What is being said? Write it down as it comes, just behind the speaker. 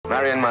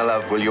Marion, my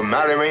love, will you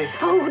marry me?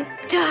 Oh,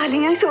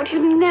 darling, I thought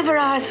you'd never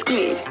ask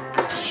me.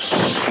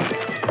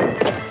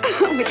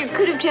 Oh, but you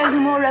could have chosen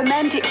a more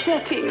romantic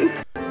setting.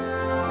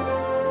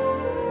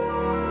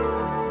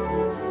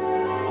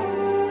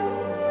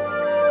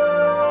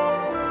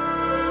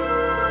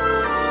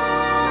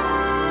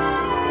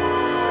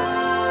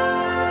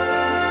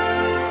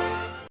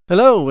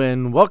 Hello,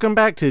 and welcome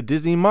back to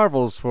Disney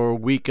Marvels for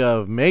week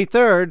of May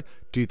 3rd,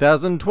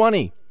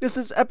 2020. This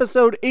is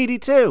episode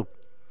 82.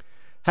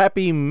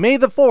 Happy May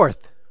the 4th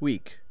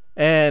week,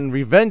 and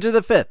Revenge of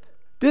the 5th.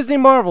 Disney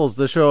Marvels,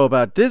 the show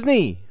about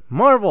Disney,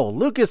 Marvel,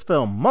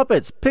 Lucasfilm,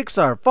 Muppets,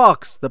 Pixar,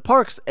 Fox, the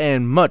parks,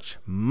 and much,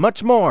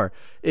 much more.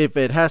 If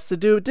it has to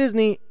do with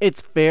Disney, it's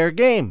fair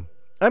game.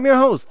 I'm your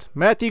host,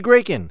 Matthew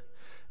Graken,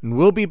 and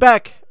we'll be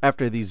back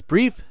after these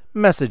brief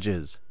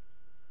messages.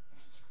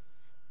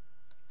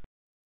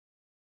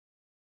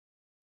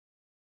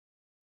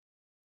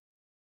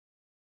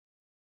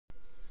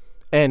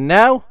 And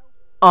now,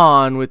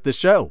 on with the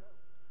show.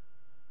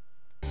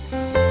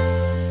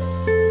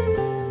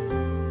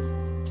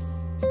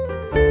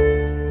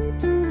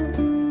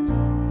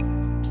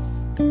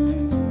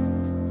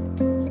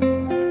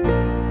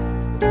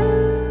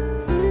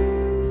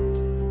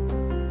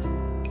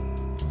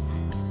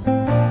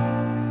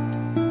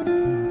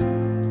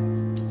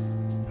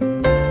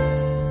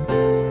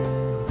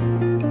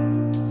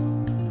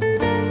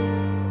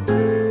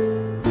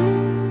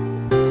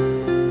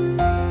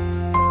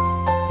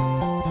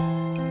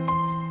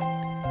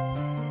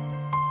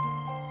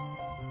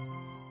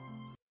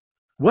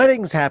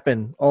 Weddings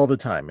happen all the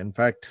time. In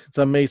fact,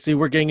 some may say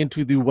we're getting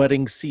into the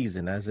wedding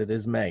season as it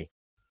is May.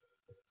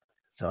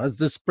 So as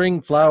the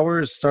spring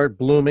flowers start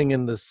blooming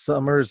and the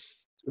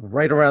summer's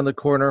right around the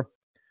corner,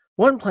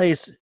 one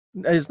place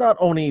is not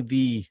only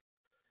the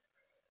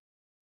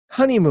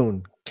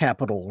honeymoon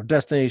capital or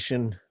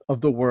destination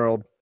of the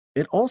world,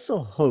 it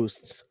also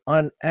hosts,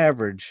 on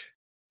average,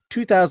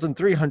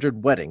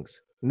 2,300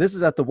 weddings. And this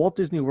is at the Walt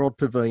Disney World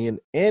Pavilion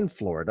in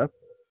Florida.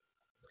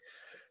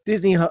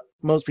 Disney,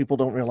 most people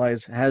don't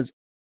realize, has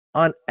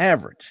on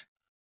average,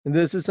 and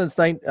this is since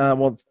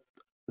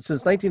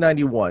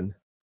 1991,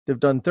 they've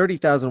done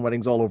 30,000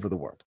 weddings all over the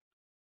world.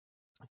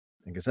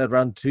 Like I said,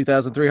 around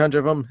 2,300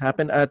 of them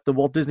happen at the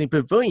Walt Disney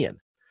Pavilion.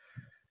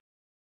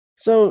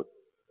 So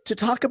to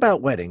talk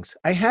about weddings,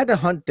 I had to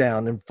hunt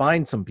down and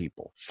find some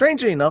people.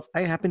 Strangely enough,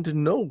 I happen to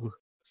know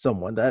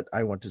someone that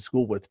I went to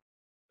school with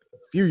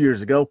a few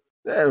years ago,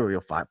 5,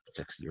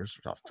 6 years,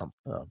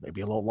 maybe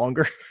a little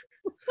longer.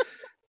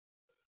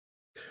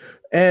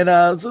 And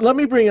so let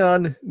me bring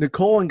on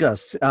Nicole and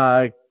Gus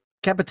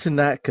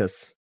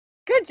Kapitanakis.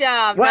 Good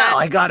job. Wow,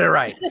 I got it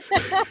right.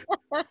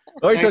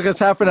 It took us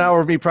half an hour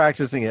of me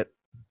practicing it.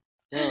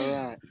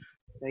 All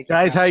right.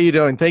 Guys, how you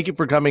doing? Thank you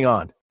for coming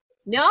on.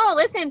 No,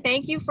 listen,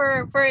 thank you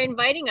for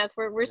inviting us.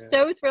 We're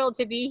so thrilled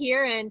to be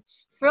here and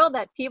thrilled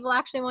that people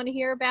actually want to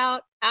hear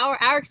about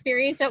our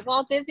experience at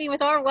Walt Disney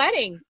with our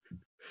wedding.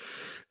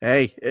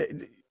 Hey,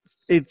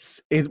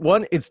 it's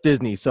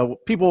Disney, so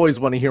people always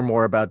want to hear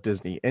more about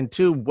Disney. And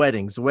two,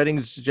 weddings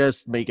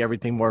just make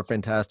everything more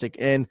fantastic,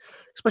 and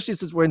especially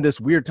since we're in this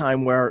weird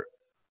time where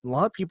a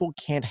lot of people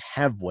can't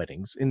have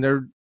weddings, and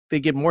they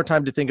get more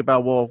time to think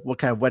about, well, what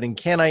kind of wedding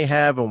can I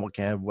have and what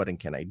kind of wedding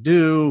can I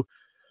do.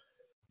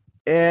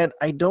 And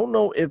I don't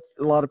know if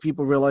a lot of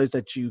people realize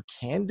that you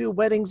can do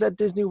weddings at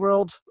Disney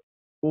World,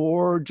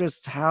 or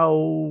just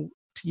how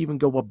to even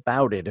go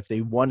about it if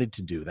they wanted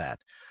to do that.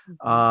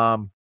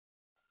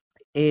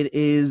 It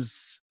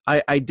is,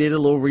 I did a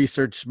little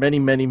research many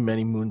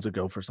moons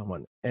ago for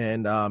someone,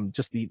 and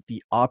just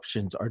the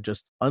options are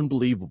just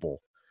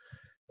unbelievable.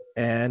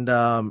 And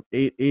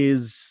it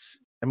is,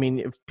 I mean,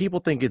 if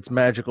people think it's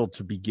magical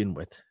to begin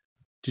with,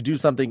 to do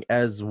something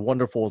as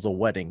wonderful as a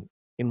wedding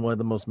in one of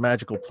the most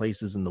magical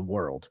places in the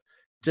world,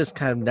 just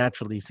kind of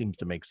naturally seems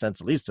to make sense,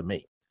 at least to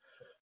me.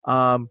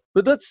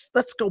 But let's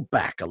go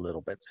back a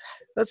little bit.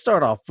 Let's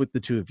start off with the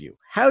two of you.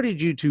 How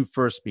did you two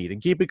first meet?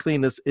 And keep it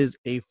clean, this is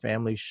a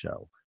family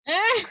show.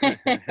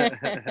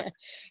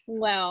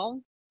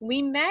 Well,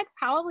 we met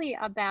probably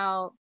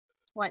about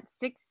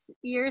 6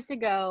 years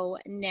ago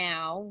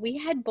now. We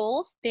had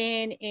both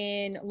been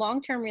in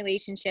long-term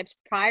relationships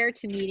prior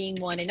to meeting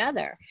one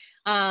another.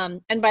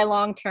 And by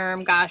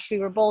long-term, gosh, we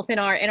were both in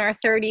our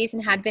 30s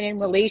and had been in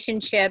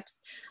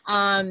relationships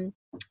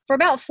for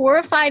about 4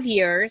 or 5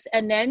 years,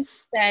 and then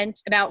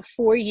spent about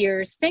 4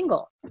 years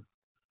single.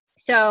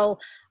 So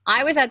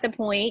I was at the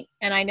point,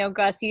 and I know,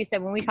 Gus, you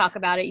said when we talk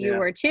about it, you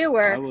were too,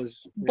 where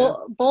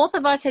both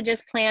of us had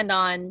just planned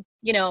on,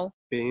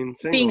 being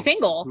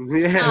single.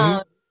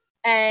 Yeah.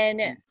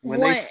 And when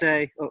they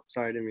say,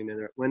 sorry, I didn't mean to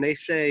interrupt. When they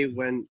say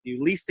when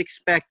you least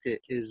expect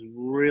it is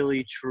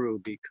really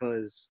true,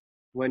 because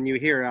when you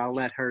hear it, I'll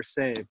let her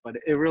say it, but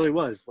it really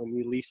was when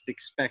you least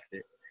expect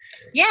it.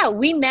 Yeah,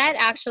 we met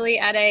actually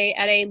at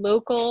a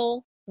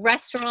local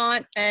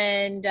restaurant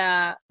and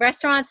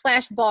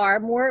restaurant/bar,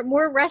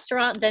 more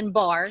restaurant than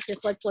bar.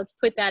 Just let's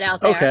put that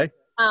out there. Okay.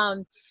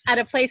 At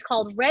a place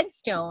called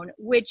Redstone,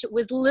 which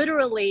was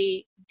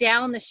literally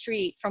down the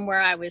street from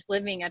where I was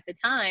living at the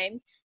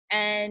time.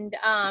 And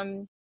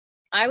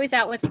I was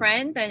out with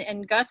friends,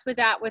 and Gus was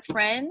out with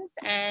friends,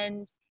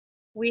 and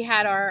we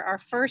had our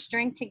first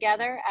drink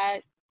together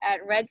at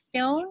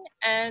Redstone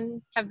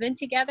and have been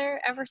together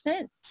ever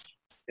since.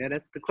 Yeah,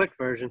 that's the quick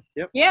version.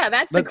 Yep. Yeah,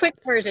 that's the quick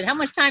version. How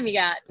much time you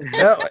got?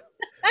 Well,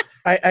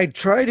 I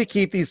try to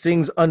keep these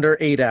things under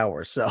 8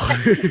 hours. So.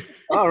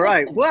 All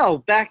right. Well,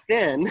 back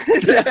then.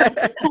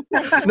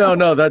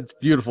 No, that's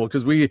beautiful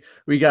because we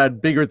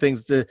got bigger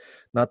things to.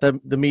 Not that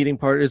the meeting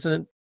part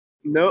isn't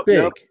Nope. big.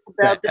 Nope.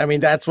 I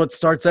mean, that's what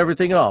starts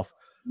everything off.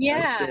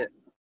 Yeah. That's it.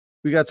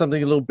 We got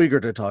something a little bigger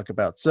to talk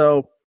about.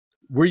 So,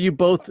 were you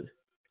both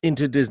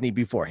into Disney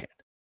beforehand?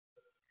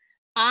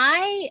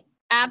 I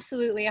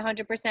absolutely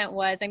 100%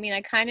 was. I mean,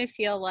 I kind of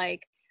feel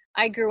like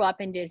I grew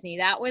up in Disney.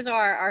 That was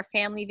our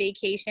family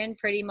vacation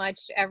pretty much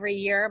every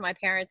year. My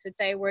parents would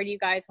say, "Where do you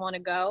guys want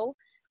to go?"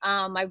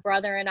 My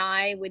brother and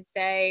I would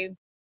say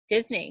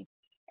Disney.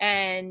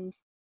 And,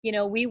 you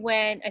know, we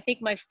went, I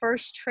think my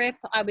first trip,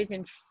 I was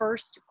in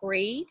first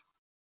grade.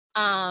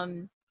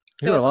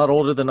 You're a lot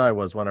older than I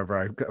was whenever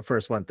I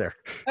first went there.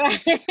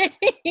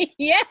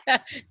 Yeah,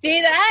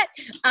 see that?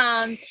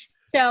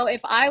 So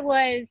if I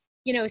was,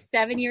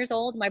 7 years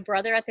old, my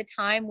brother at the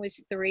time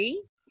was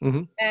 3.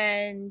 Mm-hmm.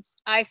 And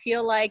I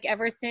feel like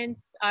ever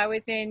since I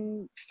was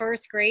in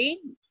first grade,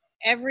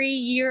 every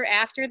year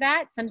after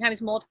that,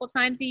 sometimes multiple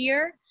times a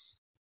year,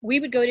 we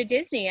would go to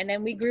Disney. And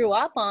then we grew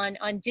up on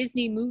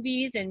Disney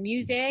movies and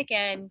music.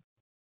 And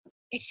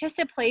it's just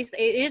a place,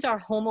 it is our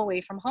home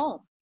away from home.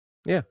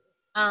 Yeah.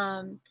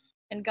 And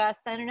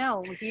Gus, I don't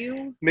know, with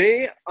you?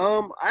 Me,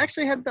 I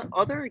actually had the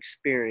other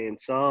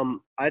experience.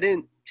 I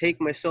didn't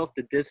take myself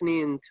to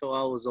Disney until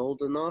I was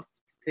old enough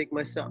to take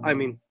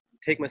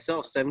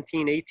myself,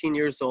 17, 18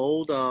 years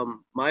old.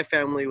 My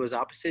family was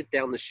opposite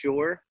down the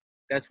shore.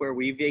 That's where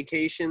we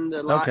vacationed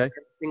a lot,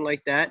 everything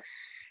like that.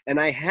 And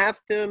I have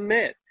to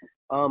admit,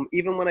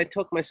 even when I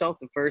took myself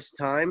the first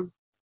time,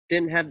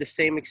 didn't have the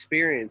same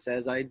experience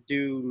as I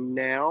do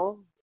now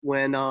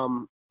when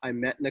I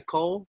met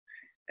Nicole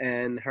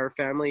and her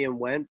family and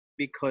went,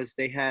 because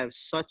they have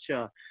such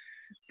a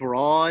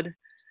broad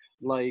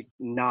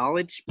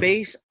knowledge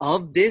base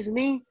of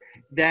Disney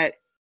that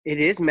it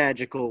is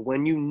magical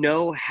when you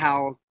know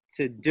how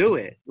to do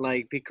it.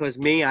 Because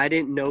me, I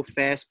didn't know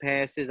fast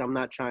passes. I'm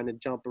not trying to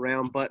jump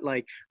around, but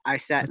I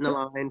sat in the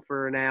line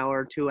for an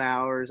hour, 2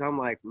 hours. I'm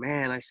like,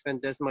 man, I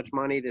spent this much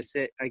money to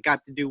sit. I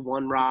got to do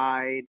one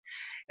ride.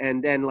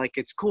 And then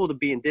it's cool to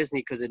be in Disney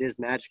because it is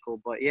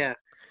magical. But yeah.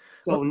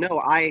 So no,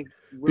 I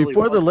really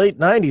before the late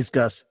 90s,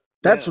 Gus,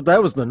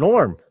 that was the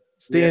norm.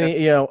 Standing,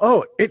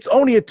 it's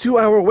only a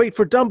 2-hour wait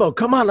for Dumbo.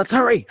 Come on, let's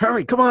hurry,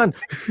 come on.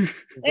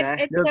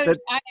 Exactly.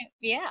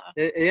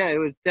 It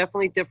was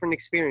definitely a different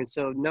experience.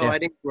 So no, I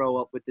didn't grow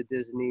up with the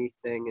Disney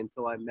thing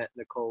until I met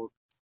Nicole.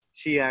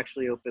 She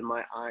actually opened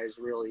my eyes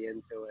really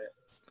into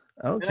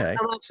it. Okay. And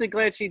I'm actually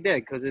glad she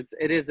did, because it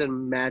is a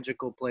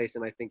magical place,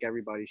 and I think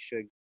everybody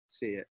should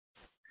see it.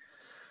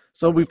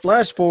 So we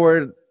flash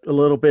forward a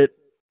little bit,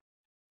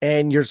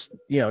 and you're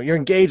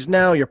engaged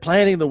now. You're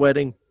planning the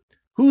wedding.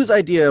 Whose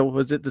idea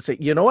was it to say,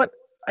 you know what?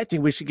 I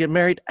think we should get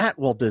married at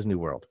Walt Disney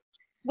World?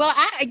 Well,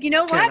 you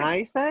know what? Can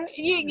I say?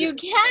 You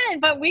can,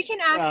 but we can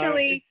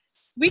actually,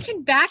 we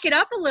can back it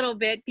up a little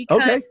bit,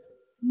 because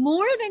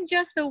more than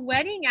just the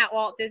wedding at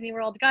Walt Disney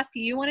World. Gus, do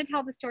you want to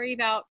tell the story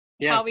about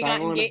how we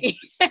got engaged?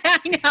 I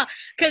know,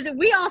 because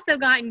we also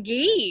got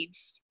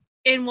engaged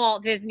in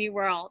Walt Disney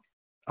World.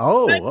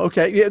 Oh,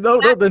 okay. Yeah, no,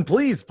 then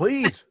please.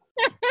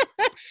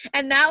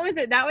 And that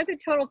was a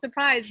total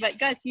surprise. But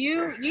Gus,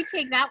 you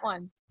take that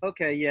one.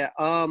 Okay, yeah.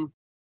 I'm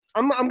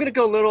gonna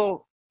go a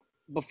little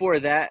before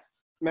that,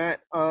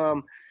 Matt.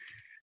 I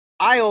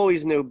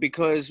always knew,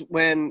 because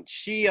when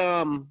she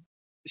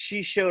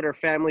showed her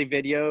family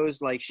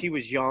videos, she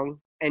was young,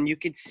 and you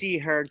could see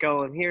her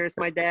going, "Here's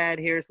my dad,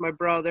 here's my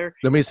brother."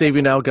 Let me save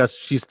you now, Gus.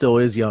 She still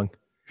is young.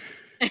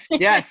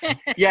 Yes,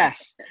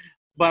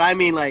 but I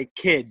mean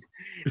kid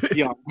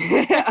young.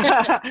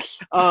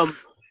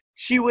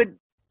 She would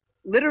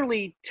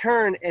literally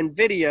turn and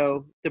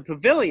video the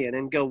pavilion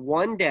and go,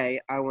 "One day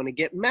I want to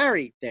get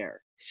married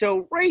there."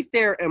 So right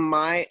there in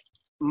my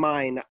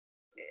mind,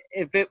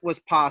 if it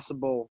was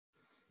possible,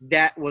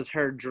 that was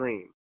her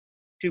dream,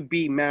 to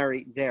be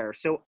married there.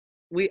 So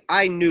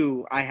I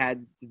knew I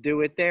had to do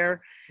it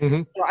there.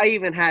 Mm-hmm. So I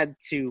even had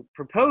to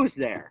propose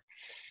there.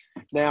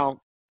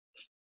 Now,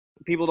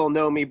 people don't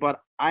know me,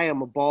 but I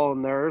am a ball of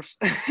nerves.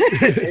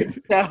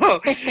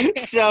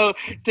 so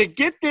to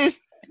get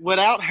this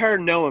without her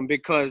knowing,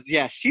 because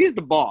she's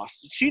the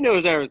boss. She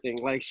knows everything.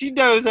 She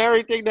knows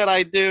everything that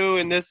I do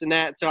and this and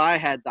that. So I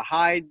had to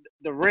hide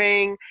the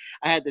ring.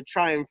 I had to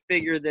try and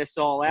figure this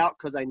all out,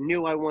 because I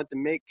knew I wanted to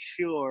make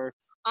sure.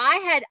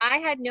 I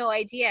had no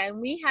idea,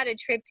 and we had a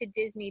trip to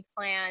Disney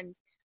planned.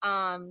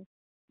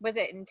 Was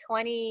it in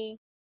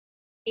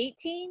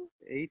 2018?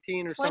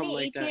 18 or something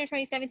like that. 2018 or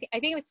 2017.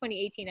 I think it was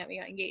 2018 that we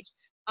got engaged.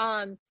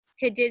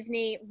 To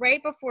Disney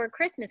right before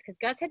Christmas, because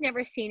Gus had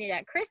never seen it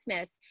at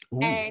Christmas. Ooh.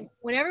 And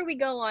whenever we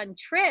go on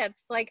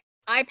trips,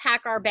 I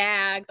pack our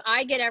bags.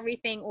 I get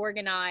everything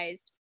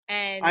organized.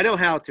 And I know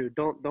how to.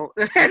 Don't. No,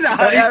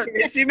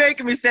 honey, she's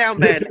making me sound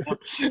bad now.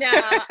 no,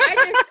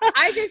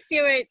 I just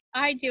do it.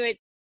 I do it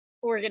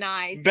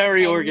organized.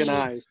 Very and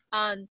organized.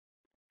 neat.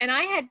 And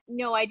I had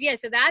no idea.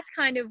 So that's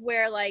kind of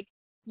where like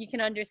you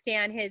can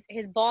understand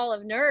his ball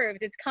of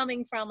nerves. It's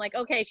coming from like,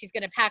 okay, she's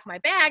gonna pack my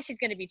bag. She's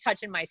gonna be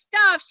touching my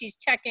stuff. She's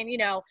checking,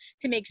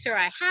 to make sure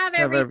I have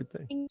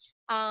everything.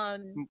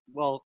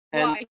 Well,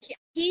 and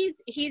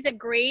He's a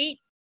great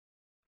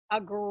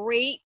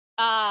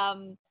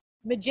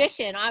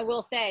magician, I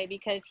will say,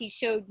 because he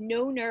showed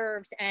no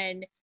nerves,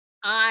 and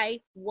I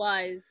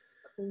was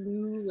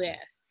clueless.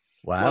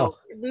 Wow.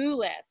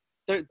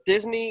 Clueless.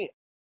 Disney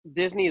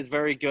is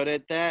very good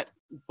at that,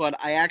 but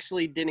I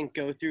actually didn't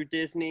go through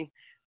Disney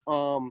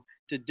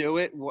to do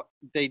it.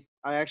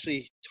 I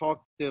actually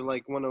talked to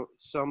like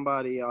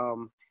somebody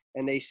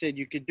and they said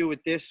you could do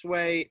it this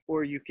way,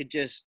 or you could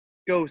just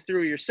go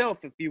through yourself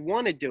if you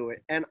want to do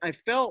it. And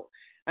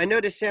I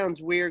know this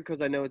sounds weird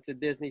because I know it's a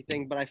Disney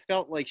thing, but I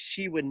felt like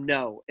she would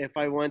know if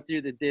I went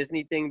through the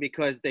Disney thing,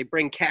 because they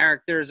bring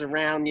characters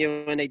around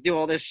you and they do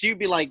all this. She'd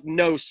be like,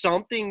 no,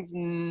 something's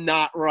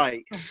not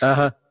right.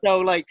 Uh-huh. So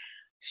like,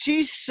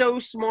 she's so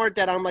smart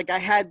that I'm like, I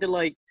had to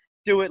like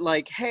do it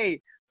like,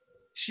 hey,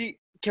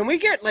 can we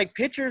get like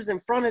pictures in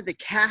front of the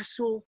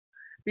castle?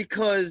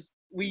 Because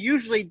we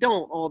usually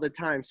don't all the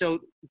time. So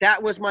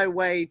that was my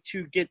way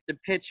to get the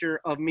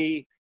picture of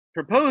me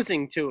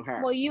proposing to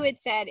her. Well, you had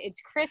said it's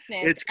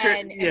Christmas,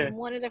 and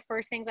one of the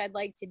first things I'd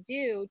like to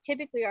do,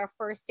 typically our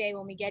first day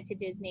when we get to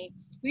Disney,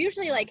 we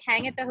usually like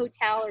hang at the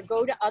hotel or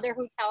go to other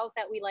hotels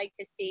that we like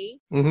to see.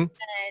 Mm-hmm.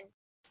 And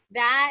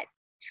that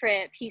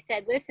trip, he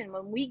said, listen,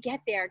 when we get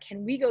there,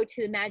 can we go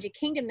to the Magic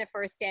Kingdom the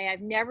first day?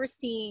 I've never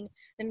seen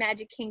the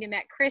Magic Kingdom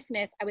at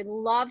Christmas. I would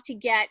love to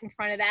get in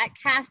front of that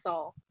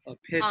castle. A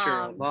picture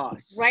of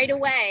us. Right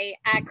away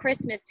at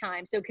Christmas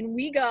time. So can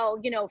we go,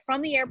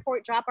 from the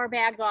airport, drop our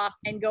bags off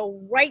and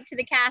go right to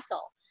the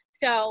castle?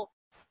 So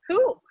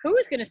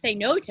who's going to say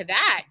no to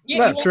that?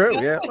 Not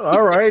true. Yeah.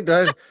 All right.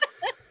 I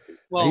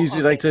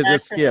usually like to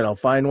just,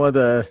 find one of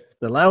the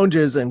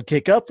lounges and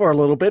kick up for a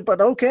little bit,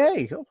 but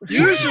okay.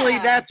 Usually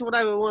that's what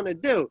I would want to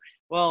do.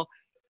 Well,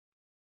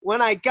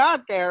 when I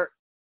got there,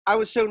 I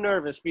was so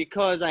nervous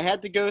because I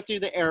had to go through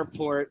the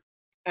airport,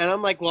 and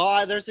I'm like,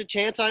 well, there's a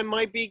chance I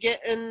might be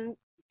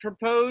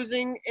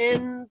proposing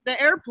in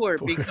the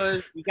airport,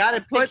 because you got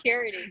to put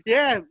security.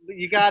 Yeah,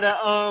 you got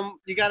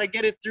to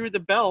get it through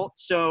the belt.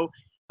 So,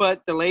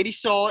 but the lady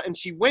saw it and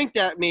she winked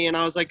at me, and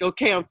I was like,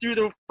 okay, I'm through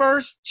the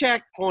first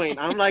checkpoint.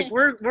 I'm like,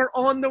 we're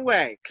on the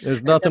way.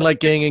 There's nothing like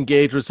getting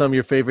engaged with some of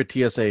your favorite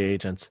TSA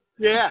agents.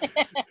 Yeah,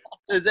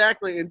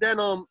 exactly. And then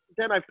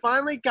I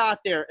finally got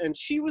there, and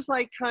she was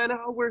like, kind of,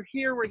 oh, we're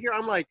here.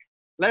 I'm like,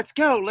 let's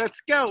go.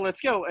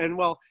 And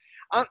well,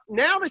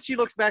 now that she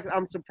looks back,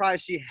 I'm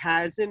surprised she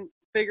hasn't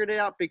figured it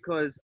out,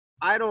 because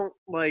I don't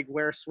like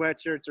wear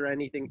sweatshirts or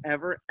anything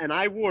ever. And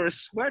I wore a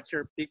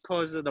sweatshirt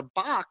because of the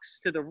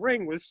box to the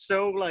ring was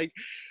so like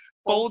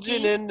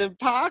bulging in the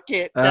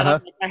pocket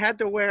that I had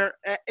to wear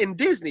in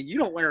Disney. You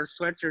don't wear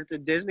sweatshirts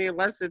in Disney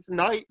unless it's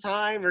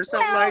nighttime or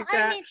something like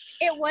that. I mean,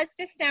 it was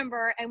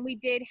December, and we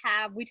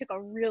took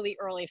a really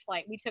early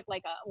flight. We took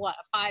like a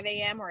 5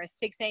 a.m. or a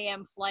 6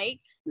 a.m. flight.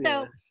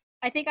 So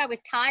I think I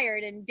was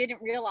tired and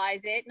didn't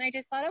realize it. And I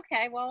just thought,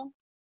 okay, well,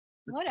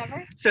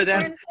 whatever. So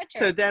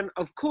then,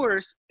 of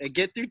course, I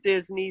get through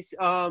Disney's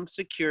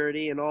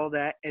security and all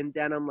that, and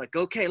then I'm like,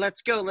 okay,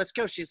 let's go.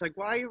 She's like,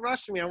 why are you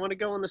rushing me? I want to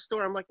go in the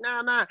store. I'm like,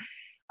 nah.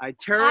 I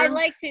turn. I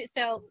like to.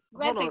 So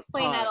let's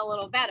explain that a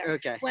little better.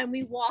 Okay. When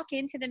we walk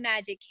into the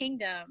Magic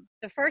Kingdom,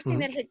 the first thing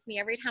that hits me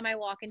every time I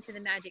walk into the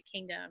Magic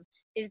Kingdom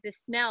is the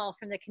smell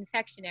from the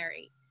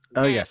confectionery.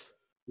 Oh, yes.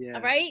 Yeah.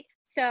 All right.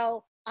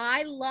 So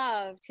I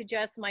love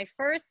to my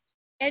first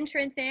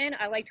entrance in,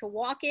 I like to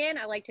walk in,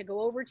 I like to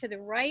go over to the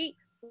right,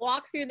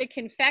 walk through the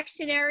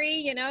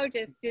confectionery,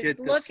 just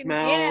look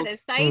and the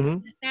sights,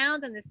 the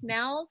sounds, and the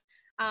smells.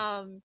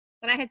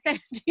 When I had said,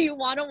 do you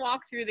want to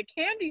walk through the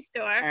candy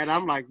store? And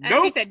I'm like, nope.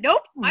 And he said,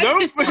 nope.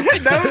 Nope.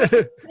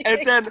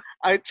 And then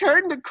I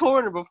turned the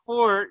corner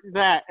before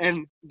that,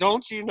 and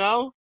don't you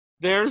know,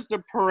 there's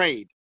the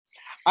parade.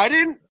 I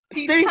didn't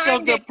think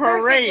of the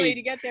parade.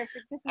 To get there for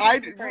just I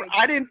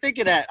didn't think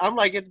of that. I'm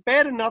like, it's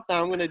bad enough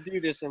that I'm going to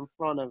do this in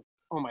front of,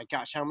 oh my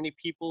gosh, how many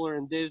people are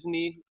in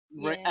Disney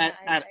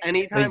at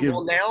any time?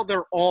 Well, now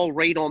they're all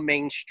right on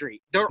Main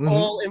Street. They're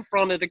all in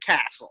front of the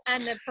castle.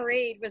 And the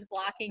parade was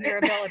blocking your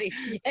ability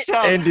to get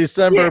and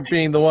December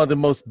being one of the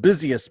most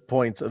busiest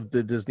points of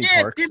the Disney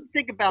parks. Yeah, didn't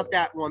think about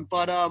that one.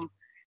 But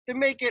to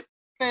make it,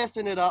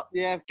 fasten it up,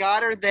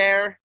 got her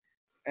there.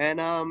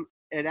 And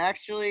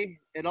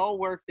it all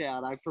worked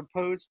out. I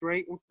proposed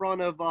right in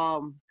front of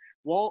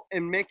Walt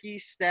and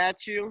Mickey's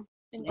statue.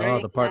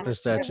 The partner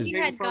statue. We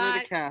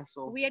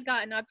had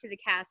gotten up to the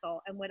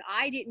castle, and what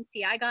I didn't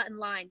see, I got in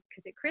line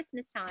because at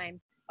Christmas time,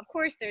 of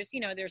course, there's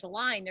a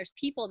line, there's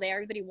people there,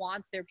 everybody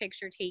wants their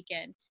picture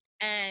taken.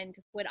 And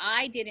what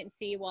I didn't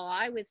see while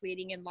I was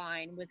waiting in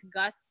line was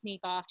Gus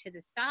sneak off to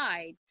the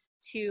side.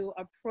 to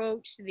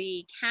approach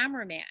the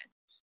cameraman.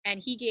 And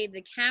he gave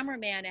the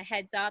cameraman a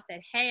heads up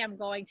that, hey, I'm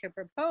going to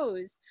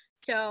propose.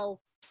 So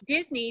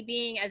Disney,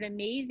 being as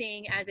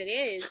amazing as it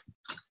is,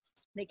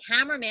 the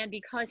cameraman,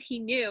 because he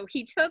knew,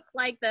 he took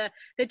like the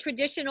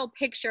traditional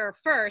picture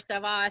first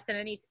of us, and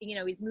then he's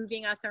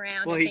moving us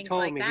around and things like that.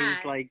 Well, he told me, he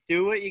was like,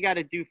 do what you got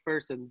to do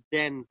first, and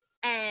then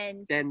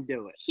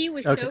do it. He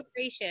was so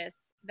gracious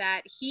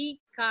that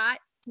he got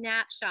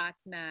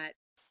snapshots, Matt,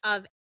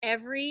 of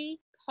every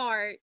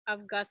part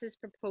of Gus's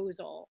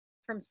proposal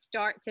from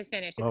start to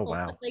finish. It's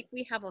almost like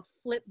we have a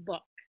flip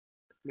book.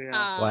 Yeah.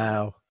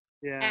 Wow.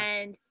 Yeah.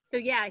 And so,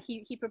 yeah,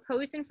 he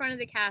proposed in front of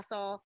the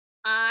castle.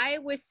 I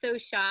was so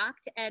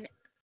shocked, and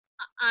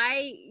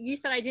you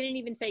said I didn't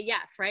even say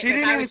yes, right? She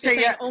didn't even say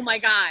yes. Oh my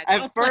God.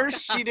 At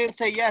first, she didn't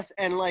say yes,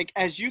 and like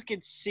as you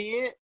could see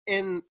it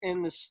in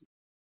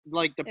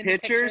the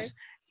pictures,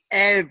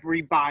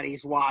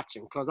 everybody's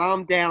watching because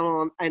I'm down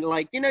on, and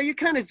like you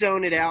kind of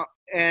zone it out,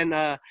 and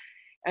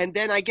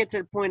then I get to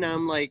the point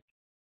I'm like,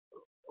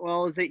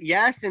 well, is it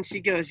yes? And she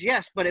goes,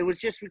 yes, but it was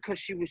just because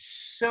she was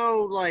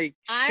so like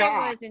shocked.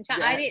 I was in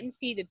shock. I didn't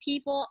see the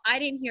people. I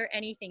didn't hear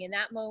anything in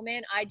that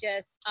moment. I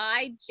just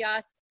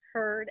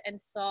heard and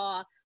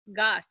saw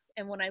Gus.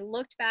 And when I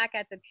looked back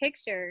at the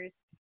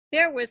pictures,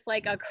 there was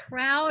like a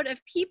crowd of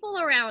people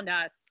around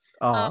us.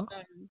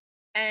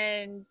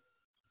 And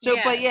so,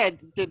 yeah. But yeah,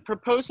 the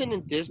proposing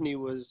in Disney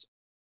was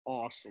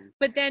awesome.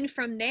 But then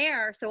from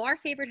there, so our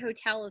favorite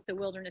hotel is the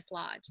Wilderness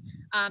Lodge.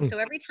 So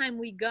every time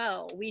we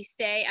go, we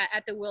stay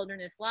at the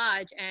Wilderness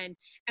Lodge, and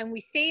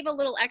we save a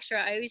little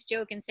extra. I always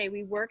joke and say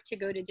we work to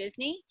go to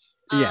Disney.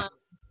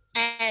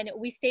 And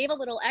we save a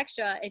little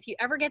extra. If you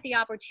ever get the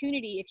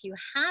opportunity, if you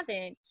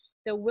haven't,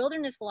 the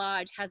Wilderness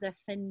Lodge has a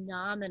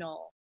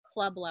phenomenal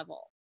club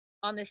level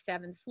on the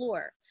 7th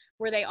floor,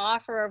 where they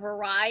offer a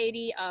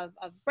variety of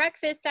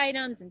breakfast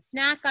items and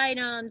snack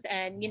items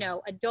and,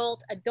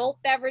 adult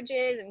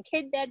beverages and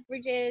kid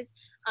beverages.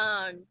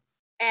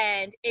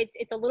 And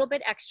it's a little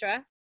bit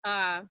extra.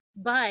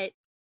 But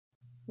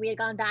we had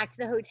gone back to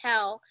the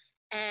hotel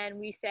and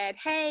we said,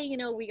 hey,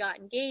 we got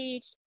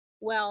engaged.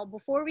 Well,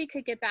 before we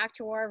could get back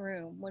to our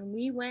room, when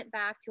we went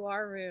back to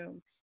our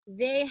room,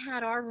 they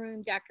had our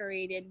room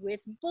decorated with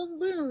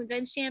balloons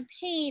and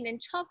champagne and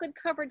chocolate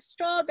covered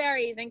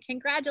strawberries and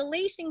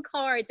congratulation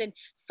cards and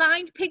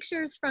signed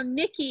pictures from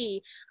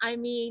Mickey. I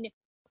mean,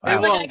 I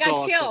got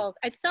awesome. Chills.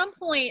 At some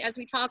point, as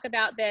we talk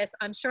about this,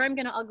 I'm sure I'm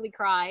going to ugly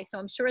cry. So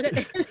I'm sure that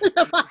this is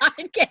a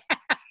podcast.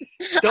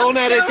 Don't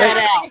edit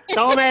that out.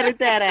 Don't edit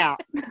that out.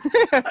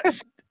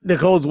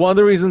 Nicole, it's one of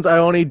the reasons I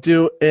only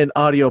do an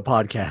audio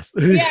podcast.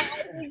 Yeah,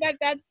 I think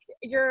that's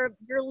your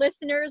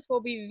listeners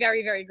will be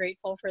very, very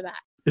grateful for that.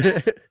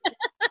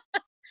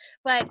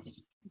 But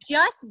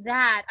just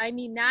that, I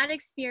mean, that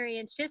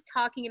experience, just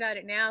talking about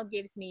it now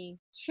gives me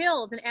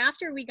chills. And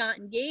after we got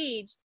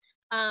engaged,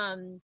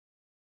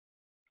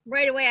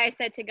 right away I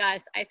said to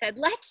Gus,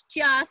 let's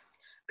just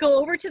go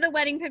over to the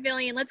wedding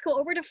pavilion. Let's go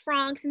over to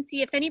Frank's and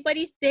see if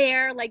anybody's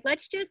there. Like,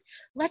 let's just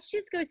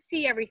go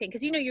see everything.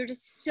 Because, you're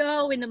just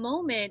so in the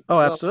moment. Oh,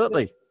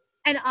 absolutely.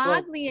 And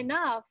oddly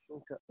enough,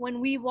 when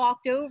we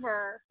walked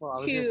over I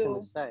was just going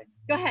to say.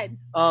 Go ahead.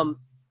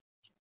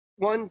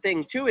 One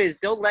thing, too, is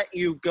they'll let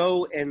you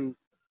go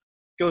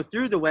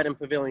through the wedding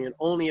pavilion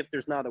only if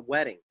there's not a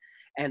wedding.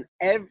 And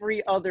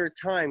every other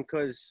time,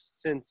 because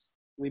since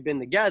we've been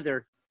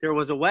together, there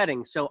was a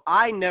wedding. So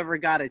I never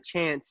got a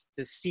chance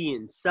to see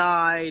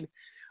inside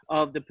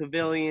of the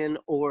pavilion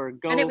or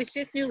go. And it was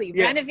just newly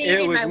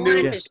renovated. I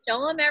wanted to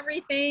show them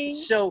everything.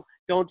 So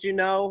don't you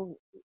know,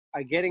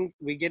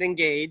 we get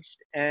engaged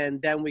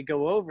and then we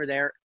go over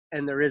there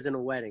and there isn't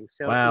a wedding.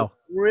 So wow. It's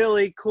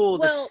really cool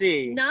to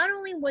see. Not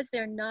only was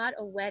there not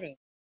a wedding,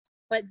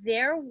 but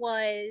there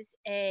was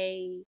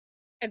a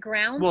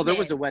groundsman. Well, there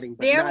was a wedding,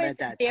 but not at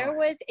that time. There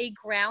was a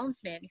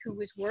groundsman who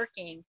was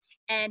working,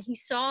 and he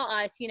saw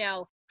us,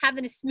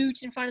 having a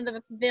smooch in front of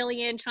the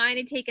pavilion, trying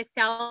to take a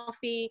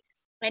selfie.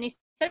 And he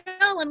said,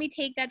 oh, let me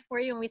take that for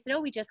you. And we said,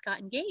 oh, we just got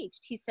engaged.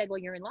 He said, well,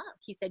 you're in luck.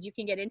 He said, you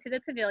can get into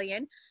the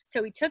pavilion.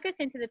 So he took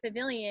us into the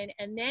pavilion.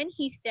 And then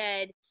he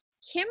said,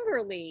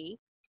 Kimberly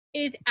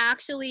is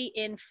actually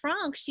in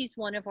Frank. She's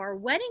one of our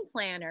wedding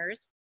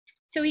planners.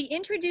 So he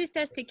introduced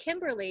us to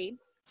Kimberly,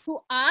 who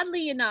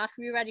oddly enough,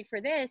 are you ready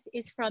for this,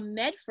 is from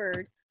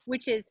Medford,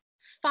 which is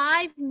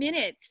 5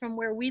 minutes from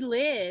where we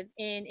live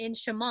in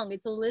Chemung.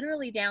 It's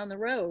literally down the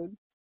road.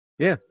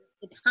 Yeah.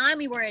 The time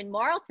we were in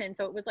Marlton,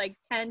 so it was like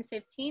 10,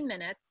 15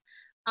 minutes.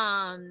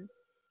 How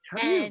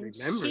do you remember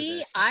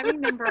this? I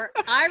remember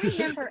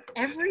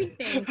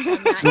everything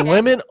from that The day.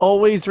 women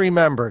always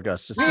remember,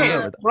 Gus. Just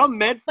remember that. From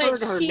Medford, But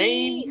her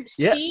name.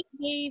 she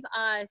gave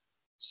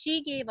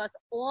us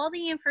all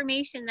the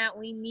information that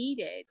we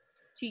needed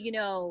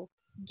to,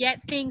 get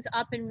things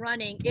up and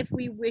running if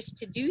we wish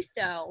to do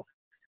so.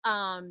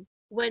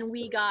 When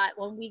we got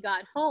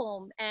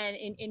home, and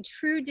in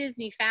true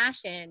Disney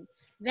fashion,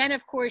 then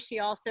of course she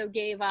also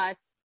gave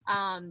us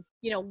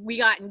We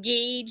got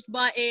engaged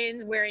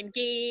buttons, we're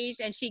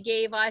engaged, and she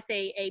gave us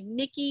a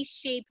Mickey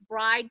shaped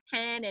bride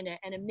pen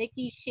and a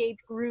Mickey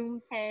shaped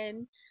groom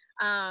pen.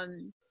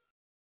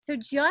 So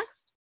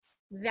just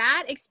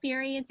that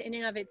experience in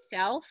and of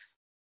itself,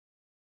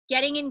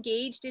 getting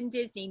engaged in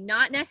Disney,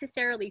 not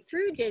necessarily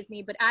through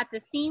Disney, but at the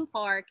theme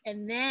park,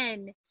 and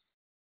then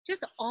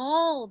just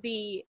all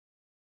the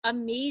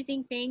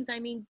amazing things. I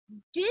mean,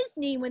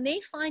 Disney, when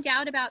they find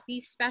out about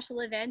these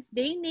special events,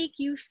 they make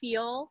you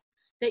feel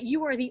that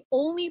you are the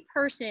only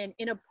person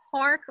in a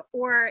park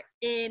or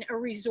in a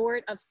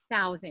resort of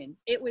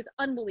thousands. It was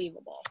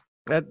unbelievable.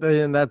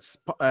 And that's,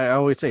 I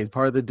always say,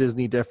 part of the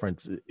Disney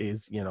difference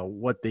is,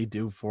 what they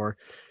do for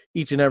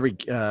each and every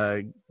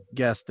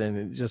guest,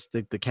 and just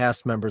the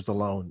cast members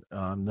alone,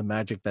 the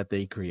magic that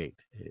they create.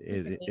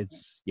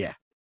 It's yeah.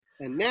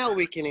 And now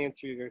we can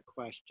answer your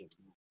question.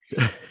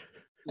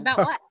 About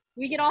what?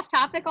 We get off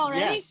topic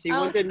already? Yes, he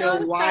wanted to know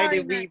why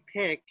did we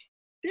pick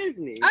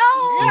Disney?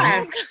 Oh,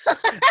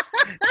 yes.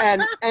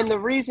 and the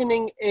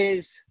reasoning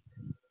is,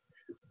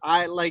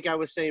 like I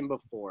was saying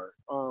before,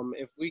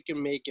 if we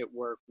can make it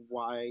work,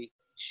 why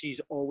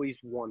she's always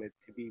wanted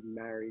to be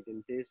married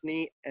in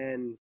Disney,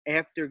 and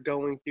after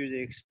going through the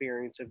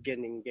experience of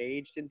getting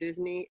engaged in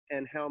Disney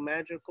and how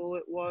magical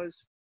it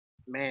was,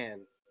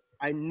 man,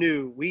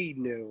 we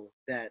knew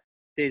that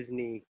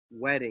Disney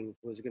wedding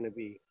was going to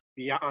be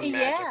beyond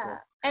magical. Yeah,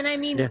 and I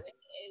mean,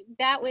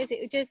 that was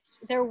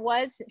there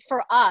was,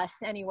 for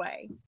us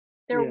anyway,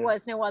 there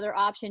was no other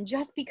option,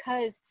 just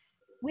because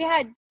we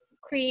had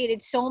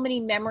created so many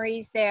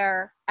memories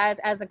there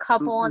as a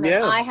couple, and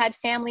then I had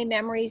family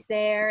memories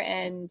there,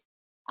 and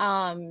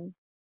I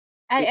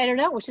don't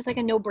know, it was just like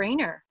a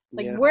no-brainer.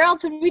 Like, where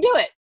else would we do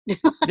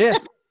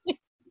it?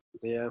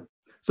 Yeah.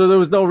 So there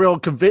was no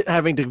real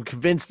having to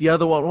convince the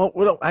other one.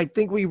 Well, I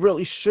think we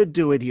really should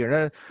do it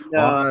here.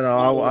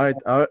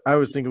 I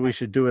was thinking we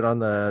should do it on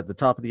the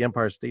top of the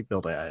Empire State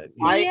Building.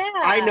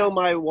 I know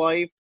my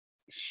wife.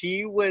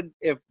 She would,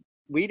 if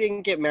we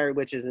didn't get married,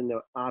 which isn't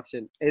the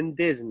option in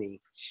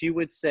Disney, she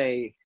would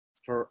say,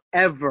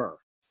 forever.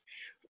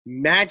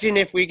 Imagine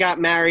if we got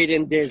married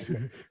in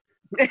Disney.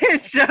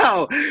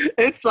 So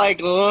it's like,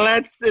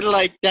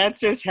 that's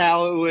just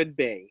how it would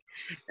be.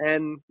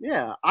 And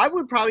yeah, I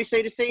would probably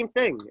say the same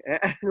thing.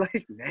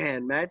 Like,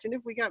 man, imagine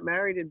if we got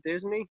married in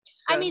Disney.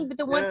 So, I mean, but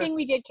the one thing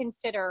we did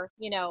consider,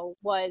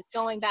 was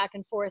going back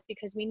and forth,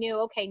 because we knew,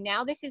 okay,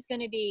 now this is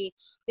going to be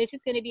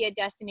a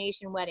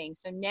destination wedding.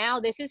 So now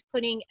this is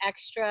putting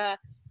extra,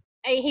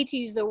 I hate to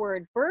use the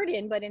word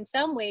burden, but in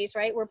some ways,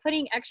 right, we're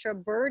putting extra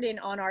burden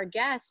on our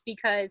guests,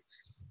 because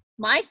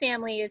my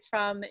family is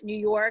from New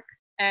York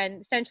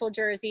and Central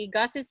Jersey.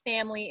 Gus's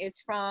family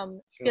is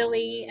from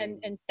Philly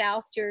and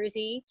South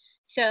Jersey.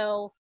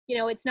 So,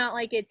 it's not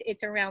like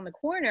it's around the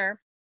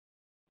corner.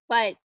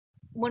 But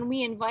when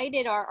we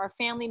invited our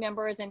family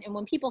members, and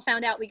when people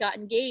found out we got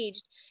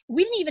engaged,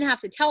 we didn't even have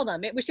to tell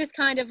them. It was just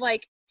kind of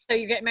like, so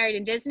you're getting married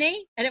in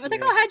Disney? And it was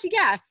like, oh, how'd you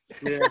guess?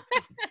 Yeah.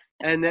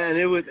 And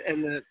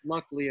then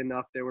luckily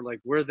enough, they were like,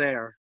 we're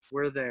there.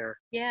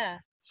 Yeah.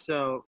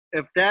 So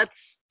if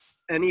that's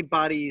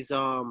anybody's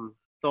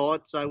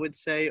thoughts, I would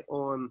say,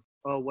 on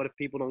what if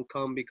people don't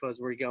come because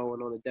we're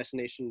going on a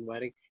destination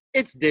wedding,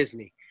 it's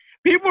Disney.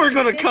 People are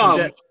going to come.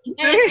 And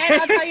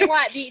I'll tell you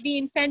what, the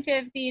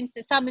incentive,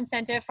 some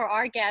incentive for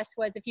our guests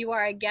was, if you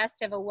are a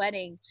guest of a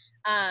wedding,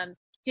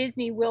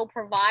 Disney will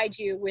provide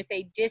you with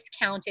a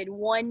discounted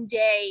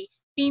 1-day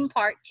theme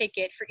park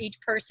ticket for each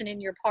person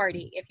in your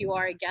party if you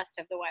are a guest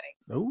of the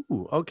wedding.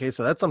 Oh, okay.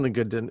 So that's something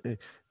good to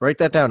write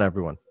that down,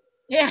 everyone.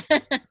 Yeah.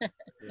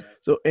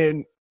 So,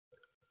 and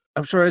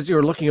I'm sure as you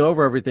were looking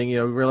over everything,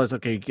 you realize,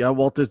 okay, you got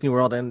Walt Disney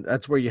World, and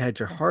that's where you had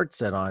your heart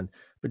set on.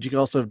 But you could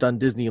also have done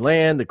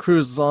Disneyland, the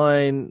cruise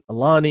line,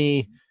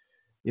 Alani.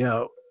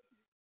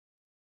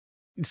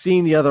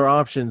 Seeing the other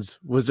options,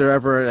 was there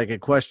ever like a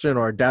question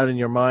or a doubt in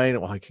your mind?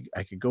 Well,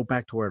 I could go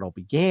back to where it all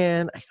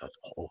began. I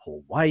go,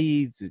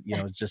 Hawaii.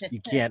 Just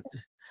you can't.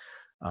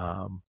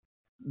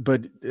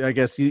 But I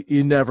guess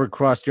you never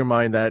crossed your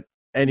mind that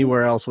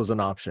anywhere else was an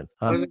option.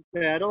 Huh?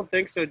 I don't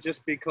think so,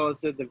 just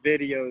because of the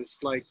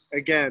videos. Like,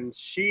 again,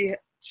 she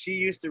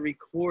used to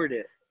record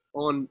it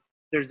on,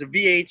 there's a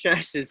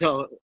VHS,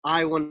 so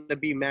I want to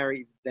be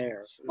married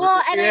there.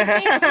 Well, and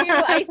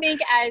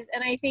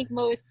I think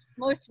most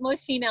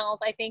females,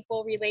 I think,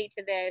 will relate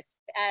to this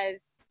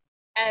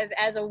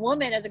as a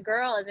woman, as a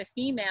girl, as a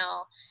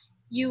female.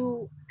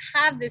 You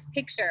have this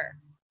picture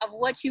of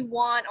what you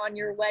want on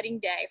your wedding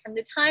day from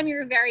the time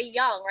you're very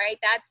young, right?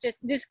 That's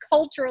just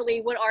culturally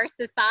what our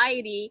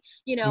society,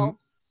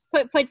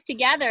 puts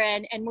together,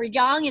 and we're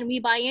young and we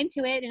buy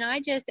into it. And I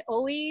just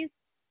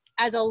always,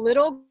 as a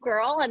little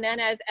girl and then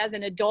as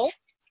an adult,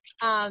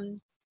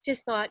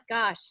 just thought,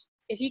 gosh,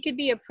 if you could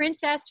be a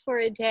princess for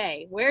a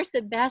day, where's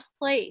the best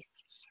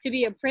place to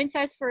be a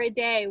princess for a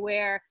day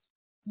where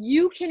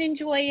you can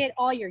enjoy it,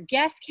 all your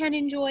guests can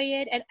enjoy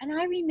it. And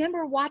I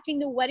remember watching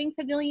the wedding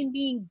pavilion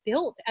being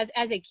built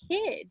as a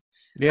kid.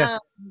 Yeah.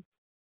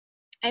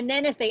 And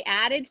then as they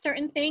added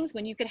certain things,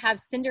 when you could have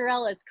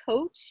Cinderella's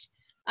coach,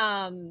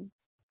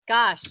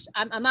 Gosh,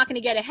 I'm not going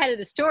to get ahead of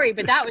the story,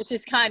 but that was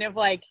just kind of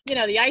like,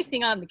 the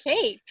icing on the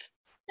cake.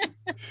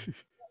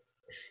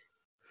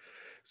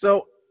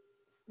 So,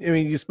 I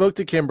mean, you spoke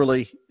to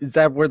Kimberly. Is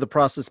that where the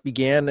process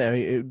began? I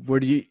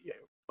mean,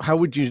 how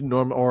would you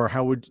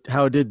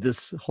how did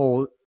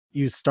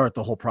you start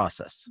the whole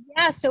process?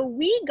 Yeah, so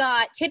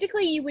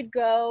typically you would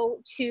go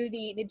to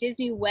the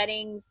Disney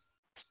Weddings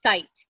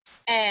site,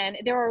 and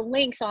there are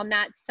links on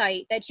that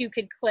site that you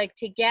could click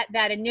to get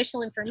that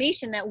initial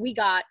information that we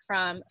got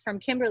from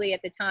Kimberly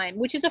at the time,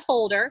 which is a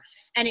folder,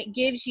 and it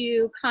gives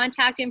you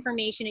contact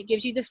information. It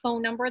gives you the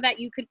phone number that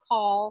you could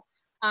call,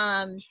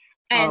 and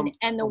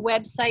the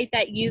website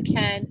that you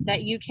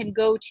can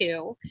go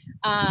to.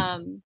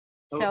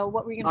 So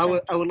what were you going to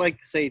say? I would like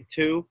to say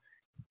too,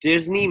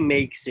 Disney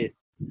makes it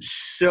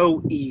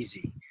so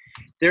easy.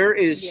 There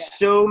is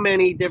so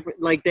many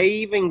different, like they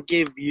even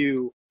give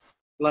you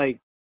like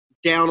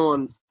down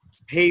on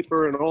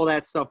paper and all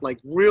that stuff, like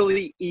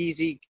really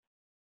easy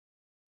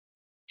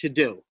to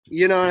do.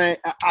 And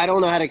I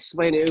don't know how to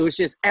explain it. It was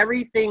just,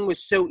 everything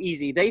was so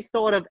easy. They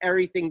thought of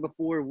everything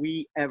before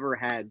we ever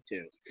had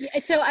to.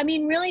 So, I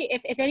mean, really,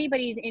 if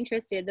anybody's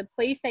interested, the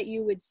place that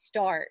you would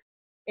start,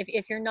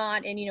 if you're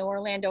not in,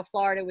 Orlando,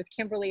 Florida with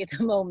Kimberly at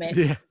the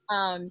moment,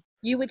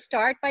 you would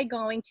start by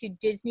going to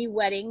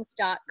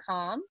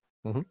DisneyWeddings.com.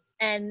 Mm-hmm.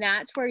 And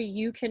that's where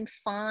you can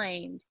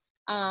find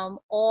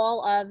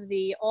all of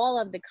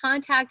the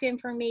contact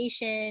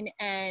information.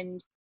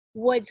 And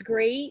what's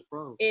great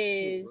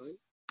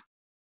is,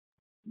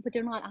 but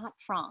they're not at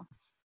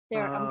France.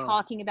 I'm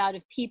talking about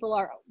if people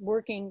are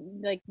working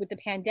like with the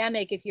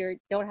pandemic, if you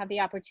don't have the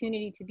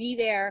opportunity to be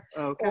there,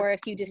 or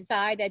if you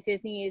decide that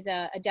Disney is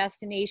a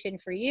destination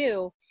for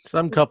you.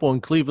 Some couple in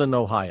Cleveland,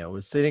 Ohio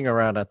is sitting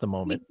around at the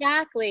moment.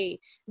 Exactly.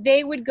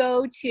 They would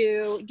go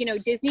to,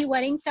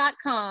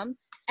 DisneyWeddings.com,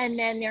 and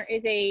then there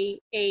is a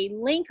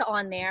link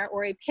on there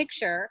or a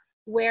picture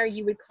where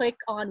you would click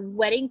on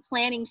wedding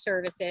planning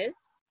services.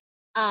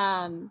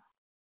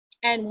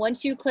 And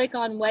once you click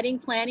on wedding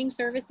planning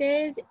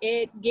services,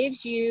 it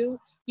gives you,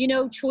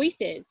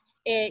 choices.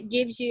 It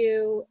gives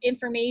you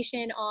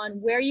information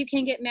on where you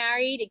can get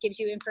married. It gives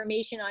you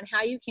information on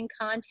how you can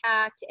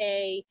contact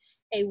a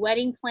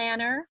wedding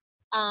planner.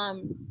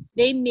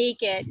 They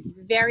make it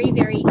very,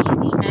 very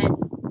easy. And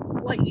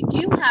what you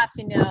do have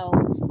to know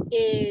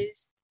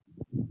is,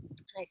 and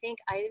I think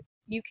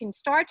you can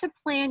start to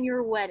plan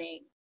your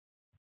wedding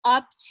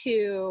up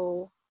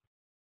to,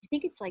 I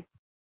think it's like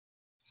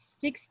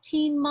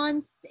 16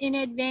 months in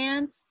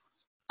advance.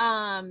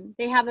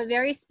 They have a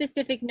very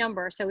specific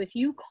number. So if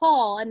you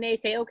call and they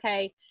say,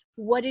 okay,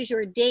 what is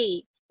your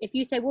date? If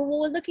you say, well,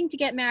 we're looking to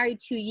get married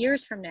 2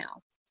 years from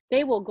now,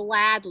 they will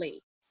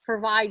gladly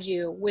provide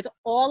you with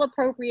all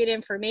appropriate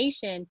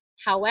information.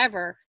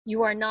 However,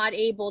 you are not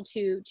able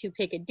to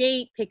pick a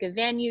date, pick a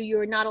venue. You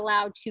are not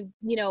allowed to,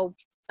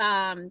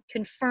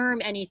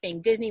 confirm anything.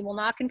 Disney will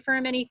not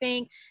confirm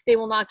anything. They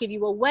will not give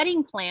you a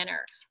wedding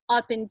planner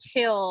up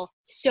until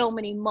so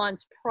many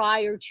months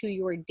prior to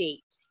your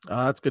date.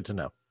 That's good to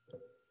know.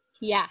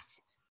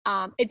 Yes.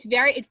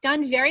 It's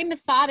done very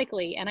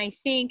methodically. And I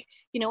think,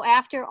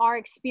 after our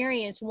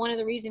experience, one of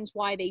the reasons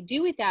why they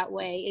do it that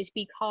way is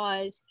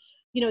because,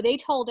 they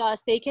told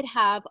us they could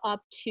have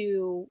up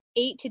to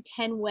 8 to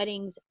 10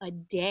 weddings a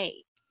day.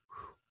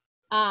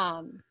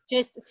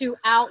 Just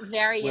throughout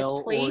various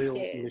places.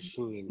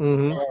 Machine.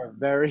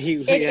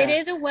 Mm-hmm. It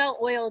is a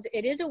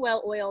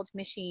well-oiled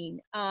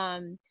machine.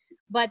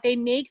 But they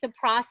make the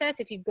process,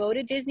 if you go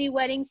to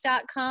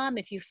DisneyWeddings.com,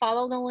 if you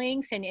follow the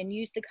links and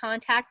use the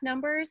contact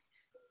numbers,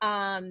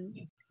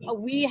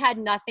 we had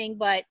nothing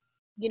but,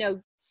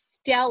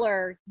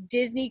 stellar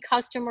Disney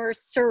customer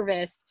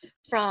service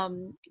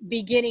from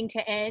beginning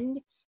to end.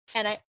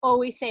 And I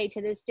always say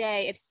to this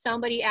day, if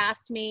somebody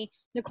asked me,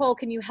 Nicole,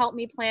 can you help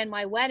me plan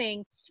my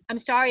wedding? I'm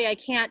sorry, I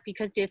can't,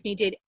 because Disney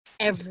did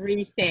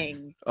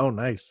everything. Oh,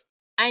 nice.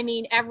 I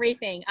mean,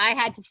 everything. I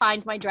had to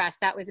find my dress.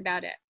 That was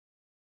about it.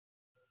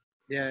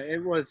 Yeah,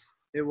 it was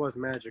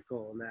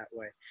magical in that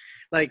way.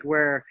 Like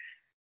where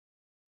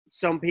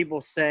some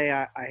people say,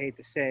 I hate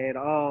to say it,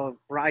 oh,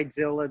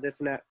 Bridezilla, this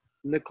and that.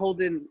 Nicole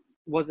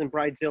wasn't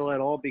Bridezilla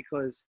at all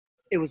because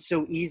it was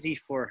so easy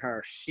for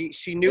her. She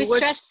knew it was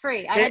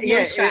stress-free. I had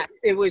no stress.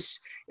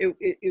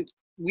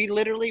 We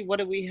literally, what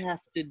do we have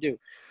to do?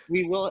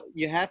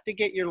 You have to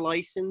get your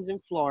license in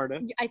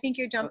Florida. I think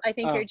you're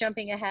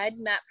jumping ahead.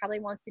 Matt probably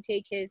wants to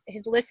take his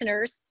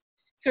listeners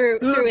through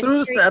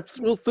the steps.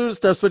 We'll through the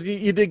steps, but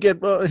you did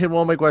get him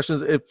all my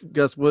questions. If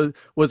Gus was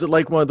it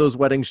like one of those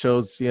wedding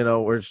shows,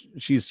 where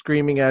she's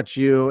screaming at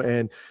you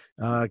and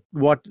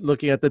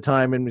looking at the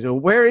time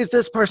and where is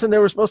this person? They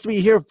were supposed to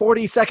be here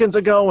 40 seconds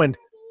ago, and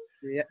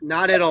yeah,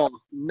 not at all.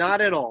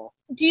 Not at all.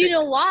 Do you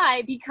know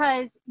why?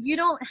 Because you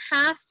don't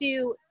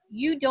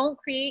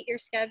create your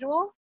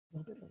schedule.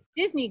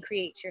 Disney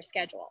creates your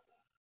schedule.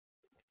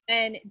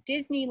 And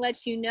Disney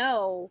lets you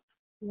know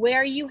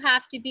where you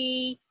have to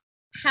be,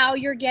 how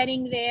you're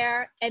getting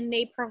there, and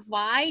they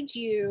provide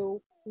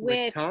you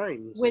with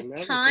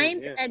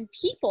times yeah. and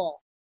people.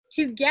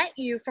 to get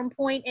you from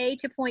point A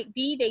to point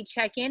B. They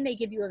check in, they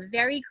give you a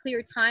very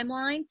clear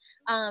timeline.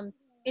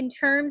 In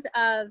terms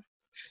of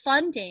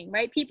funding,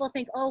 right? People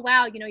think, oh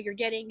wow, you're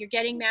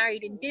getting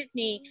married in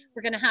Disney,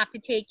 we're going to have to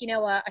take,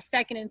 a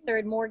second and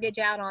third mortgage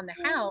out on the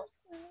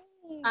house.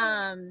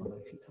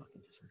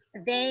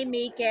 They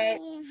make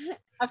it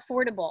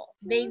affordable.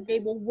 They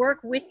will work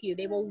with you.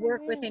 They will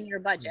work within your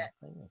budget.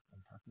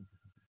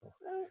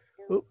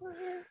 Ooh,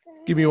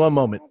 give me one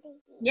moment.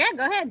 Yeah,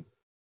 go ahead.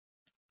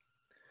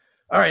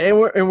 All right,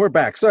 and we're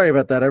back. Sorry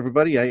about that,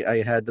 everybody.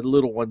 I had the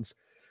little ones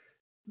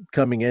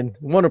coming in.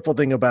 Wonderful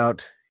thing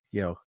about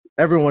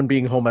everyone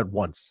being home at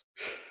once.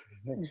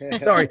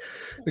 Sorry,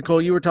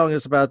 Nicole, you were telling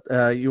us about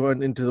you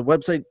went into the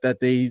website that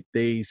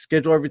they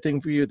schedule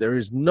everything for you. There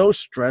is no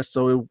stress,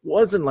 so it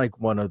wasn't like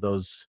one of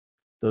those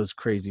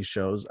crazy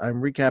shows.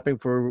 I'm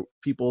recapping for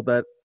people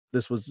that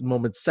this was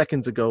moments,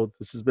 seconds ago.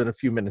 This has been a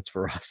few minutes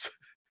for us.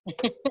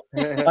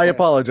 I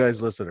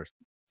apologize, listeners.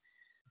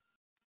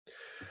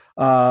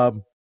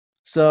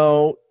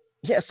 So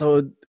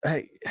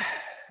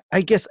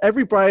I guess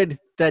every bride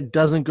that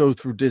doesn't go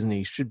through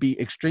Disney should be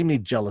extremely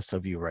jealous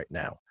of you right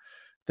now,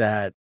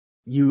 that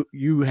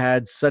you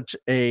had such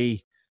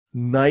a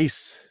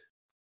nice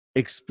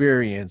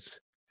experience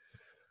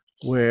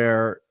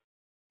where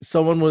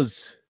someone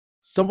with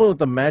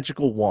a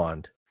magical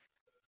wand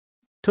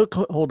took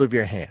hold of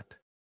your hand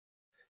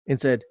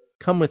and said,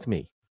 "Come with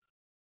me.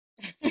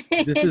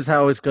 This is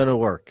how it's going to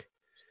work."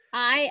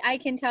 I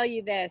can tell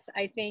you this.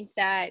 I think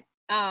that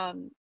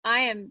I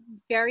am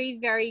very,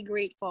 very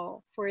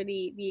grateful for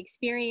the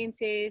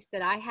experiences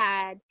that I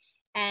had.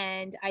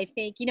 And I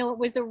think, it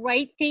was the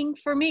right thing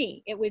for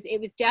me. It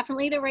was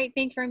definitely the right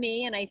thing for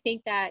me. And I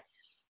think that,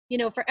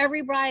 for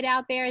every bride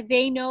out there,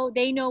 they know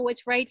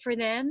what's right for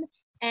them.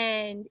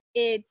 And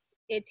it's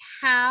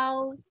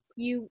how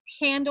you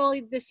handle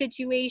the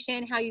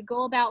situation, how you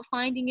go about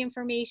finding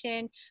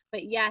information.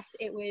 But yes,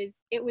 it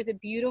was a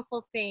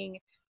beautiful thing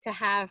to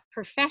have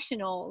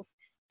professionals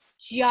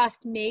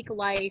just make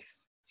life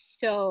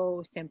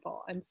so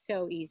simple and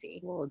so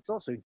easy. Well, it's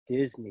also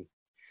Disney.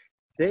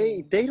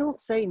 They don't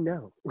say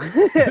no. We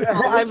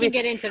can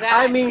get into that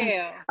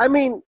too. I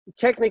mean,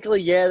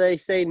 technically, yeah, they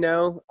say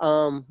no.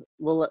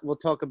 We'll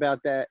talk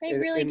about that. They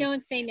really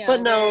don't say no.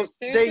 But no,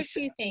 there's a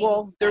few things.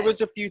 Well, there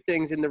was a few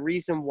things, and the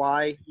reason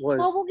why was.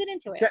 Well, we'll get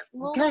into it.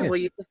 Well,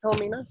 you just told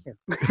me not to.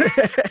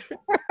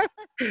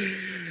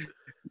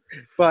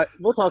 But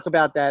we'll talk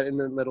about that in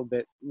a little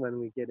bit when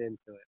we get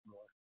into it more.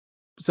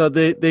 So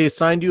they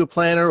assigned you a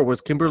planner, or was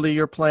Kimberly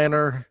your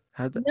planner?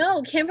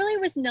 No, Kimberly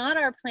was not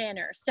our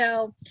planner.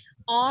 So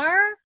our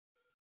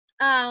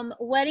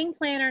wedding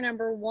planner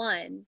number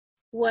 1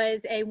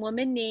 was a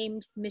woman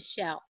named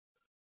Michelle.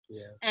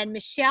 Yeah. And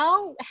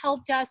Michelle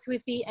helped us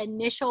with the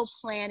initial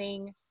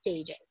planning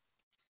stages.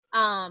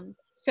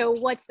 So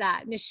what's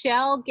that?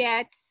 Michelle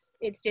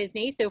it's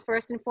Disney. So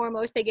first and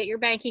foremost, they get your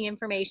banking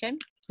information.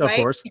 Of right?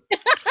 course.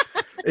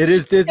 It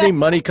is Disney.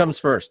 Money comes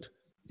first.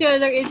 So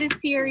there is a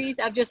series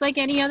of, just like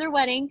any other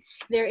wedding,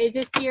 there is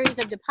a series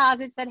of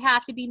deposits that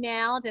have to be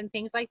mailed and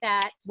things like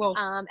that. Well,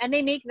 and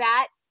they make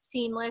that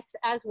seamless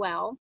as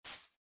well.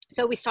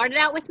 So we started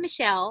out with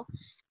Michelle,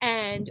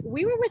 and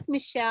we were with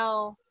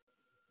Michelle,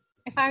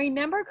 if I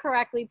remember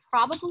correctly,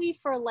 probably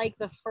for like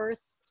the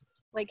first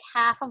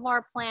half of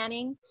our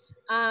planning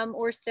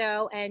or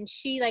so. And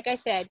she, like I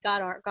said,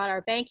 got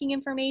our banking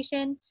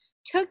information,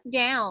 took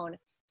down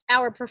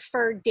our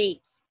preferred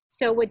dates.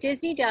 So what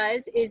Disney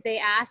does is they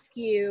ask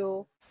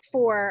you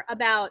for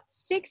about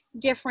 6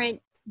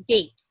 different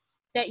dates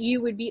that you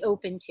would be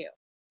open to.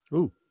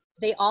 Ooh.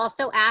 They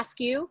also ask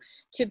you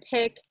to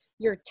pick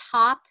your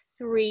top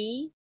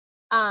 3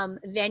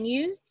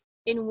 venues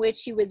in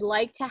which you would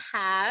like to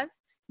have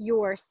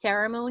your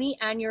ceremony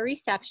and your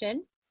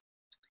reception.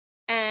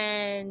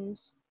 And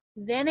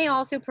then they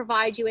also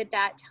provide you at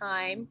that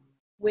time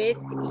with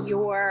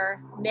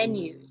your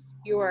menus,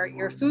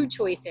 your food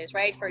choices,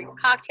 right? For your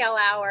cocktail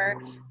hour,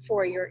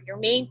 for your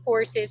main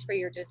courses, for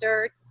your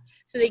desserts.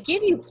 So they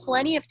give you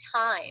plenty of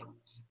time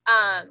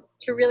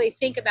to really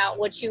think about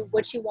what you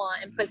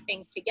want and put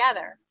things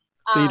together.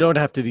 So you don't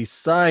have to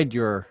decide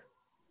your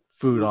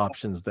food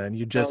options then.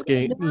 You just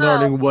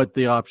learning what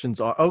the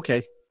options are.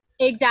 Okay.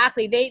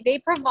 Exactly.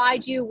 They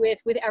provide you with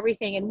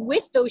everything. And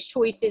with those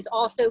choices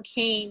also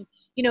came,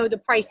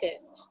 the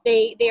prices.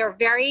 They are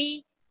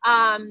very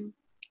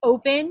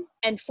open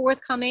and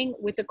forthcoming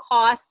with the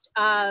cost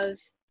of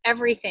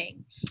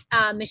everything.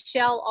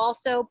 Michelle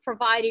also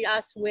provided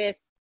us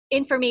with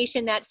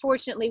information that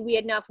fortunately we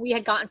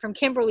had gotten from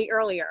Kimberly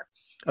earlier.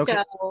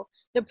 Okay. So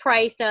the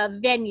price of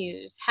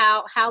venues,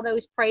 how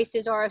those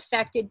prices are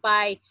affected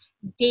by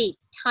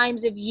dates,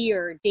 times of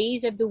year,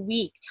 days of the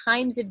week,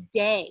 times of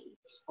day.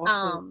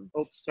 Also,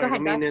 sorry, I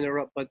mean to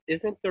interrupt, but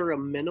isn't there a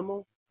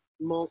minimal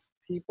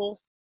people?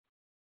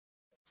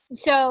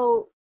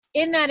 So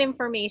in that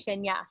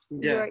information, yes,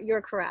 yeah.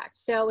 You're correct.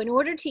 So in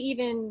order to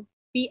even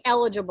be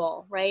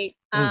eligible, right,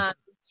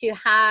 to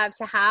have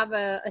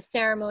a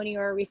ceremony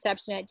or a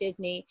reception at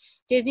Disney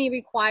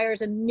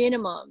requires a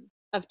minimum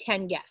of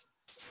 10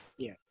 guests.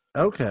 Yeah.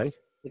 Okay.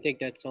 I think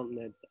that's something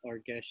that our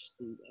guests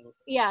know.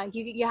 Yeah,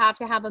 you have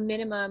to have a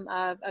minimum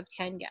of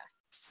 10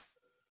 guests.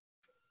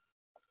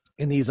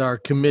 And these are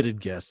committed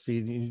guests.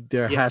 There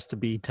Yeah. has to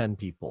be 10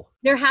 people.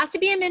 There has to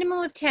be a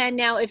minimum of 10.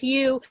 Now, if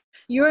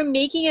you're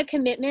making a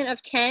commitment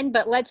of 10,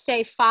 but let's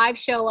say 5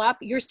 show up,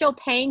 you're still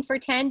paying for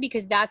 10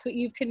 because that's what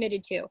you've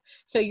committed to.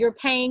 So you're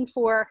paying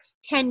for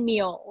 10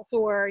 meals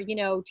or,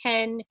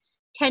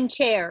 10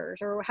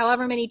 chairs or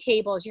however many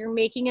tables. You're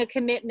making a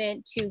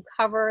commitment to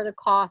cover the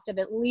cost of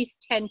at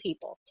least 10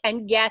 people,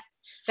 10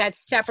 guests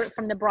that's separate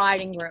from the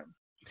bride and groom.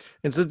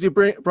 And since you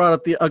brought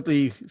up the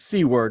ugly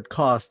C word,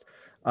 cost,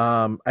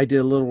 I did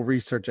a little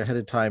research ahead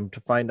of time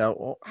to find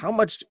out how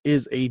much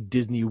is a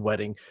Disney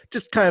wedding,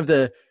 just kind of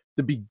the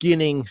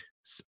beginning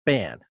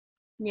span.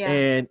 Yeah.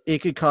 And it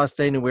could cost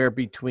anywhere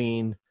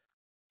between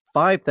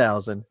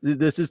 $5,000.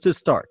 This is to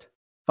start,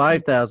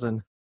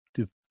 $5,000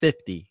 to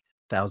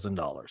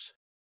 $50,000,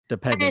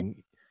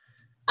 depending.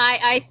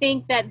 I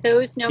think that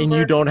those numbers. And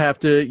we're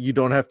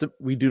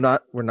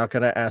not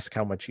going to ask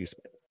how much you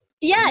spent.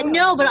 Yeah,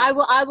 no, but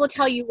I will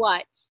tell you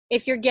what.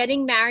 If you're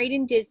getting married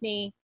in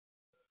Disney,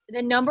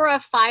 the number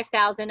of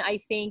 5,000 I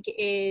think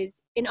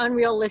is an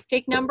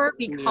unrealistic number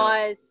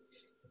because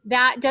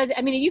that does.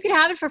 I mean, you could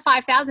have it for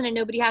 5,000 and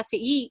nobody has to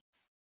eat.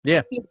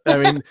 Yeah, I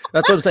mean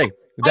that's what I'm saying.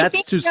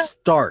 That's to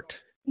start.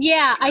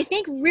 Yeah, I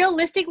think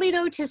realistically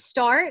though, to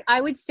start,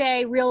 I would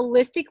say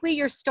realistically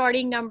your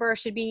starting number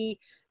should be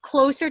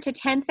closer to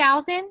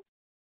 10,000,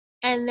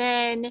 and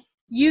then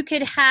you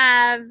could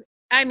have.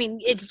 I mean,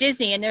 it's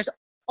Disney, and there's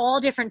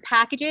all different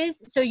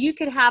packages, so you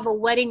could have a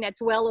wedding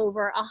that's well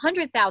over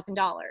 $100,000.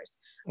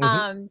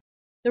 Mm-hmm.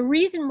 The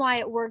reason why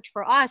it worked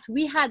for us,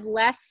 we had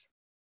less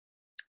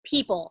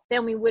people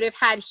than we would have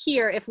had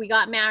here if we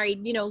got married,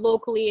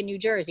 locally in New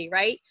Jersey,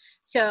 right?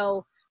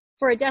 So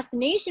for a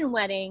destination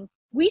wedding,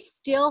 we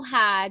still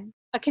had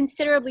a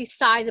considerably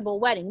sizable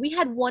wedding. We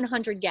had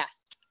 100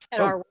 guests at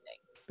our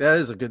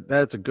wedding.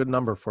 That's a good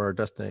number for our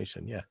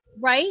destination, yeah.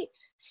 Right?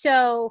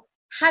 So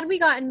had we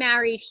gotten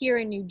married here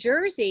in New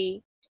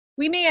Jersey,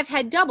 we may have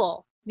had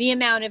double the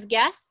amount of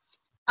guests,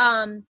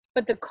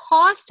 but the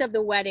cost of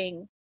the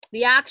wedding,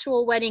 the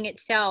actual wedding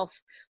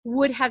itself,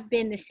 would have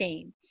been the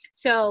same.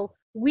 So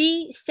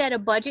we set a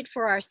budget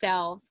for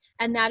ourselves,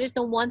 and that is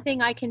the one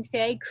thing I can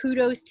say,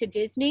 kudos to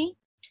Disney.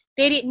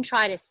 They didn't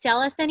try to sell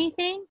us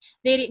anything.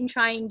 They didn't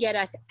try and get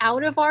us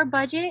out of our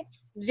budget.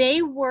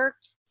 They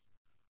worked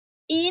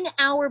in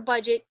our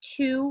budget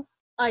to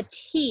a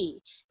T.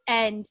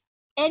 And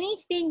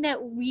anything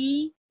that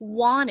we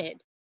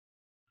wanted,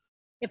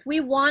 if we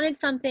wanted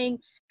something,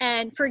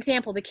 and for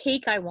example, the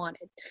cake I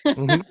wanted.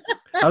 Mm-hmm.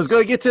 I was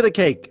going to get to the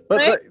cake, but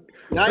right?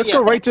 let's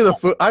go right to the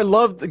food. I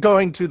love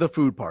going to the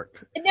food part.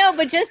 No,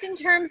 but just in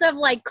terms of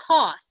like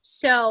cost.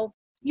 So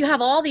you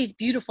have all these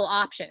beautiful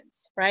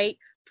options, right?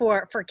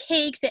 For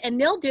cakes,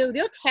 and they'll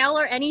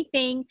tailor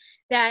anything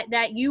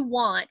that you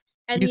want.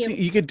 And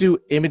you could do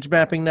image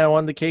mapping now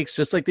on the cakes,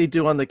 just like they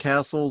do on the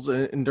castles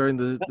and during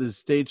the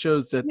stage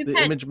shows. The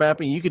image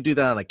mapping, you could do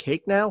that on a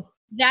cake now.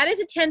 That is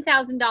a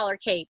 $10,000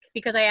 cake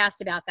because I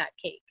asked about that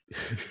cake.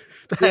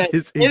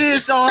 It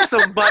is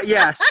awesome, but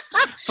yes,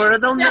 for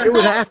them, it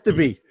would have to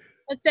be.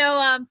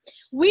 So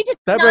we did.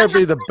 That better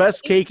be the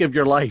best cake of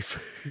your life,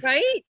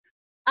 right?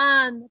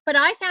 But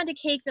I found a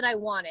cake that I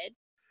wanted,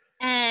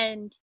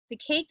 and the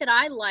cake that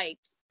I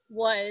liked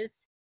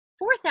was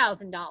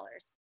 $4,000.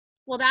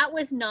 Well, that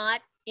was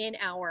not in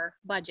our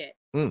budget.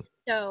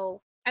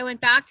 So I went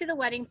back to the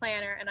wedding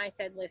planner and I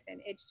said, listen,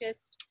 it's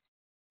just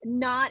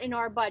not in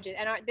our budget.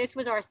 And this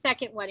was our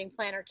second wedding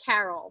planner,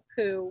 Carol,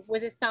 who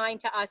was assigned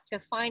to us to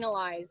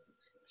finalize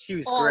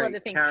all of the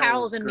things.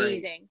 Carol's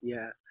amazing.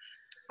 Yeah.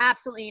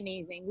 Absolutely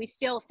amazing. We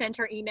still sent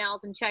her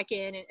emails and check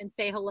in and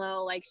say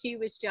hello. Like, she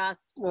was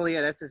just. Well,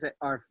 yeah, that's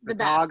our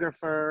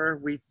photographer.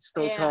 We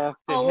still talk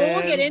to him.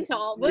 We'll get into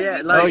all.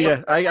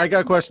 I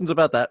got questions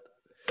about that.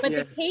 But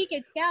the cake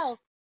itself,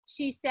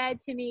 she said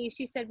to me,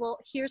 well,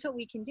 here's what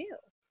we can do.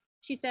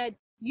 She said,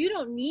 you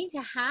don't need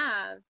to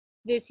have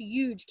this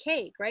huge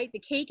cake, right? The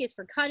cake is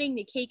for cutting.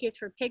 The cake is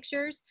for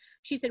pictures.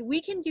 She said,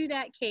 we can do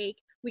that cake.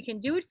 We can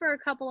do it for a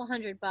couple of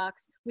 $100.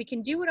 We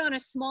can do it on a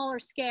smaller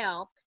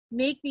scale.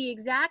 Make the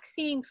exact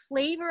same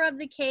flavor of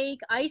the cake,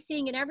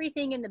 icing and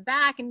everything in the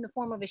back in the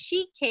form of a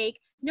sheet cake.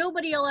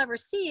 Nobody will ever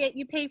see it.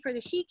 You pay for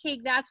the sheet cake.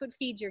 That's what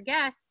feeds your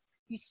guests.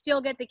 You still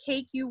get the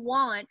cake you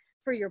want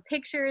for your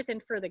pictures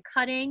and for the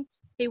cutting.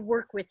 They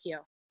work with you.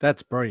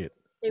 That's brilliant.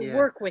 They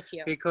work with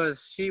you.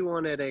 Because she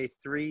wanted a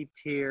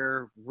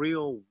 3-tier,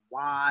 real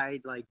wide,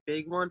 like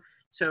big one.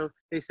 So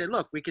they said,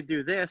 look, we could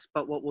do this,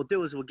 but what we'll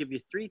do is we'll give you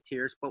 3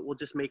 tiers, but we'll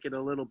just make it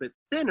a little bit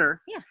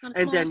thinner. Yeah,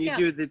 and then you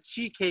do the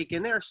sheet cake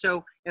in there.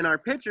 So in our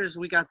pictures,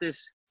 we got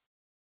this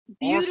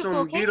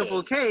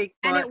beautiful cake.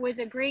 And it was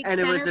a great And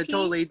it was a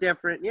totally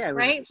different, it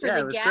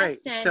was great.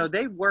 So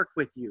they work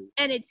with you.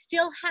 And it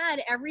still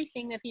had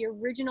everything that the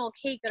original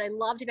cake that I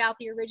loved about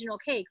the original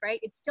cake, right?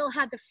 It still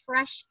had the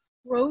fresh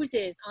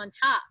roses on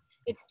top.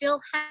 It still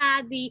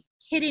had the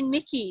hidden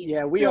Mickeys.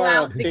 Yeah, we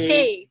are a big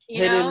cake,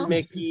 hidden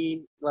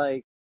Mickey,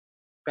 like,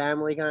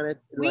 family kind of.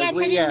 We like, had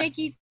hidden yeah.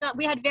 Mickey's.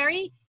 We had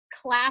very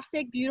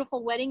classic,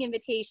 beautiful wedding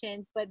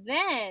invitations, but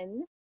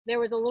then there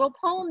was a little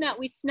poem that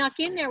we snuck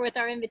in there with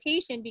our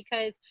invitation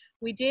because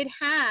we did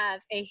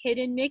have a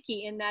hidden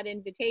Mickey in that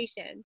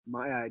invitation.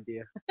 My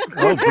idea.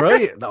 Oh,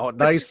 brilliant! Oh,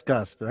 nice,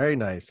 Gus. Very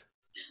nice.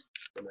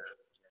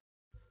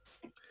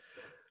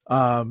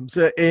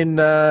 So in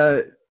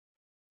the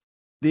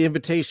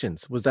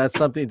invitations, was that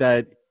something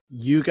that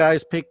you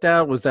guys picked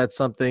out? Was that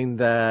something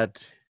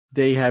that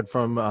they had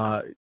from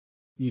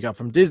you got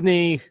from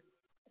Disney?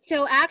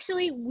 So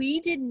actually, we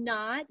did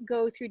not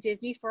go through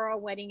Disney for our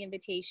wedding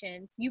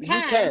invitations. You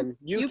can.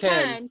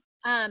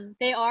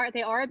 They are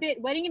a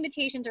bit. Wedding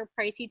invitations are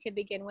pricey to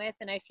begin with,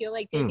 and I feel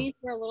like Disney's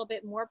were a little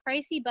bit more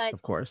pricey. But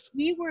Of course.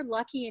 we were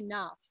lucky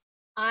enough.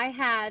 I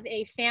have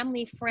a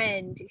family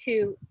friend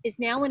who is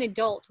now an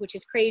adult, which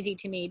is crazy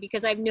to me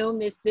because I've known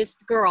this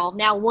girl,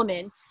 now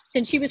woman,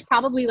 since she was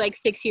probably like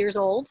 6 years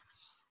old,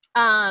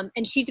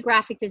 and she's a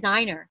graphic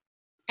designer,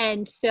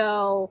 and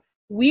so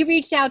we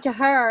reached out to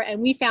her and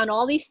we found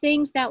all these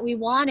things that we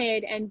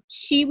wanted, and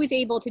she was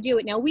able to do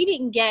it. Now, we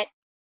didn't get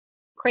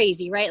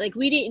crazy, right? Like,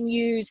 we didn't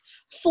use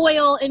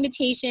foil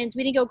invitations.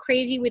 We didn't go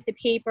crazy with the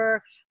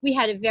paper. We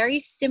had a very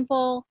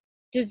simple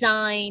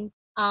design.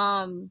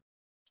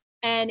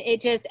 And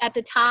it just, at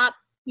the top,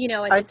 we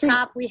had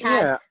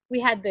a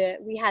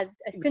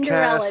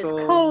Cinderella's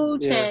Castle,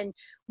 coach, yeah. and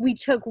we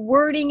took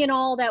wording and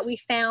all that we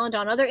found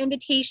on other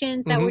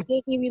invitations that were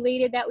Disney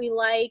related that we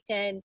liked,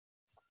 and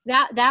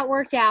that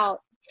worked out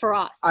for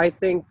us. I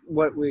think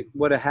what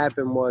had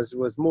happened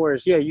was more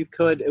is, you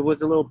could. It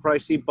was a little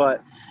pricey,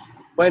 but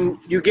when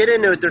you get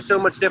into it, there's so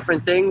much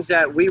different things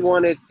that we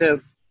wanted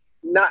to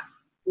not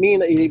mean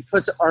that it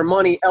puts our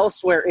money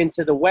elsewhere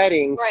into the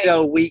wedding. Right.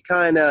 So we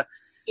kind of.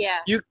 Yeah.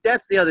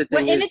 That's the other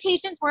thing. Well,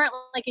 invitations weren't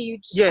like a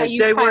huge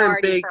they weren't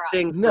priority big for us.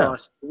 thing for No.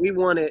 us. We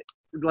wanted,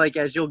 like,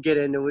 as you'll get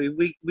into,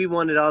 we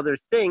wanted other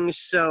things.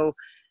 So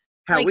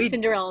how like we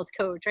Cinderella's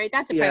coach, right?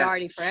 That's a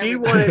priority for she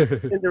everybody.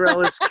 wanted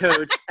Cinderella's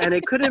coach, and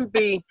it couldn't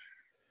be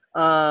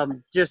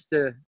just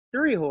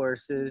 3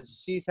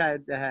 horses. She's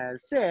had to have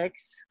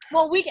 6.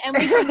 Well, we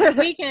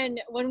can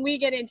when we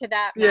get into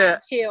that Yeah,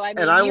 too. I mean,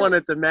 and I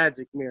wanted the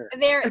magic mirror.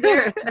 There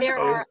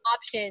are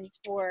options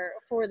for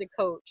the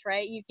coach,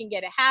 right? You can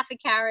get a half a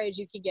carriage,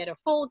 you can get a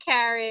full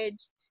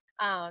carriage.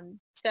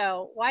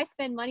 So why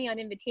spend money on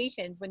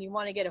invitations when you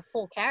want to get a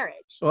full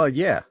carriage? Well,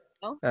 yeah.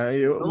 No?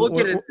 We'll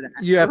get into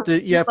that. You have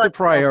to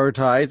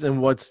prioritize,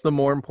 and what's the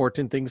more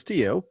important things to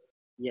you?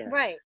 Yeah.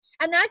 Right.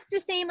 And that's the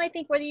same, I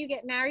think, whether you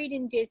get married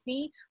in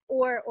Disney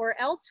or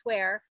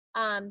elsewhere.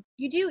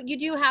 You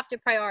do have to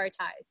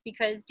prioritize,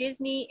 because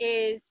Disney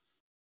is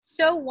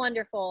so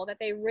wonderful that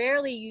they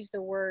rarely use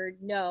the word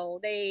no.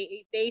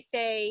 They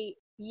say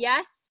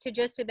yes to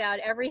just about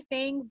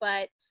everything,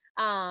 but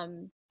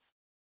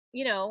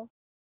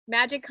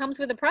magic comes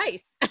with a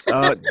price.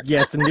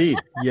 Yes, indeed.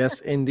 Yes,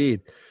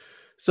 indeed.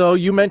 So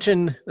you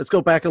mentioned, let's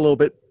go back a little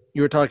bit.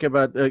 You were talking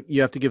about you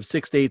have to give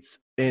 6 dates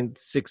and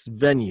 6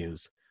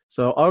 venues.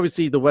 So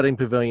obviously the wedding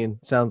pavilion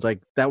sounds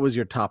like that was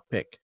your top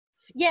pick.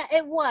 Yeah,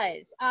 it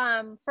was.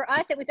 For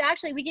us, it was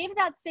actually, we gave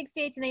about 6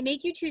 dates, and they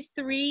make you choose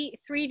three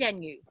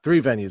venues.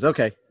 3 venues.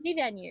 Okay. 3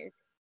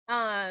 venues.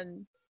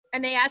 And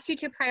they ask you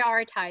to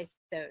prioritize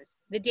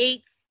those, the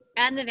dates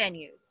and the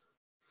venues.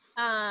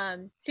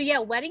 So yeah,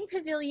 wedding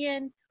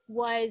pavilion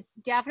was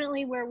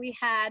definitely where we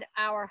had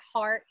our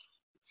heart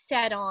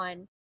set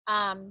on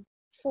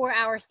for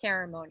our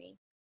ceremony.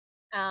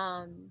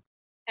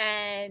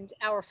 And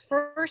our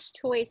first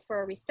choice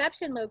for a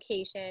reception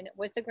location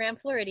was the Grand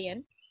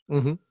Floridian.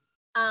 Mm-hmm.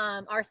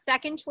 Our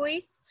second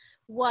choice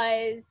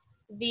was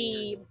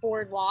the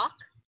Boardwalk.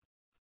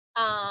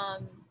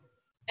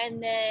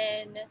 And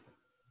then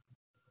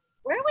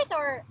where was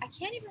I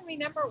can't even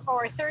remember.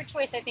 Our third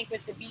choice, I think,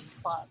 was the Beach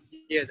Club.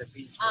 Yeah, the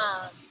beach.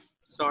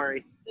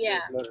 Sorry. Yeah.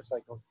 There's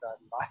motorcycles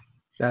driving by.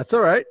 That's all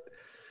right.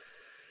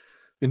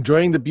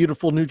 Enjoying the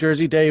beautiful New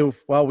Jersey day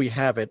while we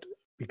have it,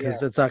 because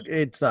Yeah.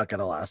 it's not going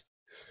to last.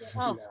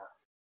 Oh, No.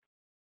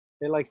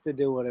 It likes to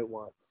do what it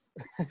wants.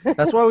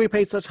 That's why we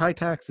pay such high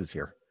taxes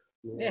here.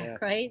 yeah,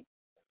 right?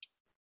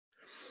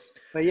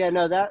 But yeah,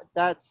 no,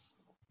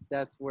 that's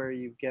where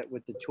you get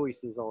with the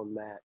choices on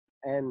that.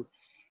 And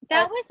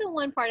That was the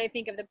one part, I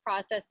think, of the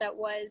process that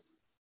was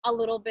a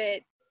little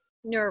bit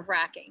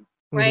nerve-wracking,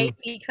 right?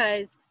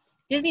 Because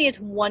Disney is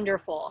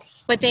wonderful,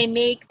 but they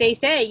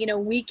say,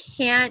 we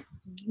can't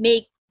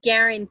make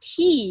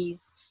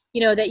guarantees,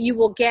 that you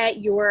will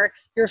get your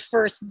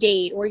first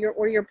date or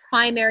your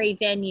primary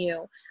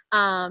venue.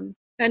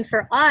 And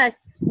for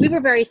us, we were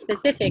very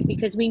specific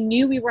because we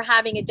knew we were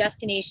having a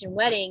destination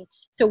wedding.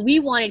 So we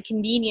wanted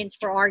convenience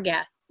for our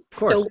guests. Of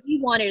course. So we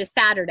wanted a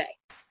Saturday.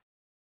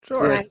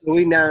 Sure. Right.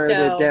 we narrowed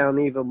So it down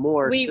even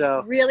more. We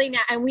really,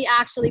 and we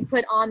actually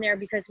put on there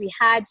because we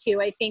had to.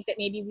 I think that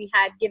maybe we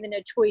had given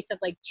a choice of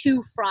like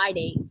 2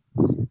 Fridays.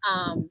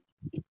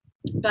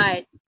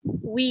 But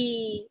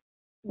we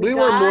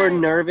were more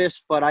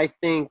nervous, but I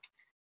think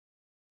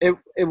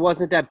it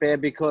wasn't that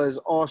bad because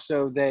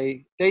also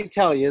they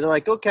tell you, they're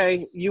like,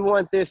 okay, you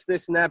want this,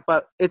 this, and that,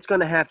 but it's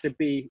gonna have to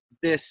be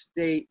this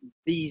date,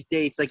 these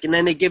dates, like, and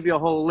then they give you a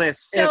whole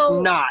list. So-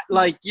 if not,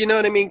 like, you know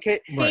what I mean? They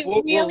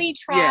We'll- really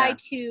try yeah.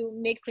 to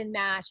mix and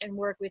match and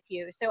work with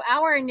you. So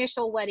our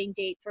initial wedding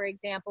date, for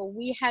example,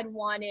 we had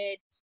wanted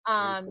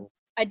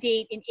a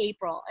date in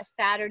April, a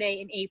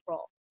Saturday in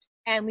April,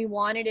 and we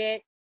wanted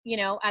it,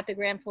 at the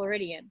Grand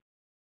Floridian.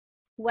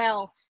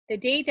 Well, the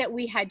date that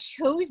we had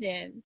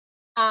chosen,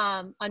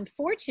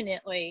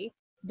 unfortunately,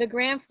 the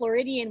Grand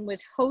Floridian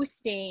was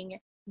hosting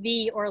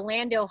the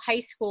Orlando High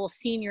School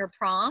senior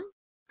prom.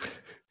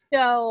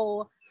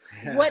 So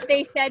what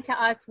they said to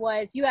us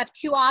was, you have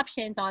two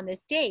options on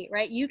this date,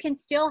 right? You can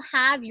still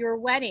have your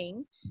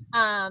wedding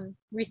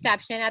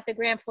reception at the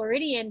Grand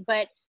Floridian,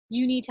 but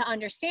you need to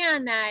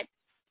understand that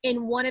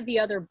in one of the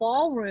other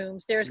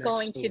ballrooms, there's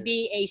going to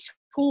be a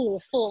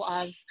school full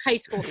of high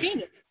school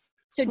seniors.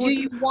 So do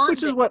you want...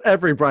 Which is what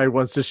every bride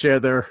wants to share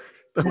their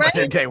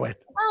wedding day with.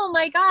 Oh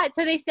my God.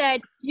 So they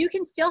said, you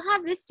can still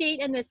have this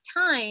date and this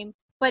time,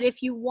 but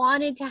if you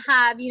wanted to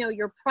have,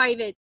 your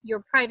private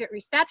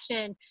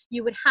reception,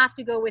 you would have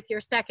to go with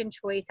your second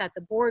choice at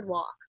the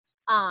boardwalk.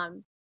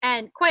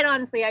 And quite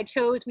honestly,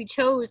 we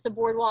chose the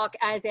boardwalk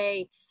as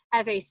a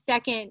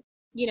second,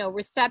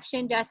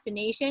 reception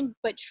destination,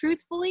 but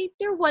truthfully,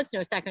 there was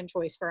no second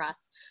choice for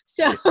us.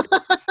 So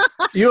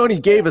you only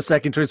gave a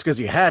second choice because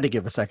you had to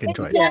give a second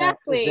choice.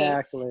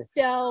 Exactly.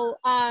 So,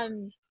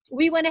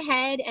 we went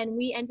ahead and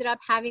we ended up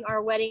having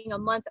our wedding a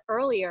month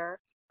earlier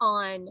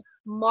on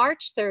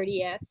March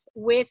 30th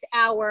with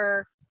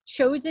our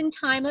chosen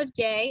time of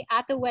day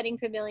at the wedding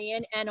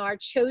pavilion and our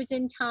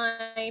chosen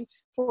time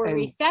for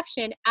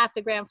reception at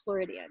the Grand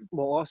Floridian.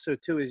 Well, also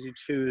too is you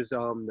choose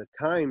the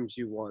times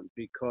you want,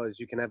 because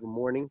you can have a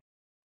morning,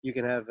 you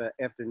can have an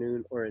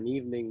afternoon or an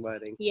evening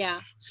wedding. Yeah.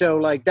 So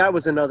like that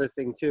was another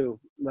thing too,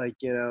 like,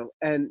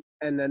 and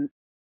then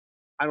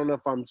I don't know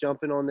if I'm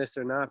jumping on this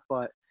or not,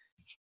 but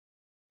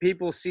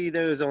people see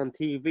those on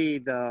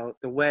TV, the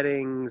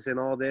weddings and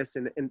all this,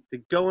 and to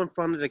go in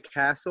front of the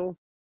castle,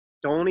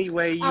 the only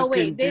way you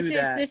can do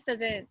that. This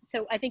doesn't,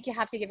 so I think you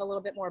have to give a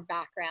little bit more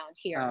background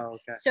here. Oh,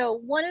 okay. So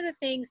one of the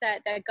things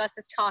that Gus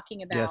is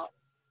talking about, Yes.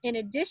 in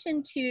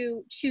addition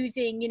to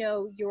choosing,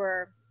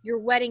 your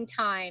wedding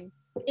time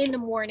in the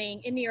morning,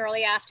 in the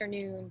early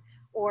afternoon,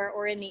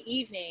 or in the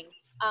evening,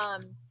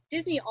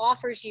 Disney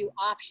offers you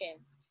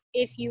options.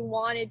 If you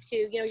wanted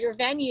to, your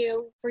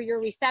venue for your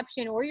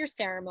reception or your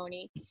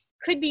ceremony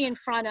could be in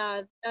front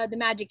of the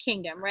Magic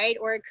Kingdom, right?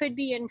 Or it could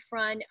be in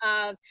front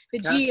of the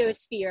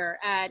Geosphere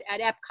at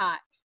Epcot.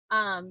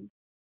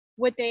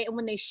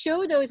 When they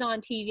show those on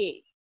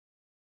TV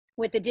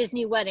with the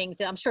Disney weddings,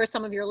 I'm sure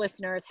some of your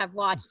listeners have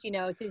watched,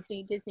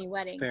 Disney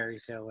weddings. Fairy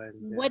tale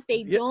wedding. Yeah. What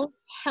they don't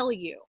tell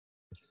you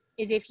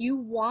is if you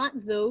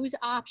want those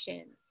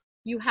options,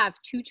 you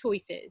have two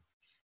choices.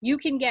 You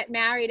can get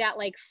married at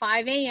like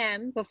 5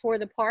 a.m. before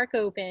the park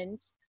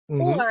opens,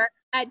 or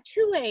at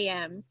 2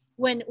 a.m.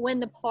 when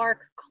the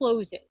park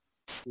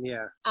closes.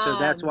 Yeah. So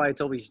that's why it's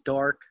always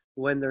dark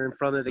when they're in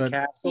front of the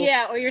castle.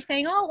 Yeah. Or you're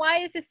saying, oh, why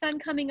is the sun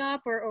coming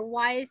up? Or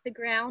why is the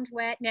ground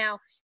wet? Now,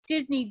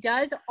 Disney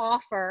does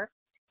offer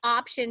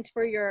options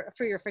for your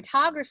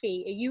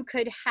photography. You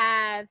could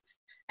have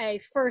a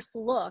first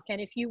look, and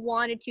if you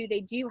wanted to,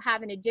 they do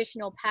have an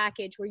additional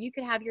package where you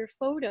could have your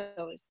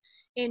photos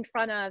in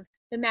front of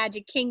the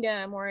Magic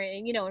Kingdom, or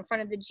in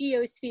front of the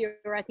Geosphere,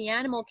 or at the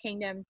Animal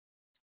Kingdom.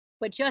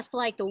 But just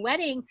like the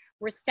wedding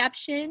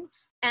reception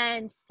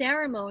and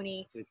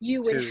ceremony,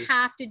 you would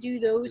have to do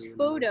those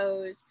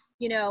photos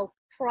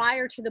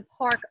prior to the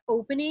park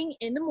opening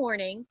in the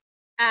morning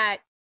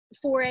at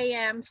 4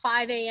 a.m.,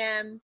 5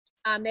 a.m.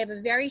 They have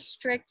a very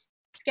strict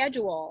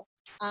schedule.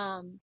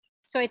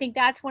 So I think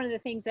that's one of the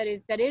things that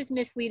is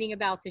misleading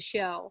about the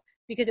show,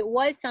 because it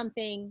was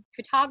something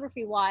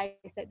photography-wise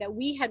that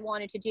we had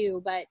wanted to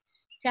do, but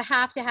to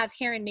have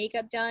hair and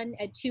makeup done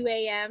at 2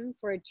 a.m.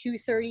 for a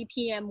 2:30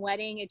 p.m.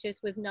 wedding, it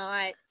just was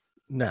not.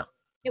 No.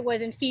 It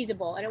wasn't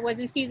feasible, and it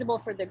wasn't feasible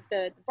for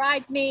the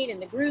bridesmaid and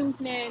the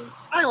groomsmen.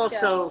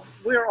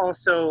 We're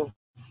also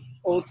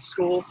old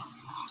school,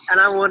 and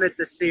I wanted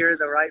to see her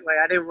the right way.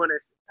 I didn't want to.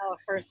 Oh,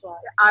 first love.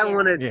 I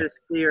wanted to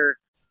see her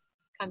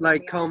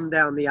come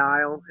down the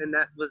aisle, and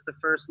that was the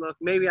first look.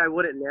 Maybe I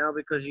wouldn't now,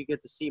 because you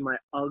get to see my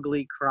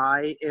ugly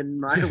cry in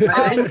my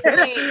wedding.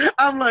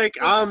 I'm like,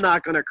 I'm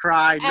not gonna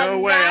cry. No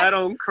way, I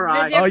don't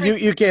cry. Oh,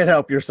 you can't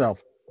help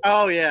yourself.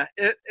 Oh yeah,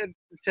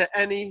 to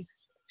any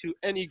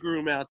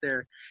groom out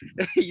there,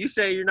 you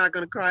say you're not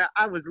gonna cry.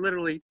 I was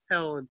literally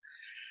telling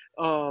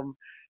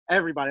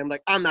everybody, I'm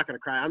like, I'm not gonna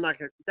cry. I'm not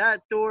gonna. That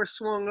door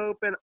swung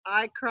open.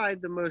 I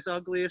cried the most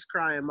ugliest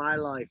cry in my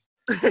life.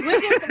 which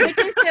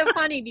is so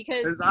funny,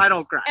 because I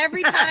don't cry.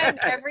 every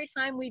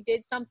time we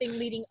did something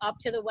leading up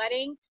to the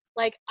wedding,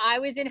 like I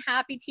was in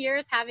happy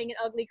tears having an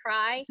ugly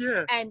cry,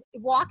 and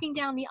walking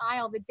down the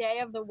aisle the day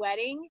of the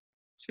wedding,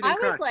 She I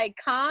didn't cry. was like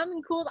calm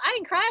and cool. I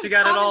didn't cry. I She was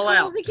got it calm and all cool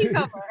out. as a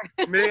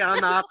cucumber. Me,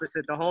 I'm the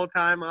opposite. The whole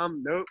time,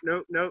 I'm nope,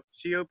 nope, nope.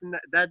 She opened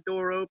that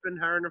door open.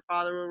 Her and her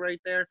father were right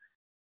there.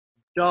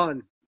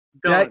 Done.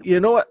 Yeah, Done. you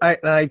know what?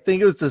 I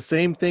think it was the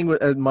same thing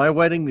with at my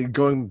wedding,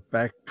 going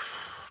back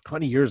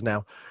 20 years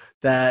now,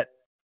 that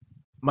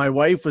my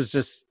wife was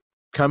just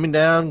coming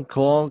down,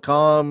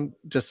 calm,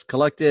 just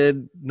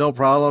collected, no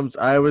problems.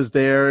 I was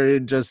there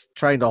and just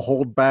trying to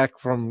hold back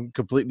from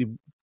completely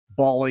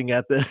bawling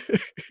at the.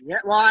 Yeah,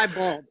 well, I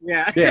bawled.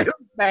 Yeah, Yeah. it was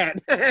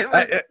bad. It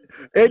was,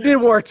 It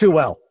didn't work too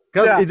well.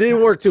 Yeah. It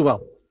didn't work too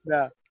well.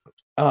 yeah.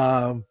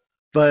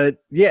 But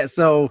yeah,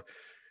 so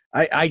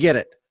I get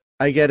it.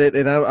 I get it,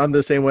 and I'm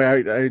the same way.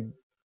 I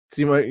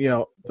see my,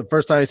 the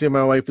first time I see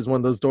my wife is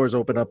when those doors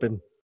open up and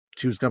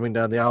she was coming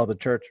down the aisle of the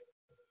church,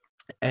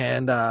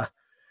 and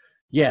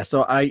yeah,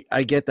 so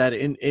I get that.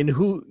 In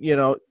who,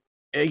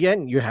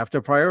 again, you have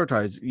to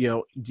prioritize.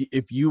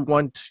 If you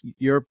want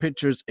your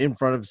pictures in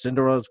front of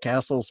Cinderella's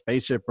castle,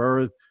 Spaceship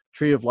Earth,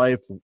 Tree of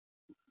Life,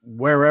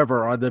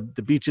 wherever on the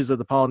beaches of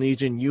the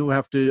Polynesian, you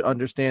have to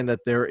understand that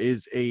there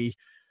is a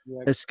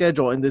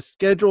schedule, and the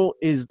schedule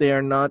is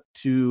there not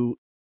to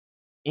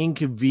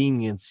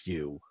inconvenience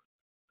you,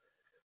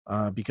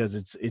 because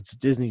it's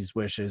Disney's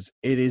wishes.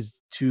 It is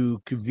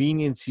to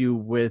convenience you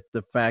with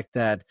the fact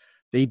that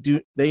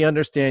they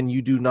understand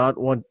you do not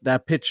want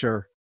that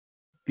picture,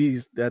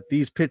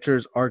 these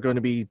pictures are going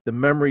to be the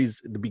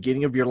memories at the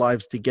beginning of your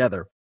lives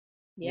together,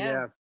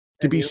 Yeah.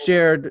 to be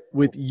shared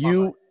with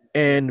you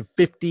and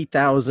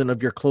 50,000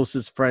 of your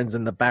closest friends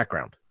in the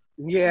background.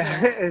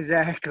 Yeah,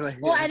 exactly.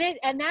 Well,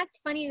 and that's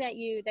funny that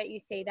you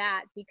say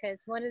that,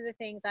 because one of the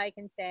things I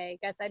can say,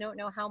 guess I don't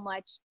know how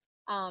much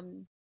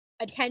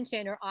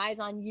attention or eyes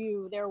on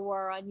you there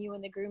were on you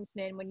and the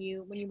groomsmen when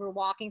you were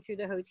walking through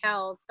the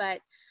hotels, but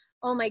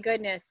oh my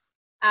goodness,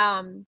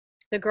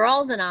 the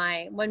girls and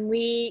I, when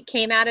we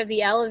came out of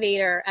the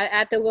elevator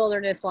at the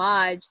Wilderness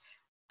Lodge,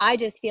 I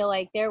just feel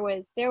like there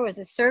was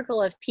a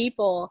circle of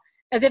people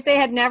as if they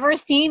had never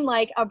seen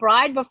like a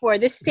bride before.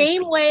 The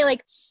same way,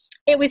 like,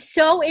 it was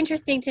so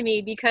interesting to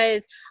me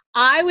because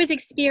I was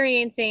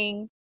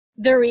experiencing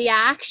the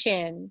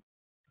reaction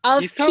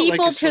of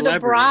people like to the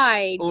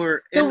bride,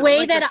 or the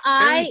way that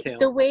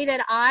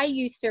I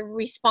used to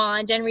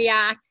respond and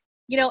react,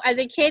 as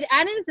a kid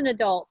and as an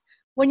adult.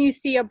 When you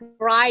see a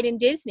bride in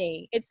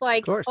Disney, it's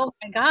like, oh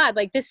my God,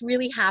 like this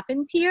really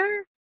happens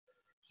here.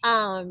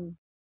 It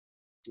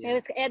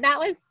was, and that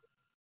was.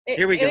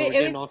 Here we go. We're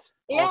getting off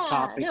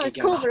topic. No, it's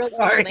again. cool, but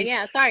sorry.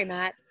 Yeah, sorry,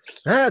 Matt.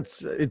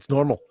 It's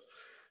normal.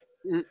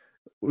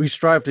 We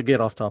strive to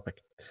get off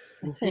topic.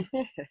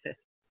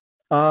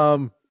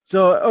 So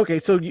okay,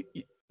 so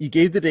you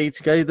gave the dates,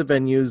 you gave the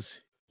venues,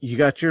 you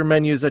got your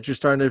menus that you're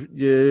starting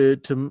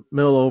to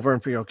mill over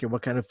and figure, okay,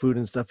 what kind of food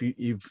and stuff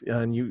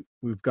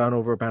we've gone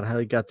over about how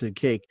you got to the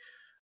cake.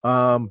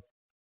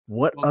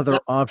 What other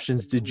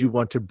options did you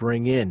want to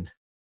bring in?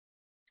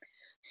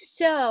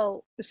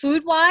 So,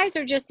 food wise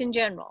or just in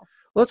general?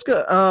 Let's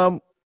go.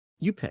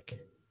 You pick.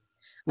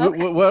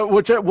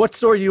 Okay. What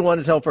story you want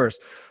to tell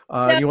first?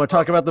 You want to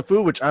talk about the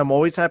food, which I'm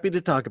always happy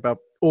to talk about,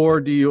 or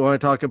do you want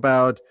to talk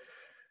about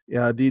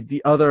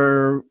the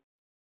other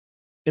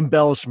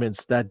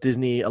embellishments that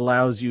Disney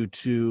allows you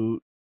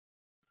to?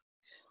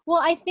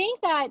 Well, I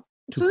think that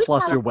to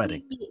plus your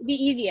wedding the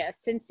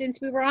easiest, since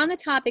we were on the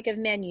topic of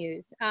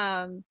menus.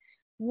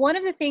 One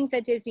of the things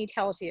that Disney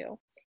tells you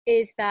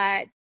is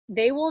that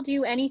they will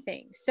do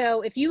anything.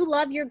 So if you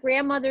love your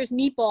grandmother's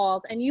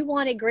meatballs and you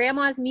wanted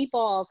grandma's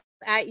meatballs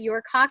at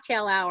your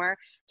cocktail hour,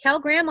 tell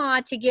grandma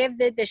to give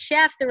the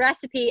chef the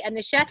recipe, and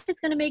the chef is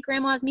going to make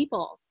grandma's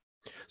meatballs.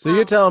 So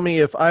you're telling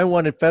me if I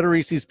wanted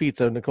Federici's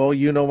pizza, Nicole,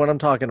 you know what I'm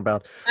talking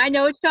about. I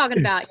know what you're talking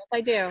about. Yes,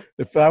 I do.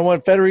 If I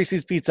want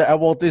Federici's pizza at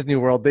Walt Disney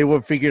World, they would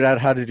have figured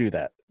out how to do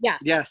that.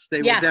 Yes,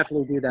 they will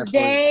definitely do that for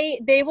you.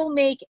 They will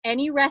make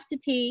any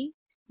recipe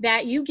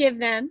that you give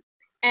them,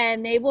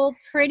 and they will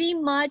pretty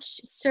much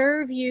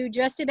serve you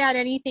just about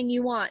anything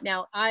you want.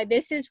 Now,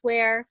 this is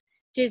where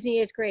Disney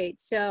is great.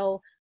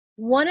 So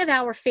one of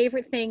our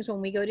favorite things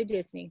when we go to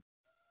Disney,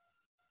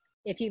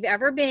 if you've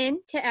Ever been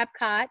to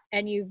Epcot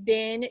and you've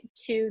been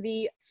to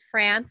the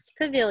France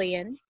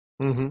Pavilion,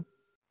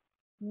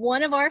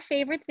 one of our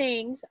favorite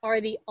things are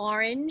the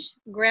orange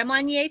Grand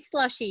Marnier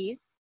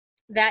slushies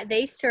that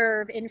they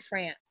serve in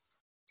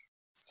France.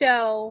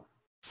 So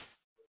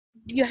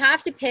you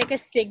have to pick a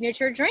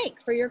signature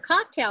drink for your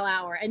cocktail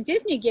hour, and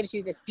Disney gives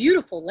you this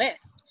beautiful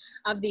list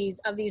of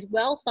these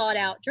well thought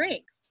out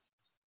drinks.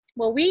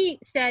 Well, we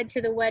said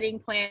to the wedding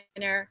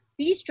planner,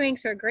 these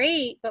drinks are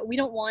great, but we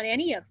don't want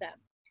any of them.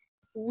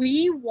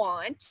 We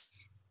want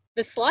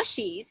the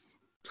slushies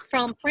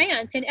from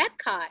France and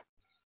Epcot.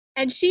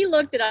 And she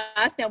looked at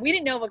us. Now, we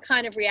didn't know what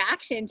kind of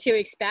reaction to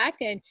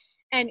expect. And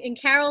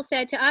Carol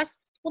said to us,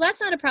 well,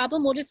 that's not a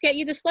problem. We'll just get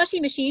you the slushie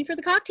machine for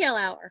the cocktail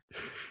hour.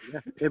 Yeah,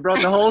 they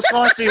brought the whole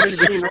slushie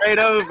machine right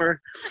over.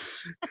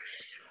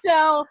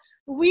 So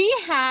we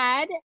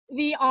had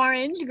the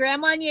orange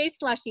Grand Marnier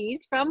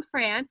slushies from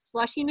France,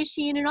 slushie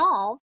machine and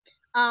all,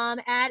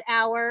 at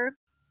our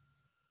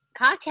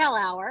cocktail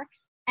hour.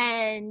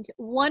 And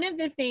one of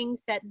the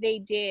things that they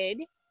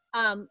did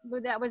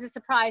that was a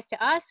surprise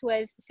to us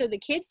was, so the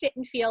kids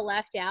didn't feel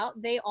left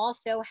out. They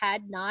also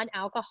had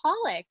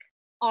non-alcoholic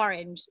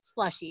orange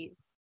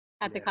slushies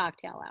at the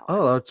cocktail hour.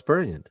 Oh, that's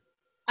brilliant.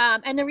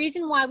 And the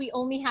reason why we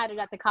only had it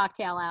at the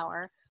cocktail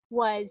hour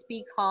was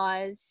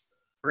because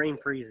Brain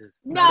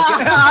freezes. No.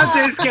 I'm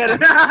just kidding.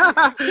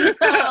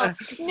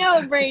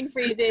 no brain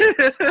freezes.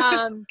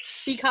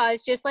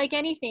 Because just like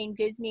anything,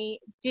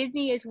 Disney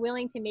is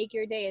willing to make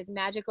your day as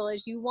magical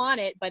as you want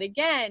it. But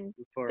again,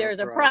 there's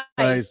a price.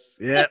 Nice.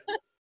 Yeah.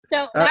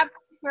 So that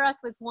price for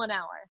us was 1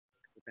 hour.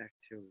 Back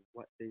to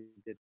what they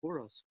did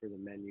for us for the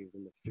menus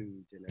and the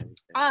foods and everything.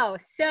 Oh,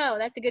 so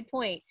that's a good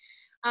point.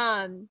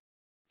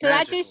 So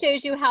that just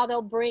shows you how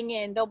they'll bring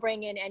in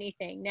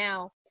anything.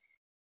 Now,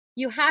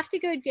 you have to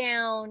go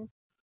down,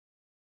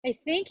 I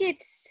think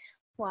it's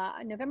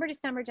November,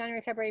 December,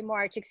 January, February,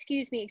 March.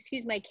 Excuse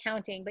my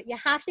counting, but you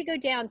have to go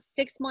down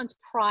 6 months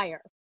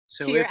prior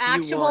to your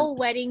actual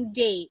wedding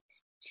date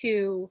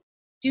to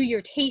do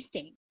your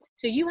tasting.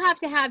 So you have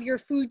to have your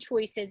food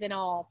choices and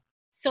all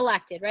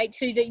selected, right?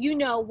 So that you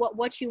know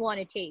what you want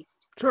to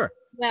taste. Sure.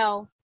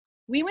 Well,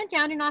 we went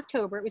down in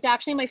October. It was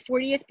actually my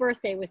 40th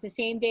birthday. It was the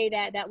same day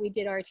that we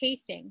did our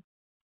tasting.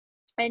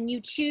 And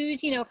you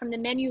choose, from the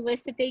menu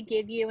list that they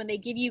give you, and they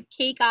give you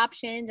cake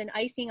options and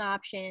icing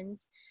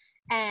options.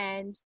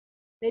 And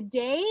the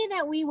day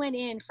that we went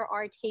in for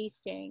our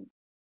tasting,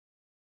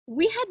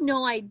 we had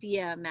no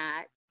idea,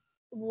 Matt,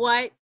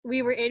 what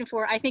we were in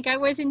for. I think I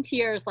was in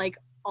tears like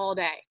all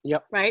day.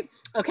 Yep. Right?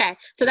 Okay.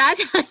 So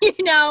that's how you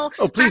know.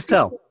 Oh, please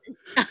tell.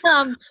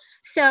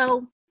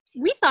 So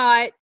we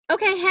thought,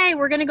 okay, hey,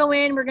 we're going to go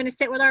in. We're going to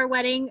sit with our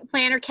wedding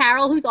planner,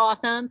 Carol, who's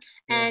awesome.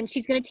 And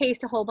she's going to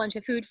taste a whole bunch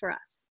of food for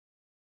us.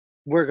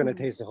 We're going to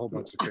taste a whole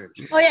bunch of food.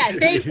 Oh, yeah.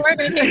 See, we're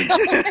going to taste a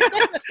whole bunch of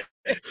food.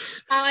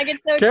 I get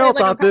so Carol excited.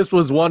 thought this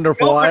was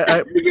wonderful.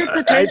 I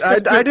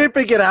didn't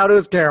pick it out. It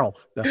was Carol.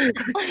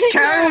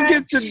 Carol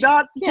gets to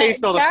not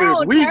taste all the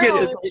food.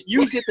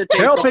 You get to taste.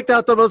 Carol picked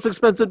out the most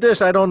expensive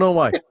dish. I don't know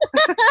why.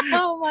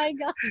 Oh my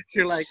god!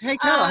 You're like, hey,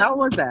 Carol, how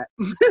was that?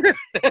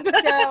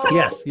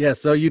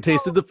 Yes. So you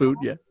tasted the food,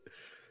 yeah.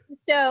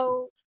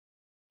 So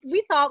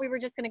we thought we were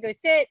just going to go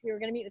sit. We were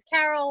going to meet with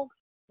Carol,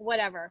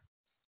 whatever.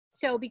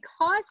 So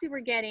because we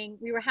were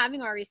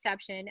having our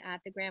reception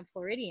at the Grand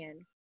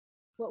Floridian,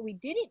 what we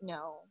didn't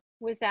know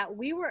was that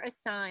we were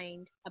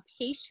assigned a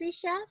pastry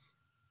chef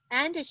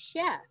and a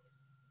chef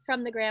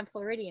from the Grand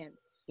Floridian.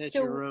 That's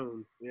your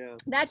own, yeah.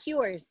 That's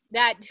yours.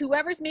 That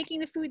whoever's making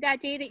the food that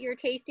day that you're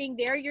tasting,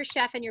 they're your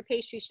chef and your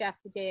pastry chef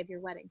the day of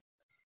your wedding.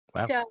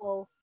 Wow.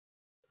 So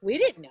we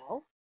didn't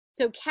know.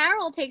 So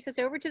Carol takes us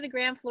over to the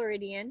Grand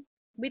Floridian.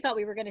 We thought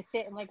we were going to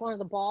sit in like one of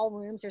the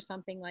ballrooms or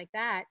something like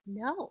that.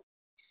 No.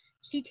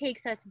 She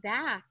takes us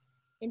back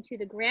into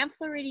the Grand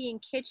Floridian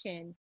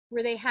kitchen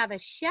where they have a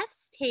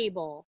chef's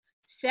table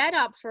set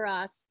up for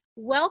us.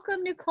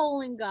 Welcome, Nicole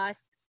and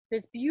Gus.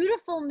 This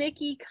beautiful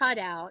Mickey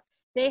cutout.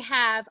 They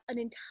have an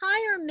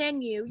entire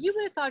menu. You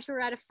would have thought you were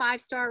at a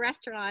 5-star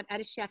restaurant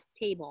at a chef's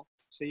table.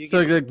 So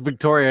like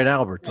Victoria and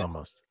Albert's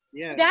almost.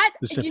 Yeah.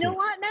 You know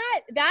what,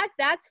 Matt?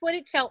 That's what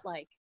it felt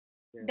like.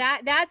 Yeah.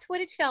 That's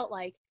what it felt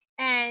like.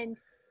 And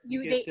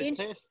they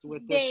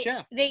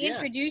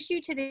introduce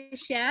you to the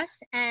chef,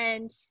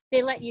 and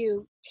they let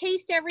you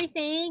taste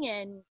everything,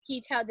 and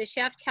the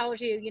chef tells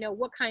you,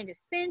 what kind of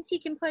spins he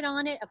can put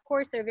on it. Of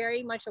course, they're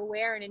very much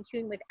aware and in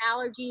tune with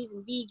allergies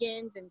and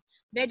vegans and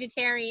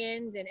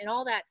vegetarians and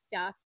all that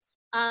stuff.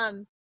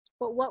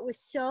 But what was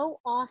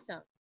so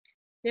awesome,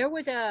 there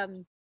was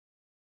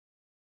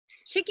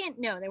chicken.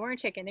 No, they weren't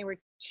chicken. They were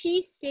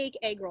cheesesteak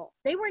egg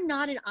rolls. They were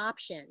not an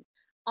option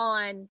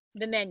on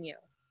the menu.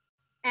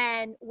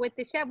 And with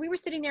the chef, we were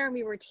sitting there and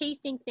we were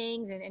tasting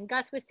things, and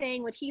Gus was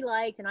saying what he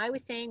liked and I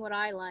was saying what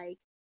I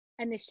liked.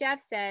 And the chef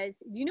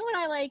says, do you know what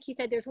I like? He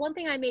said, there's one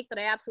thing I make that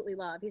I absolutely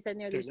love. He said,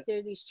 there's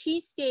these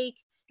cheesesteak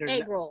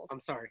egg rolls. I'm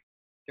sorry.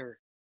 They're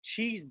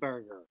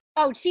cheeseburger.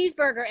 Oh,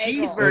 cheeseburger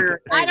egg rolls.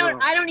 I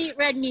don't eat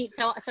red meat,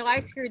 so I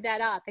screwed that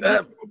up. And he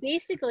said,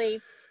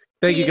 basically,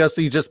 thank you, Gus.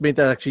 You just made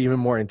that actually even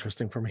more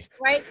interesting for me.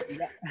 Right?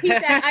 He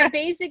said,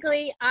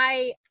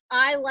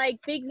 I like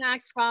Big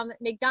Macs from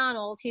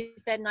McDonald's. He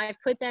said, and I've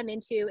put them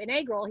into an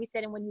egg roll. He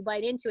said, and when you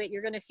bite into it,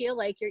 you're going to feel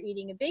like you're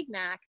eating a Big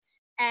Mac.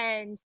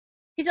 And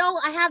he said,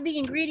 I have the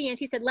ingredients.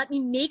 He said, let me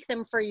make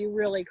them for you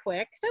really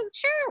quick. So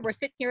sure, we're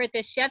sitting here at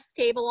this chef's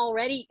table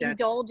already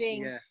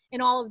indulging in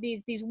all of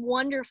these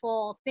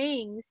wonderful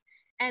things.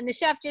 And the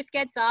chef just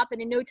gets up, and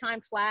in no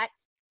time flat,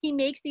 he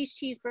makes these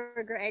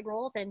cheeseburger egg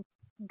rolls, and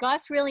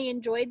Gus really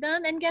enjoyed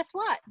them, and guess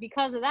what?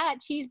 Because of that,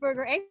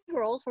 cheeseburger egg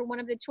rolls were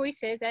one of the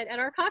choices at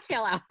our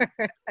cocktail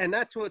hour. And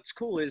that's what's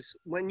cool is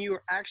when you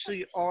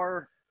actually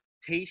are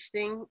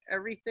tasting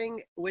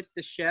everything with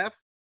the chef,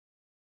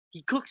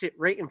 he cooks it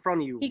right in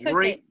front of you,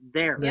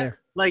 there. Yep.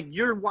 Like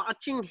you're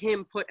watching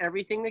him put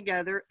everything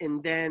together,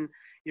 and then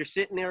you're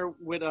sitting there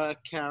with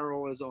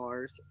Carol as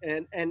ours,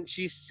 and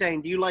she's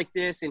saying, do you like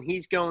this? And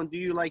he's going, do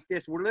you like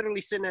this? We're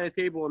literally sitting at a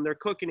table, and they're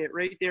cooking it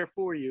right there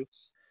for you.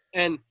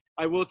 And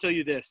I will tell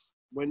you this: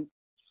 when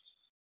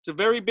it's a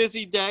very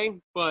busy day,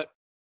 but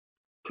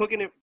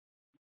cooking it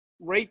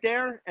right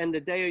there and the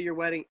day of your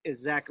wedding is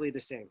exactly the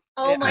same.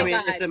 Oh my I mean,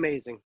 God. it's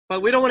amazing.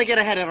 But we don't want to get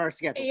ahead of our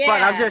schedule. Yeah.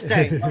 But I'm just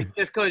saying, like,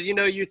 just because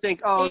you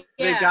think, oh,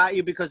 they Yeah. got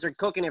you because they're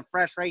cooking it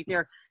fresh right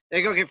there.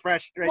 They cook it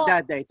fresh right Well,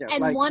 that day too.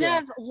 And Like,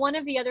 yeah. one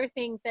of the other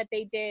things that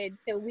they did,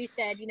 so we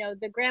said,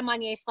 the Grand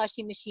Marnier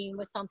slushy machine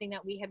was something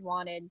that we had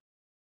wanted.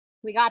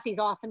 We got these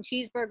awesome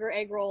cheeseburger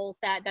egg rolls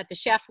that the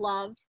chef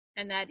loved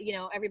and that,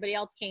 everybody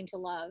else came to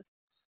love.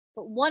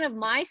 But one of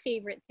my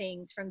favorite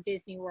things from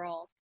Disney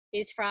World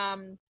is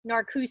from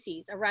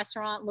Narcoossee's, a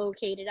restaurant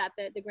located at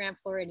the Grand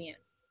Floridian.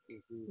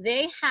 Mhm.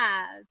 They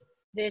have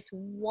this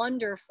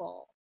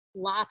wonderful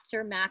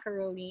lobster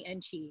macaroni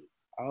and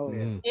cheese. Oh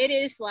yeah. It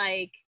is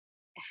like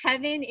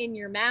heaven in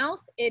your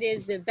mouth. It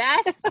is the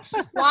best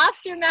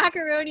lobster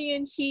macaroni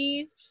and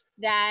cheese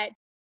that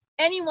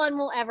anyone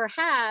will ever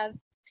have.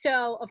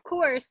 So, of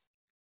course,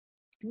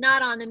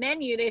 not on the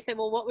menu. They said,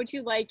 well, what would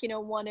you like,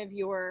 one of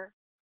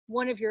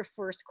your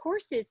first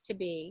courses to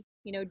be?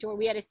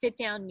 We had a sit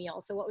down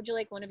meal. So what would you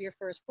like one of your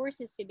first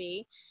courses to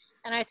be?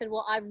 And I said,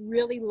 well, I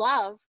really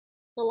love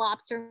the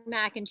lobster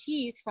mac and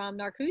cheese from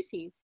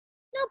Narcoossee's.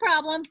 No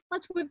problem.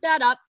 Let's whip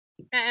that up.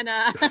 And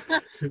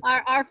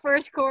our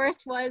first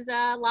course was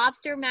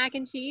lobster mac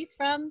and cheese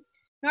from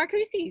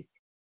Narcoossee's.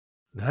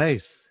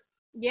 Nice.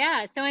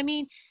 Yeah. So, I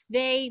mean,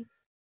 they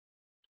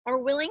are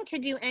willing to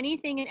do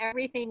anything and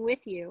everything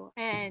with you.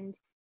 And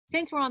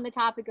since we're on the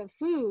topic of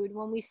food,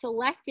 when we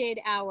selected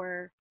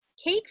our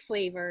cake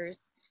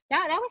flavors,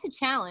 that was a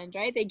challenge,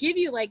 right? They give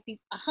you like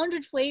these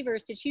 100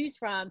 flavors to choose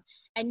from,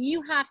 and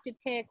you have to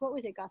pick, what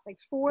was it, Gus? Like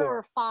four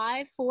or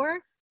five? Four?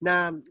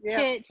 Nah,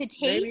 yeah. To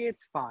taste. Maybe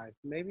it's 5.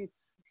 Maybe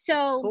it's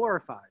so 4 or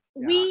 5.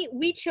 Yeah.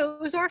 we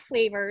chose our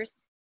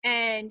flavors,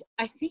 and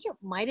I think it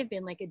might have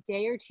been like a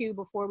day or two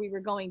before we were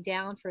going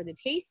down for the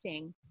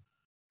tasting.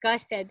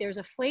 Gus said, there's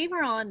a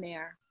flavor on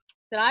there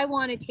that I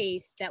want to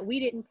taste that we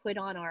didn't put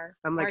on our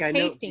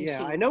tasting sheet.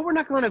 I know we're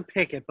not going to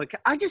pick it, but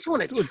I just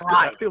want to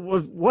try it.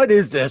 What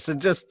is this? And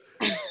just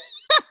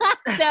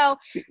So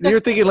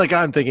you're thinking like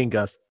I'm thinking,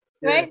 Gus.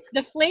 right,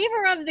 the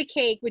flavor of the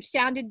cake, which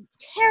sounded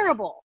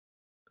terrible,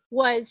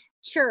 was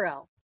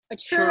churro. A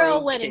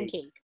churro wedding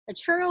cake. A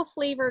churro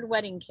flavored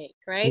wedding cake,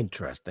 right?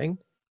 Interesting.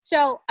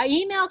 So I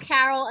email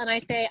Carol and I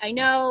say, I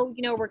know,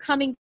 we're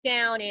coming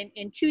down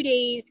in 2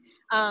 days.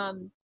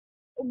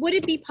 Would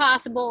it be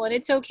possible, and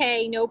it's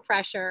okay, no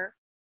pressure,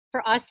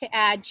 for us to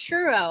add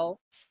churro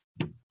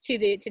to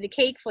the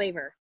cake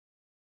flavor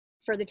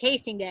for the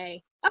tasting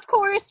day? Of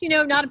course,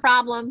 not a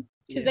problem,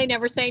 because they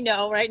never say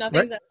no, right?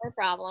 Nothing's ever a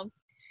problem.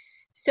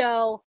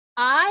 So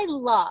I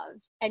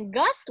loved, and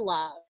Gus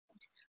loved,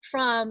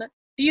 from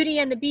Beauty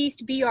and the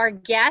Beast, Be Our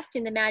Guest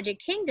in the Magic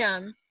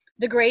Kingdom,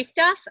 the gray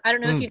stuff. I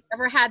don't know if you've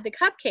ever had the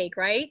cupcake,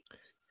 right?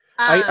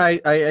 I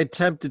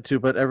attempted to,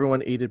 but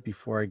everyone ate it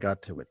before I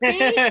got to it.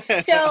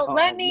 See? So Oh,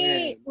 let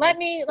man,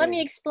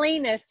 me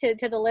explain this to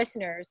the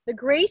listeners. The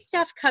gray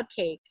stuff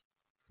cupcake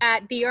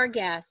at Be Our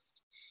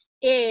Guest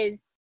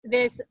is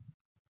this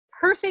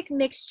perfect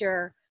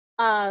mixture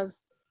of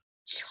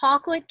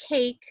chocolate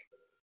cake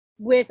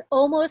with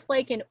almost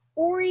like an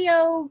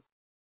Oreo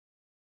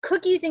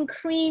cookies and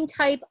cream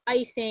type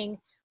icing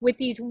with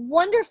these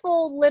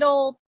wonderful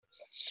little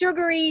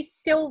sugary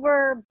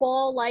silver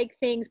ball-like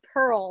things,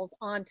 pearls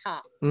on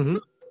top. Mm-hmm.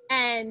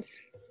 And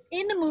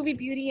in the movie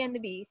Beauty and the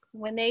Beast,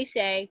 when they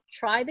say,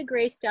 try the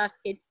gray stuff,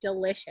 it's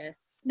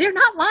delicious, they're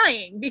not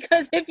lying,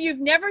 because if you've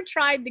never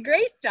tried the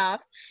gray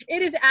stuff,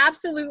 it is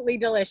absolutely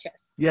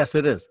delicious. Yes,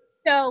 it is.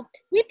 So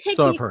we picked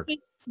So I've these, heard.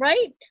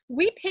 right?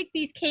 We picked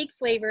these cake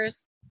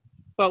flavors.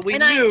 But we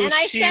And knew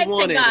I she said to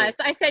wanted Gus,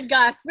 it. I said,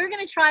 Gus, we're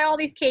going to try all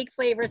these cake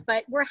flavors,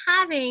 but we're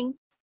having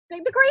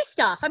the gray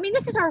stuff. I mean,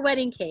 this is our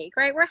wedding cake,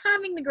 right? We're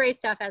having the gray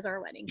stuff as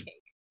our wedding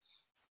cake.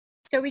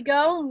 So we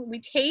go and we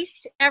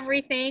taste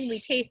everything. We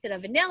tasted a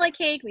vanilla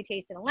cake. We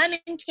tasted a lemon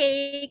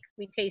cake.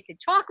 We tasted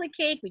chocolate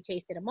cake. We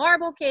tasted a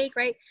marble cake,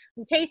 right?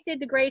 We tasted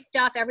the gray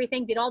stuff,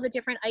 everything, did all the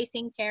different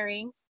icing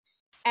pairings.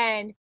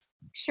 And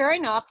sure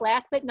enough,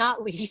 last but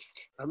not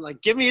least, I'm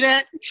like, give me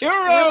that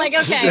churro. we're like,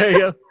 okay. There you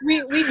go.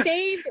 we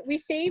saved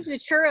the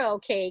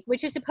churro cake,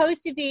 which is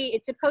supposed to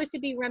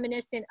be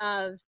reminiscent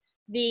of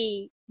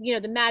the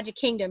the Magic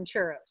Kingdom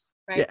churros,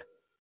 right? Yeah.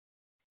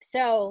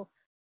 So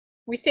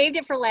we saved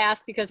it for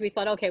last because we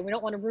thought, okay, we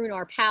don't want to ruin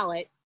our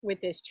palate with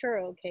this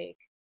churro cake.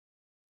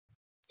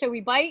 So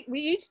we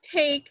each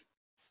take,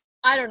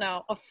 I don't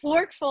know, a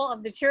forkful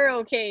of the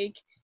churro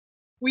cake.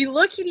 We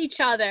look at each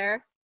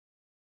other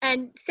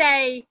and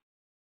say,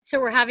 so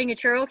we're having a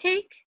churro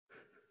cake?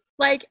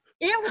 Like,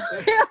 it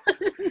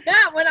was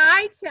that, when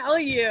I tell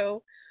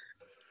you,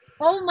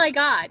 oh my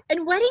God.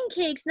 And wedding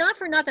cakes, not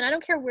for nothing, I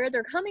don't care where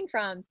they're coming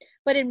from,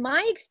 but in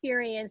my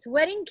experience,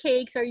 wedding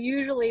cakes are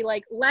usually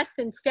like less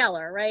than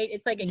stellar, right?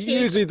 It's like a cake.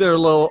 Usually they're a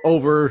little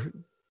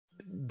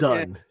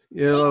overdone,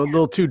 a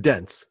little too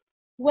dense.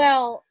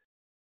 Well,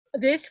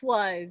 this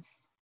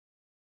was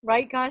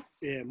right, Gus?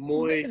 Yeah,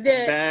 moist,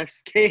 The-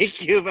 best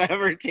cake you've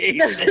ever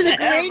tasted.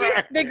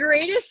 The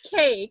greatest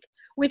cake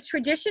with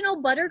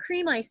traditional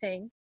buttercream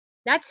icing.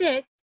 That's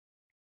it.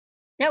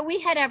 That we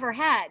had ever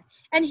had.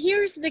 And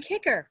here's the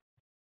kicker.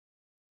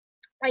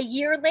 A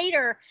year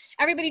later,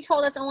 everybody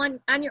told us on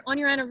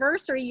your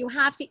anniversary, you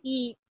have to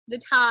eat the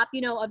top,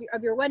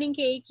 of your wedding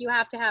cake. You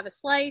have to have a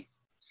slice.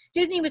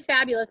 Disney was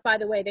fabulous, by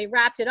the way. They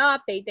wrapped it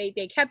up. They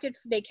kept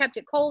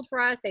it cold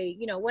for us. They,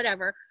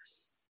 whatever.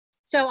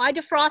 So I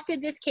defrosted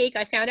this cake.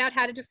 I found out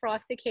how to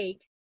defrost the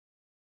cake,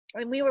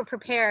 and we were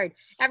prepared.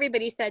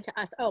 Everybody said to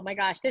us, "Oh my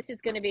gosh, this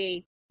is going to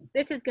be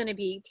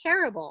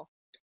terrible."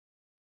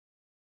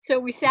 So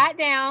we sat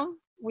down.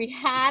 We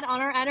had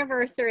on our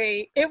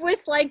anniversary. It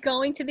was like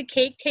going to the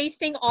cake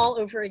tasting all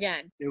over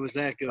again. It was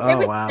that good. Oh, It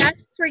was wow. the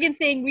best friggin'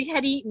 thing we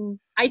had eaten,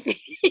 I think.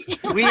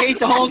 We ate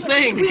the whole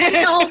thing. We ate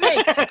the whole thing.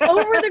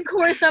 Over the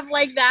course of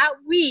like that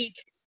week,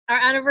 our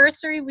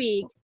anniversary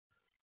week,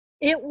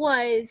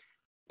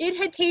 it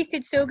had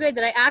tasted so good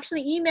that I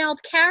actually emailed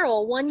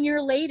Carol 1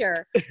 year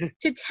later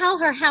to tell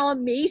her how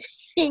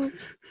amazing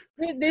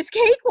this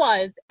cake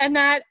was. And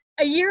that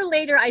a year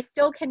later, I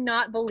still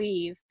cannot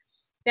believe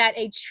that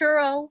a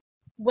churro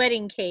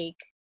wedding cake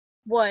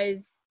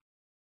was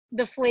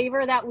the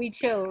flavor that we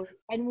chose.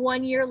 And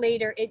 1 year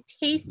later, it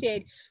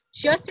tasted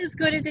just as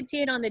good as it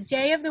did on the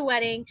day of the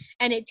wedding,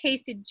 and it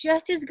tasted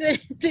just as good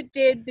as it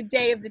did the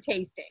day of the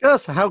tasting.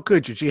 Yes, how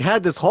could you? She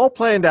had this whole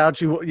planned out.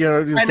 She, it was I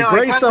the know, I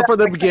great kinda- stuff from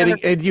the I kinda- beginning,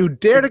 and you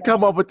dare to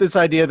come up with this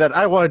idea that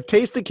I want to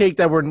taste the cake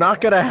that we're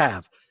not going to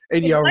have,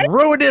 and you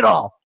ruined it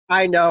all.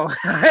 I know.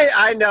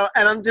 I know.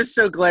 And I'm just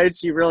so glad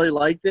she really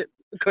liked it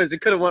because it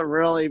could have went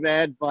really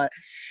bad. But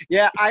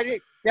yeah,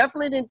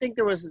 definitely didn't think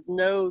there was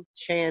no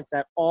chance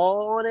at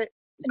all on it.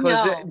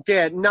 Because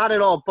No. not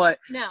at all. But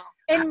No.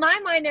 In my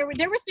mind, there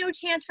was no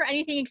chance for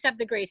anything except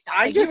the gray stuff.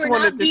 I Like, just you were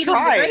wanted not to beating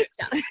try the gray it.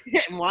 stuff.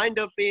 it wound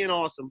up being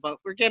awesome. But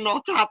we're getting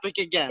off topic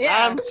again.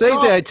 Yeah. I'm Same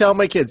sorry. thing. I tell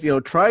my kids,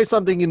 try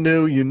something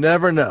new. You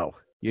never know.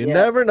 You Yeah.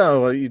 never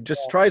know. You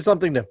just try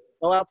something new.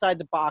 Go outside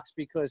the box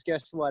because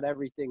guess what?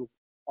 Everything's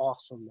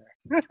awesome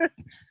there.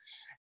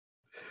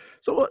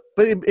 So,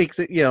 but it makes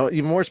it,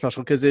 even more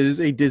special because it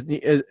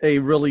is a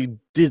really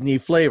Disney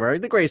flavor.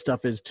 The gray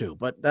stuff is too,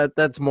 but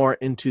that's more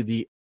into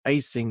the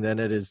icing than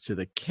it is to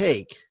the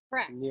cake.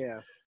 Correct. Yeah.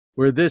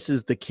 Where this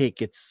is the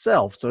cake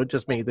itself, so it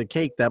just made the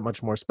cake that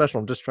much more special.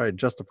 I'm just trying to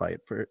justify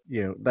it for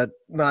that.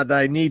 Not that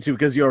I need to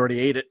because you already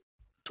ate it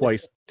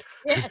twice.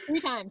 Yeah, 3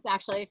 times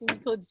actually, if you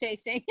include the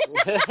tasting.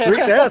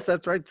 Yes,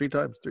 that's right. 3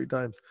 times.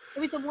 It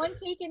was the one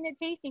cake in the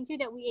tasting too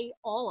that we ate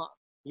all of.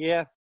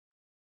 Yeah.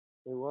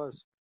 It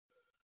was.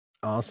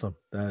 Awesome.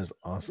 That is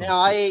awesome. Now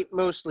I ate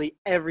mostly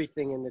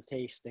everything in the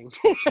tasting.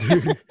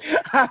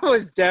 I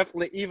was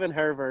definitely even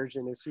her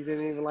version. If she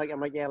didn't even like it,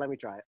 I'm like, yeah, let me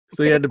try it.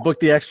 So you had to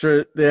book the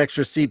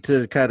extra seat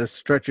to kind of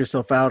stretch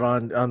yourself out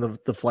on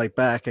the flight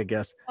back, I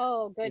guess.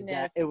 Oh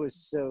goodness. It was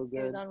so It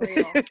good.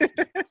 was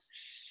unreal.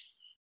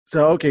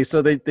 So okay,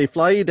 so they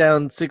fly you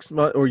down 6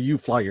 months, or you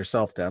fly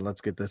yourself down.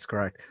 Let's get this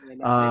correct.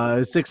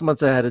 6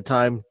 months ahead of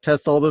time.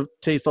 Taste all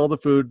the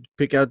food.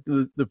 Pick out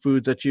the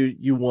foods that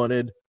you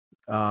wanted.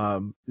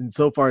 And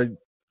so far,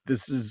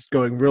 this is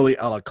going really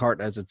a la carte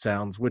as it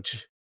sounds,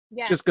 which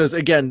Yes. just goes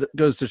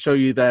to show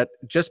you that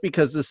just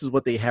because this is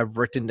what they have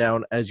written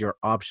down as your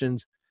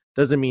options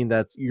doesn't mean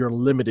that you're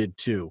limited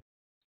to.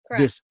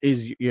 Correct. This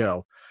is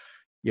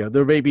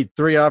there may be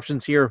 3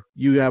 options here.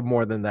 You have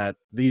more than that.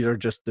 These are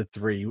just the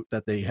 3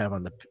 that they have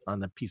on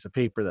the piece of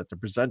paper that they're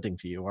presenting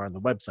to you or on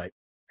the website.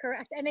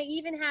 Correct. And they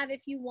even have,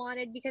 if you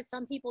wanted, because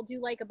some people do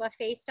like a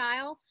buffet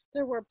style,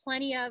 there were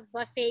plenty of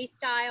buffet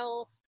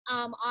style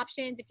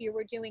options if you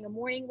were doing a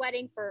morning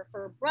wedding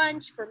for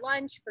brunch, for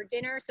lunch, for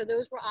dinner. So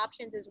those were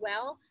options as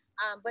well.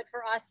 But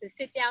for us, the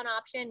sit down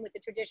option with the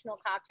traditional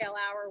cocktail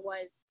hour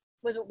was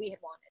what we had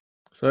wanted.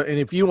 So, and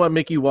if you want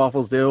Mickey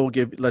waffles, they'll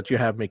let you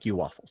have Mickey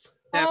waffles.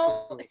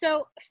 Oh, Definitely.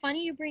 so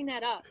funny you bring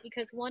that up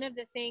because one of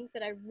the things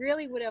that I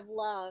really would have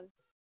loved,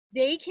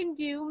 they can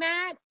do,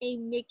 Matt, a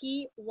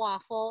Mickey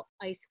waffle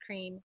ice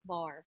cream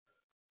bar.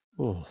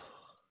 Oh,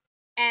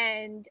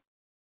 And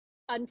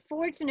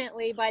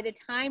unfortunately, by the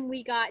time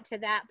we got to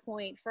that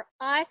point, for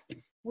us,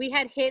 we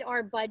had hit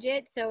our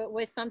budget. So it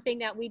was something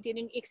that we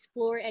didn't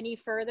explore any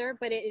further,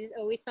 but it is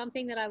always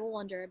something that I will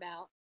wonder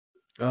about.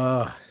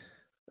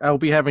 I will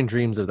be having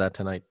dreams of that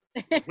tonight.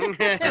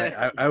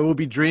 I will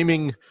be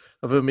dreaming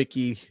of a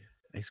Mickey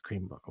ice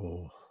cream bar.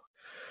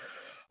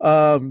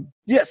 Oh,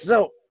 yes.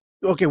 So,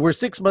 okay, we're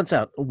 6 months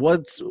out.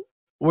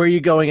 Where are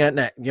you going at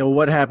next?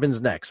 What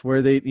happens next?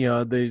 Where they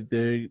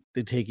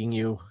taking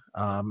you?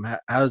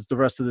 How's the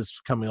rest of this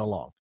coming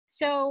along?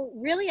 So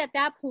really at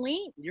that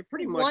point, You're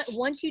pretty much.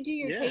 once you do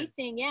your Yeah.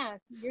 tasting,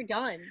 you're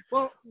done.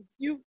 Well,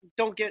 you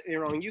don't get me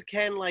wrong. You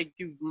can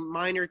do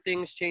minor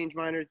things, change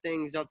minor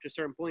things up to a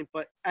certain point,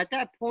 but at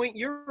that point,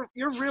 you're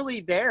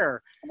really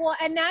there. Well,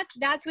 and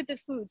that's with the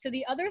food. So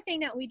the other thing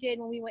that we did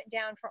when we went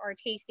down for our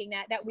tasting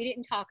that we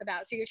didn't talk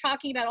about. So you're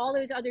talking about all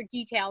those other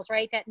details,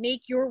 right? That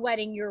make your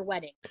wedding your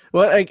wedding.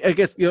 Well, I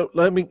guess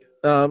let me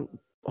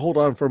hold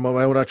on for a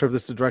moment. I'm not sure if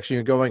this is the direction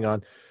you're going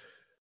on.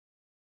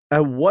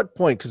 At what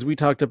point, because we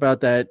talked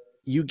about that,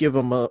 you give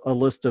them a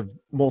list of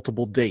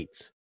multiple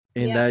dates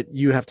and Yeah. that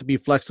you have to be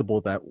flexible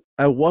with that.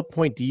 At what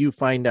point do you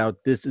find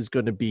out this is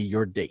going to be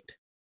your date?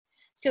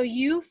 So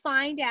you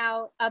find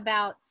out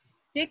about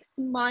 6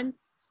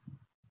 months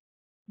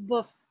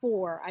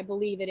before, I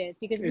believe it is,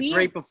 because It's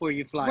right before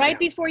you fly. right down.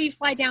 before you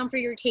fly down for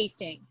your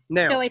tasting.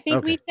 Now, So I think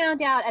Okay. we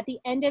found out at the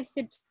end of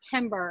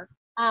September.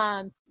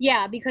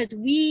 Because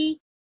we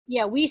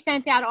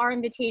sent out our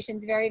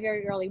invitations very,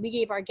 very early. We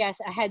gave our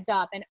guests a heads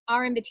up, and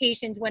our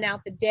invitations went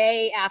out the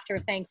day after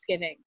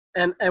Thanksgiving.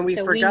 and we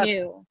So forgot we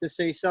knew. to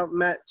say something,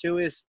 Matt, too,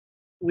 is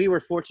we were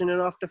fortunate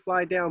enough to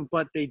fly down,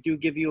 but they do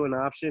give you an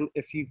option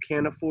if you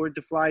can't afford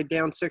to fly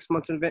down 6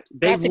 months in advance.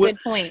 That's a good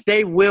point.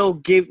 They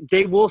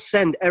will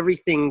send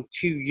everything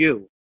to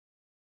you.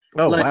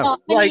 Oh, Like- wow.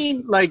 Well, I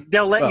mean, Like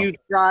they'll let Well. you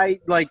try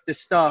like the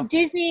stuff.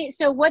 Disney.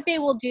 So what they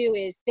will do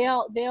is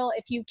they'll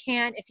if you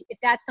can't, if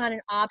that's not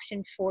an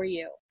option for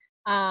you,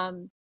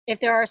 if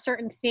there are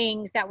certain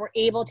things that were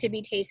able to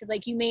be tasted,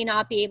 like you may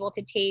not be able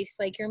to taste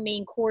like your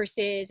main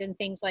courses and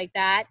things like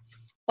that,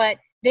 but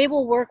they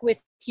will work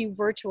with you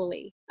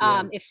virtually.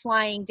 Yeah. If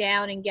flying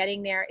down and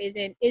getting there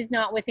is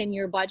not within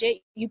your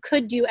budget, you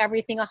could do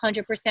everything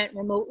 100%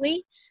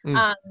 remotely.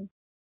 Mm.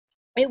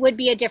 It would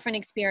be a different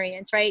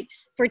experience, right?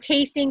 For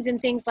tastings and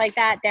things like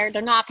that, they're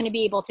not going to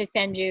be able to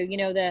send you,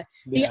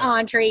 the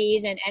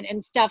entrees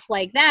and stuff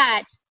like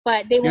that.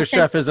 But they will Your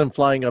send chef isn't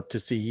flying up to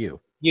see you.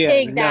 Yeah,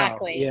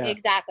 exactly, no, yeah.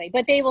 exactly.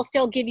 But they will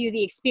still give you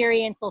the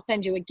experience. They'll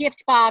send you a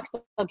gift box.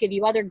 They'll give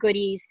you other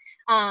goodies.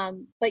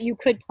 But you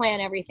could plan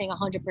everything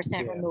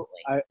 100% Yeah. remotely.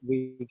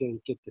 We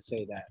didn't get to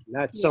say that. And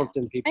that's Yeah.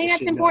 something I people think that's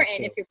should know, important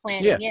too. if you're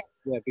planning. Yeah. Yeah.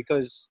 Yeah,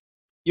 because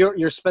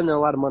you're spending a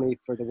lot of money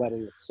for the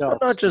wedding itself.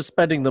 Not just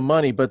spending the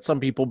money, but some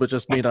people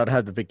just may not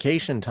have the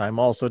vacation time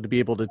also to be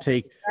able to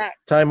take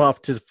Correct. time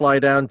off to fly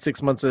down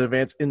 6 months in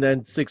advance and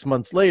then 6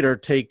 months later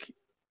take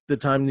the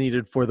time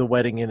needed for the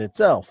wedding in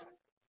itself.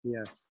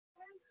 Yes.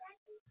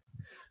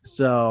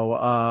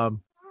 So,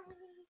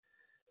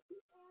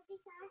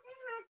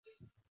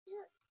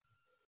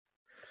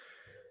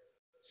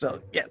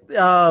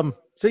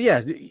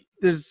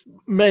 there's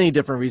many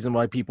different reasons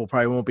why people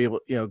probably won't be able,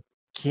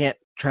 can't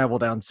travel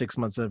down 6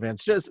 months in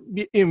advance.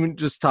 Even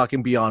just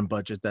talking beyond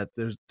budget, that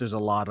there's a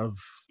lot of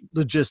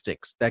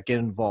logistics that get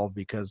involved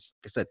because,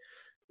 like I said,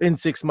 in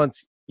 6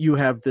 months you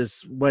have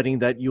this wedding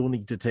that you'll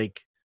need to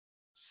take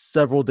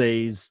several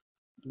days,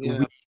 Yeah.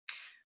 week,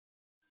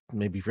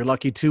 maybe if you're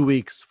lucky 2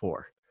 weeks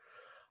for.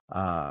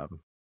 Good.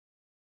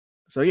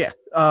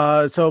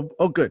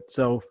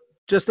 So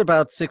just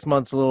about 6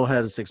 months, a little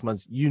ahead of 6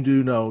 months, you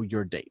do know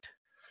your date.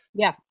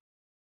 Yeah.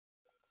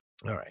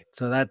 All right.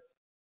 So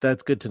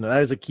that's good to know.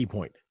 That is a key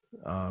point.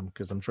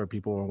 Because I'm sure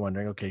people are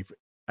wondering, okay,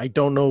 I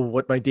don't know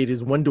what my date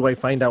is. When do I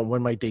find out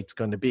when my date's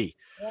going to be?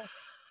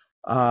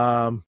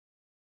 Yeah.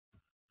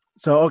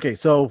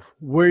 So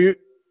we're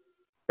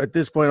at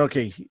this point,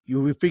 okay,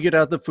 we figured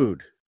out the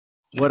food.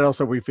 What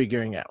else are we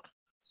figuring out?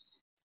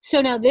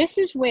 So now this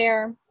is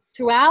where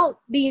throughout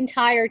the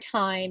entire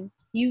time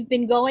you've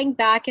been going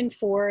back and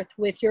forth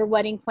with your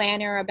wedding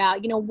planner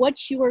about,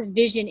 what your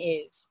vision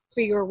is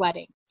for your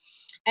wedding.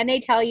 And they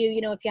tell you,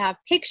 if you have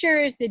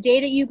pictures, the day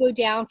that you go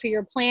down for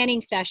your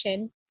planning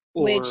session,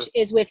 which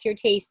is with your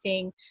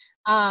tasting,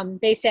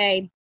 they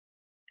say,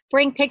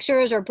 bring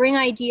pictures or bring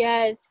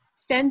ideas,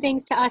 send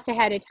things to us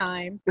ahead of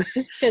time.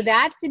 So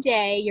that's the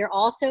day you're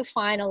also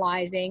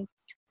finalizing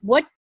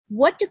what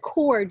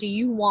decor do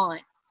you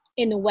want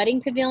in the wedding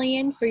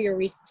pavilion for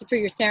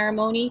your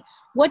ceremony?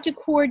 What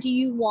decor do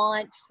you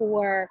want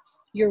for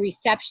your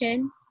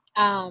reception?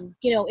 In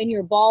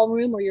your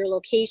ballroom or your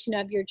location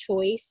of your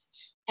choice.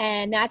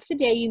 And that's the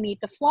day you meet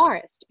the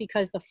florist,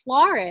 because the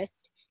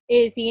florist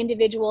is the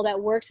individual that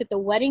works with the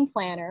wedding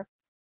planner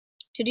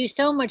to do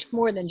so much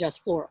more than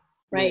just floral,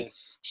 right? Yeah.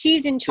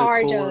 She's in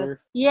charge Decor. of,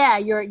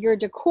 your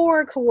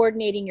decor,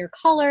 coordinating your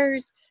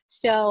colors.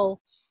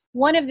 So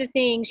one of the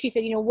things she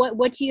said,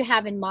 what do you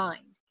have in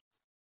mind?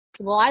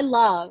 So, well, I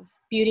love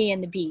Beauty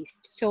and the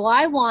Beast. So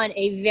I want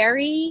a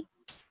very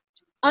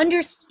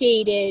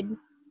understated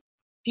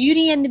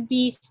Beauty and the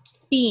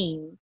Beast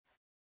theme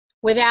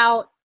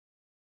without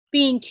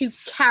being too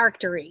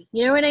charactery.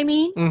 You know what I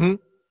mean? Mm-hmm.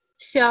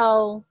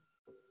 So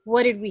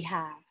what did we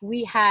have?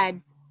 We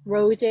had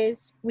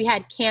roses. We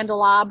had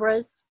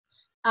candelabras.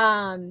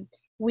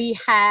 We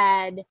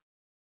had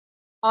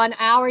on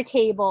our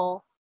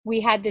table, we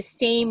had the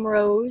same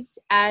rose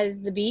as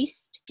the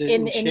Beast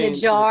in the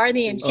jar,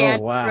 the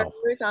enchanted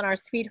rose on our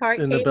sweetheart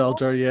in table. the bell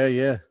jar.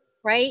 Yeah.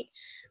 Right?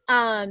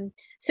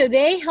 So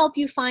they help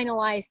you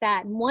finalize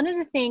that. And one of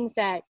the things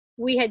that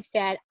we had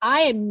said,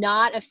 I am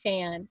not a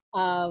fan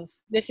of,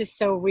 this is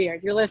so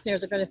weird, your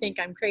listeners are going to think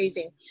I'm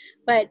crazy,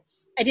 but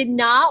I did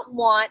not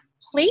want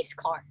place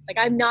cards. Like,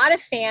 I'm not a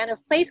fan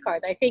of place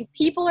cards. I think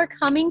people are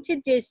coming to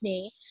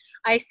Disney.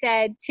 I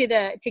said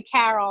to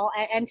Carol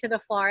and to the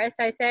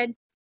florist, I said,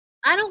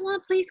 I don't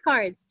want place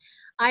cards.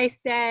 I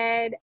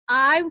said,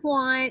 I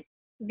want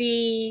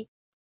the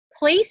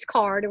place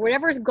card or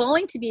whatever is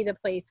going to be the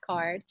place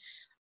card,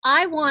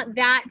 I want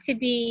that to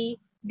be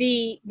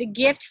the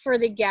gift for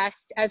the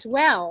guest as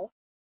well.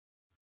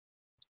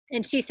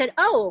 And she said,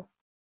 oh,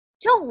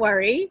 don't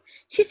worry.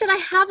 She said, I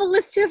have a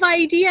list of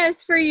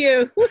ideas for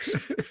you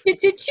to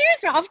choose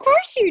from. Of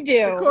course you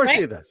do. Of course right?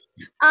 she does.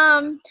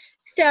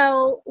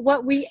 So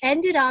what we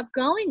ended up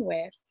going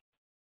with,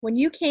 when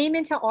you came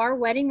into our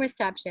wedding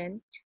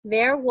reception,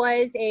 there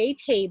was a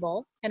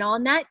table, and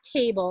on that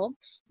table,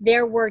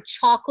 there were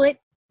chocolate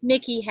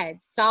Mickey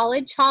heads,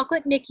 solid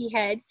chocolate Mickey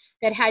heads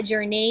that had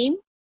your name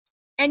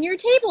and your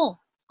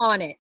table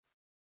on it.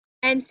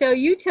 And so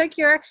you took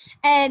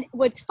and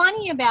what's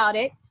funny about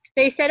it,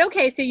 they said,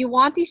 okay, so you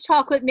want these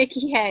chocolate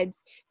Mickey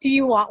heads. Do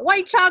you want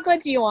white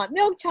chocolate? Do you want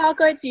milk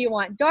chocolate? Do you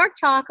want dark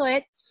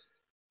chocolate?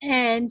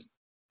 And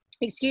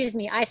excuse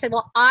me, I said,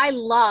 well, I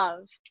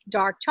love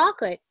dark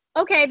chocolate.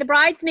 Okay, the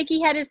bride's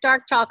Mickey head is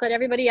dark chocolate.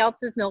 Everybody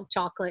else is milk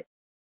chocolate.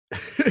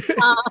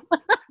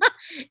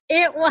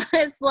 It was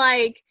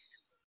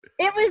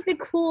the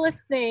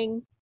coolest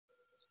thing.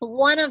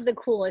 One of the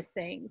coolest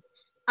things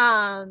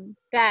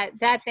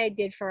that they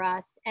did for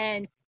us.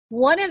 And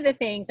one of the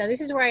things, now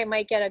this is where I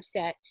might get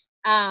upset.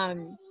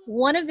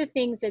 One of the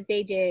things that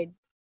they did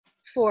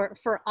for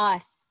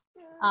us,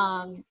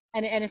 and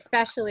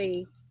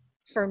especially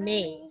for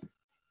me,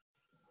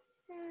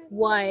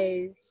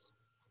 was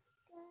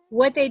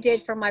what they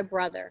did for my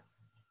brother.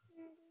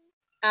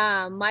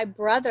 My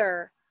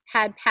brother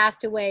had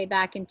passed away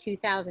back in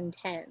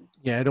 2010.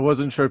 Yeah, and I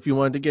wasn't sure if you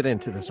wanted to get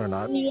into this or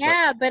not.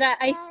 Yeah, but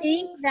I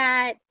think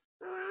that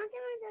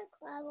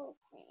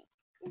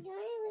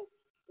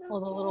the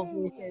little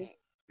voices.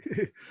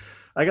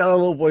 I got a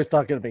little voice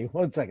talking to me.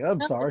 1 second.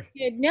 I'm sorry.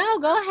 No,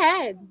 go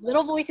ahead.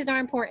 Little voices are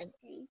important.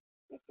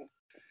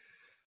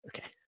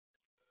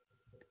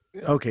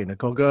 Okay,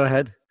 Nicole, go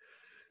ahead.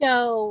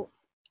 So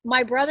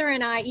my brother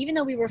and I, even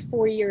though we were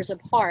 4 years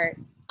apart,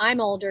 I'm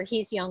older,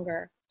 he's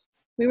younger,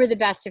 we were the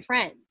best of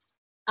friends.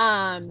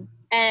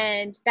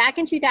 And back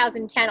in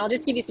 2010, I'll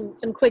just give you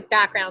some quick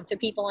background so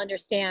people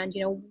understand,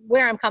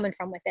 where I'm coming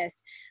from with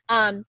this.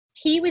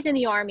 He was in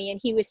the Army and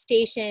he was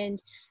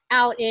stationed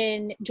out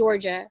in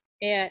Georgia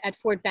at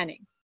Fort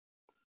Benning.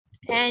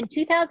 And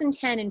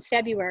 2010 in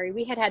February,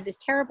 we had this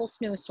terrible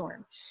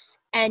snowstorm.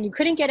 And you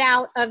couldn't get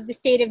out of the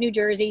state of New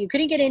Jersey. You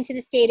couldn't get into the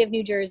state of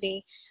New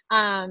Jersey.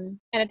 And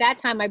at that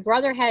time, my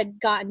brother had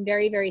gotten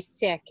very, very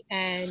sick.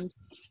 And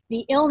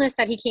the illness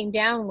that he came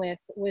down with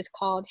was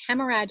called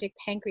hemorrhagic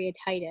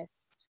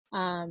pancreatitis.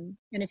 And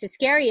it's a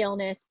scary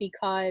illness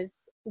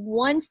because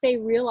once they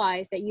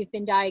realize that you've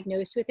been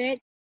diagnosed with it,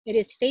 it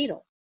is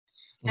fatal.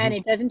 Mm-hmm. And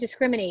it doesn't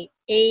discriminate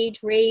age,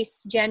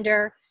 race,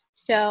 gender.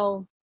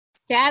 So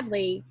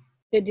sadly,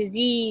 the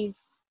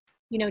disease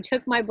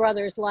took my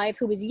brother's life,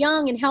 who was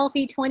young and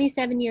healthy,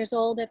 27 years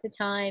old at the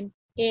time,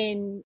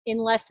 in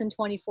less than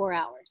 24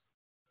 hours.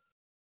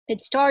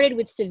 It started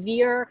with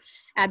severe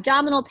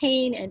abdominal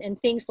pain and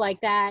things like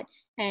that,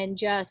 and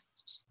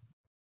just,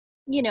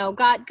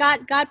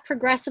 got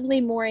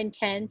progressively more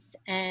intense.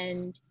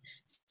 And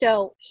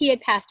so he had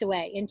passed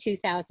away in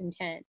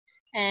 2010.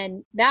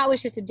 And that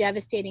was just a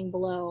devastating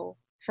blow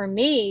for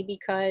me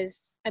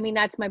because,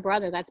 that's my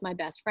brother. That's my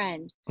best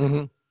friend.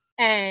 Mm-hmm.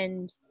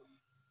 And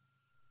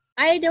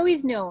I had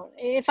always known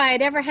if I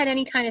had ever had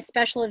any kind of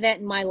special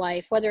event in my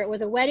life, whether it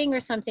was a wedding or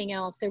something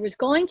else, there was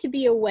going to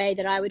be a way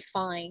that I would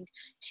find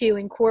to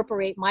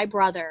incorporate my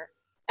brother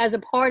as a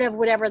part of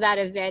whatever that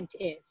event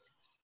is.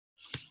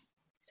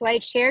 So I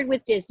had shared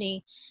with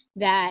Disney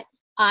that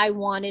I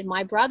wanted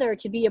my brother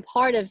to be a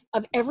part of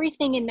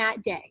everything in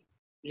that day,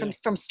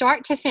 from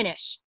start to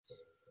finish.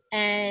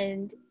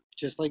 And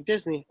just like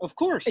Disney, of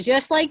course.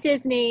 Just like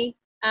Disney.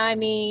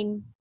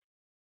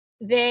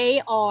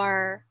 They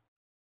are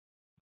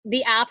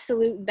the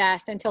absolute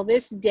best. Until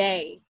this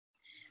day,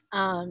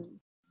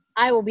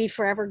 I will be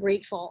forever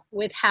grateful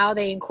with how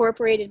they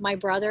incorporated my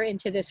brother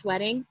into this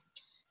wedding.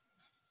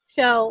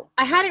 So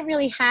I hadn't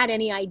really had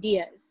any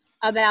ideas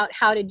about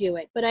how to do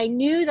it, but I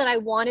knew that I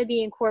wanted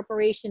the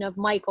incorporation of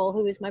Michael,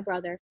 who is my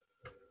brother,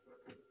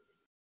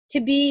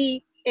 to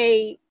be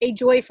a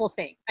joyful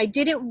thing. I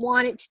didn't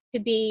want it to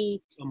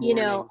be,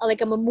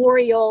 like a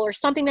memorial or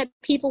something that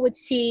people would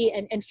see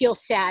and feel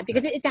sad,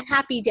 because it's a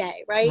happy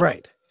day, right?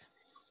 Right.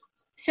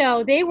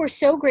 So they were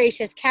so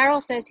gracious. Carol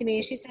says to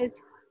me, she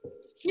says,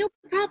 no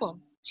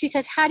problem. She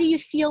says, how do you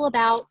feel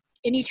about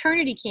an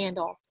eternity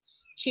candle?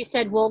 She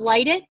said, we'll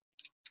light it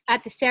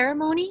at the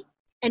ceremony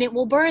and it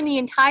will burn the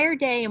entire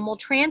day, and we'll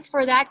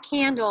transfer that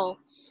candle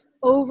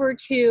over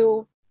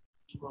to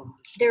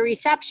the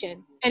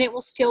reception and it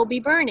will still be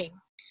burning.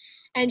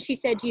 And she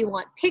said, do you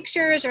want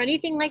pictures or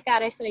anything like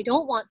that? I said, I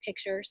don't want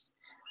pictures.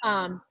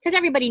 Because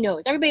everybody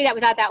knows. Everybody that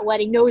was at that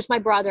wedding knows my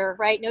brother,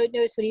 right?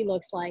 Knows what he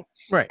looks like.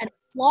 Right. And the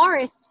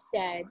florist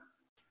said,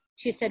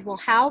 she said, well,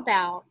 how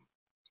about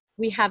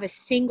we have a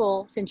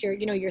single, since your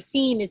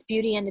theme is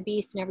Beauty and the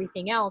Beast and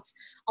everything else,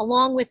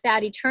 along with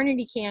that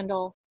eternity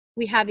candle,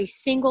 we have a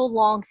single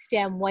long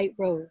stem white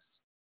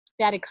rose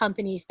that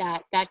accompanies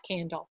that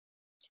candle.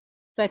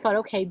 So I thought,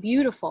 okay,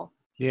 beautiful.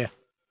 Yeah.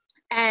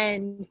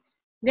 And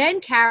then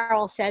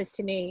Carol says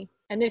to me,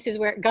 and this is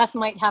where Gus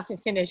might have to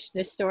finish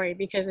this story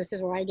because this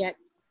is where I get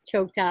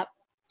choked up.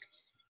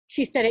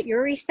 She said, at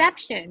your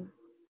reception,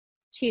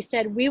 she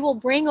said, we will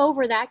bring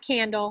over that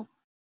candle.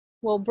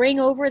 We'll bring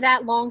over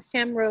that long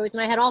stem rose.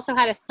 And I had also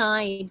had a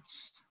sign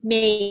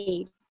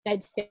made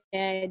that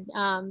said,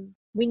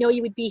 we know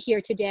you would be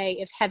here today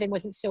if heaven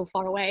wasn't so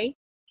far away.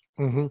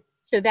 Mm-hmm.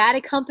 So that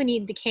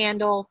accompanied the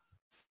candle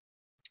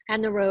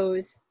and the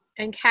rose.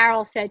 And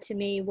Carol said to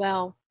me,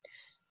 well,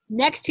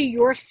 next to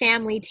your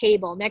family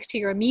table, next to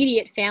your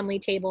immediate family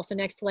table, so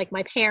next to like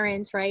my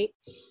parents, right,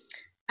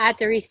 at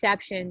the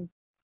reception,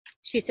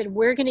 she said,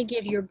 we're going to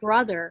give your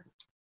brother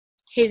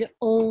his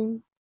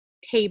own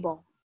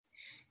table.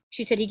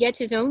 She said he gets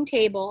his own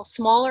table, a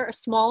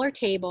smaller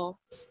table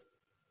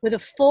with a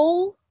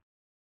full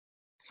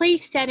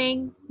place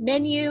setting,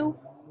 menu.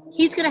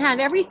 He's going to have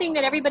everything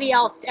that everybody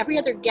else, every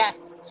other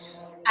guest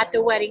at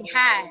the wedding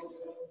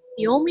has.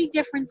 The only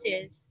difference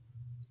is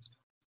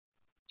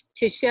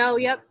to show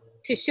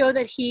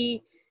that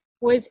he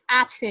was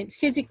absent,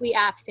 physically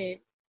absent.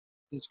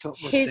 His cup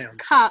was His down.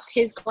 cup,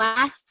 his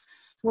glass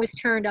was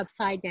turned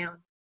upside down.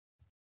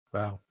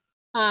 Wow.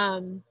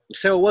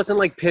 So it wasn't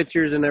like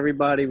pictures and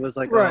everybody was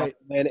like, Right.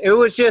 oh, man. It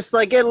was just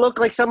like, it looked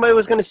like somebody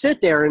was going to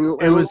sit there.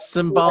 And It was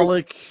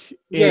symbolic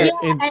Yeah.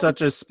 in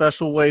such a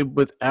special way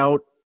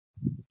without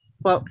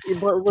but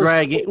it was,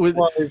 dragging.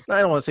 was,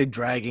 I don't want to say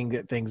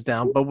dragging things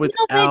down, but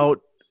without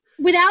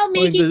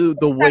making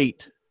the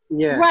weight.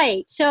 yeah.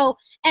 right. So,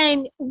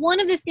 and one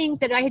of the things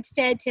that I had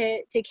said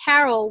to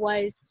Carol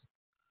was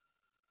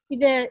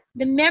the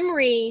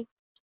memory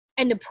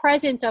and the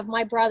presence of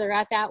my brother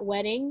at that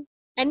wedding.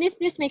 And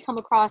this may come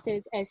across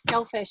as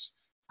selfish,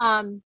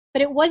 but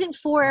it wasn't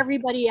for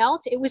everybody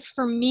else. It was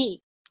for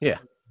me. Yeah.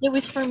 It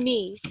was for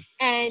me.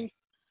 And,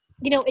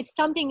 you know, it's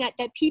something that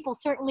people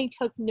certainly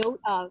took note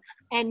of.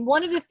 And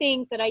one of the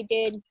things that I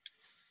did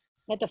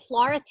that the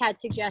florist had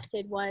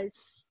suggested was,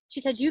 she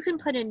said, you can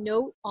put a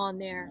note on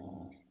there.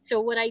 So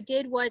what I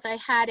did was I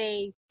had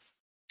a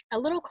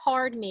little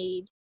card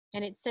made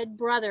and it said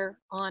brother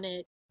on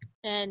it.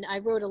 And I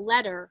wrote a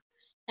letter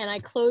and I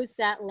closed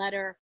that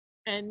letter.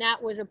 And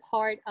that was a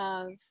part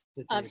of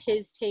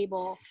his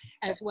table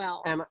as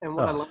well. And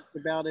what I liked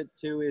about it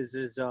too is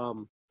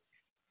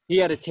he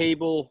had a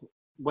table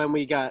when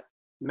we got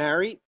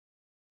married,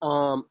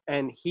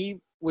 and he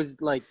was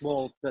like,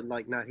 well,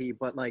 not he,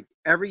 but like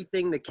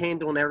everything, the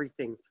candle and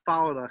everything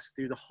followed us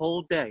through the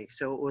whole day.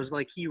 So it was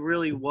like he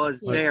really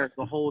was there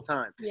the whole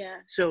time. Yeah.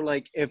 So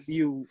like if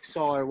you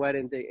saw our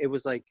wedding day, it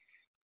was like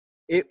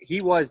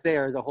he was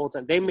there the whole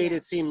time. They made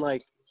it seem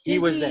like he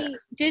was there.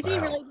 Disney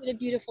Wow. really did a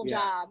beautiful Yeah.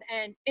 job.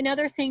 And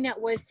another thing that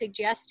was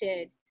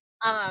suggested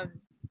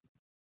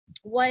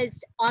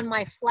was on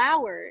my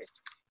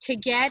flowers to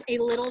get a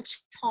little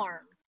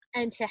charm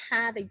and to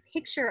have a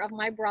picture of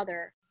my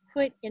brother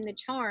put in the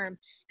charm,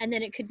 and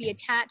then it could be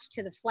attached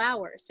to the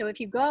flowers. So if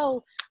you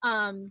go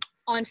on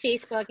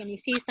Facebook and you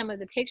see some of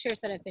the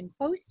pictures that have been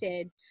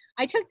posted,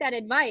 I took that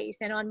advice,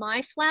 and on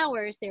my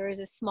flowers there is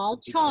a small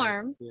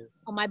charm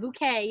on my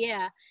bouquet,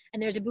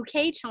 and there's a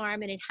bouquet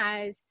charm, and it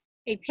has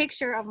a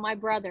picture of my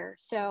brother.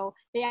 So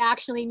they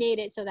actually made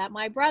it so that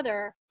my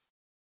brother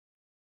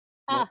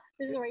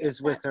this is where you Is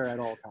start. with her at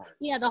all times.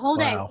 Yeah, the whole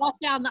day. Wow. Walk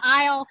down the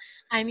aisle.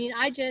 I mean,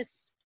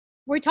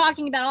 we're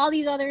talking about all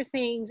these other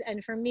things,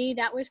 and for me,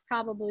 that was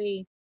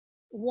probably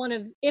one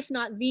of, if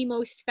not the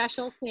most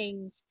special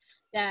things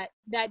that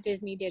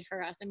Disney did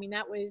for us. I mean,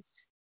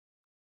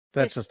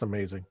 That's just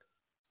amazing.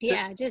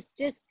 yeah,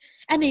 just,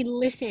 and they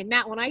listen.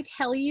 Matt, when I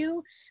tell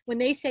you, when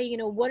they say, you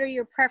know, what are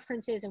your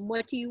preferences and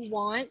what do you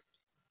want,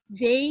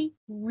 they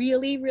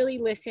really, really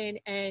listen.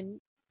 And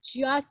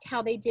just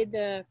how they did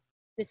the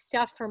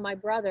stuff for my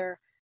brother,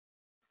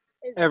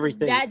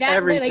 Everything.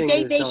 everything,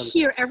 like they done.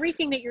 hear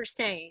everything that you're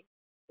saying.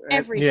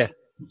 Everything. Yeah.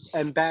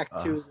 And back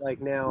to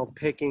like now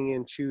picking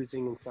and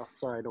choosing and stuff.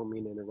 Sorry, I don't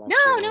mean to interrupt. No.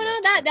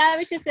 That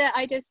was just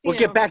We'll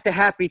get back to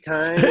happy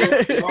time.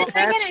 And all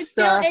that again,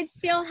 stuff. it's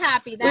still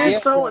happy. And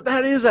That's so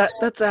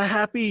that's a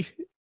happy.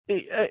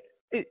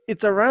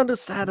 It's around a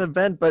sad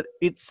event, but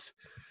it's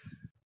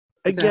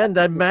again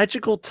that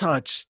magical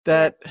touch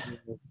that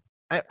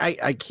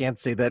I can't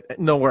say that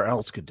nowhere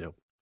else could do.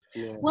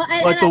 Yeah. well,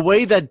 But the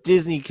way that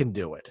Disney can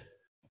do it,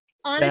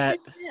 honestly,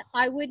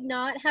 I would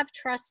not have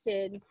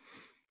trusted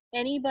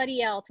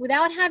anybody else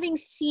without having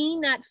seen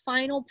that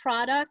final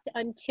product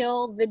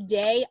until the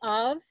day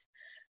of.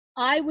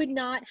 I would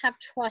not have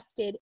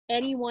trusted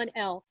anyone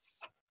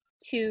else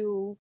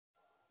to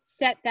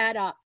set that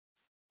up.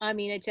 I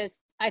mean,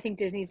 I think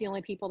Disney's the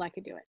only people that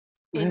could do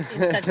it in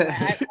such a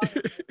way.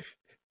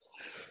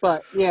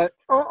 But yeah,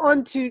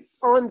 on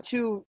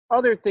to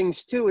other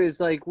things too. Is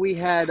like we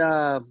had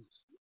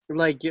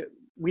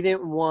we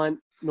didn't want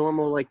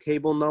normal like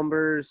table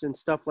numbers and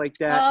stuff like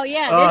that. Oh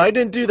yeah, I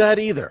didn't do that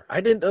either.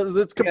 I didn't.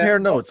 Let's compare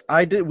Yeah. notes.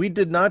 We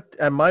did not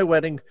at my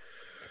wedding.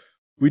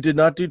 We did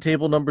not do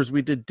table numbers.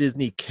 We did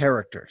Disney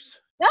characters.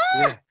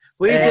 Yeah.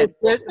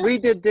 We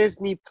did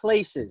Disney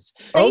places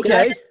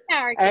Okay.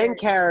 and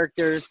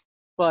characters,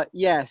 But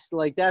yes,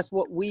 like that's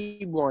what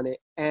we wanted.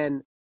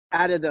 And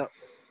out of the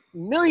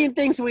million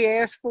things we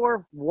asked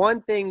for,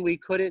 one thing we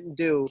couldn't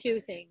do. Two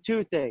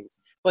things.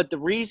 But the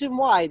reason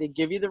why, to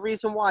give you the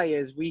reason why,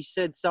 is we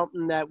said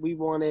something that we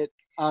wanted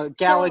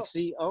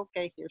Galaxy.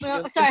 Okay, here she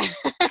goes. Sorry,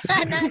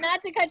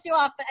 not to cut you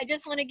off, but I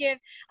just want to give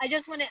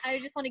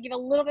a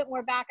little bit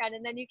more background,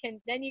 and then you can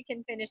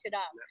finish it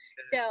up.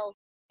 So,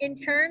 in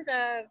terms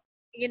of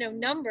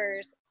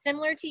numbers,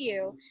 similar to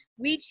you,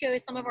 we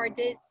chose some of our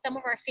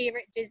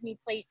favorite Disney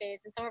places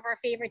and some of our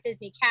favorite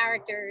Disney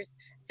characters.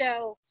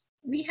 So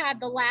we had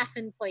the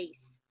Laughing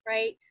Place,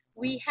 right?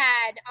 We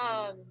had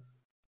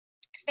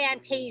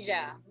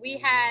Fantasia. We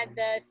had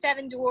the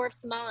Seven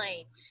Dwarfs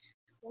Mine.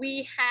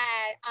 We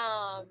had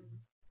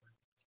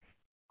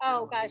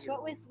oh gosh,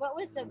 what was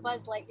the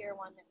Buzz Lightyear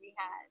one that we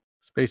had?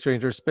 Space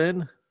Ranger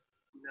Spin?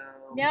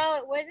 No,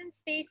 it wasn't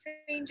Space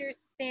Ranger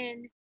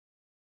Spin.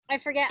 I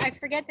forget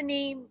the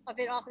name of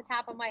it off the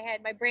top of my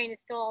head. My brain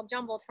is still all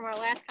jumbled from our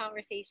last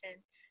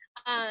conversation.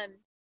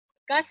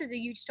 Gus is a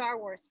huge Star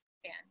Wars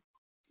fan.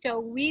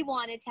 So we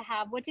wanted to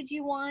have, what did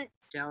you want?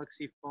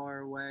 Galaxy Far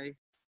Away.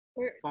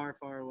 Far,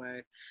 far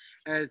away.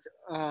 As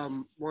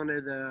one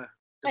of the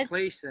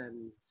place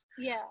ends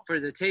for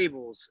the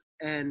tables.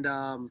 And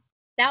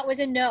that was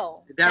a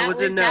no. That was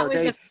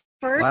the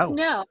first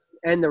no.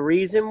 And the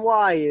reason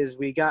why is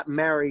we got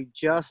married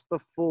just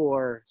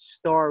before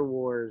Star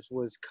Wars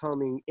was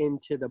coming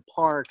into the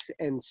parks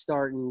and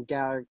starting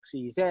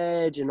Galaxy's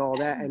Edge and all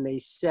that. And they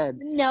said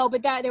no,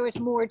 but there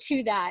was more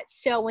to that.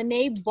 So when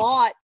they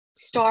bought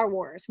Star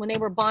Wars, when they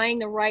were buying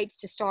the rights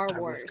to Star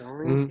Wars. I was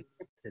going to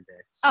get to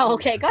this. Oh,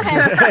 okay, go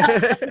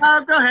ahead.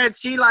 No, go ahead.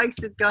 She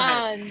likes it. Go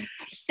ahead.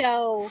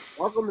 So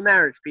welcome to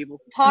marriage,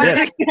 people. Part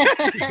of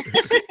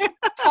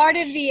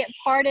the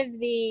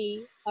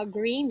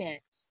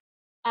agreement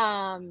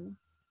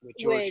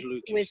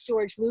with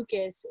George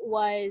Lucas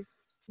was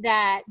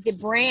that the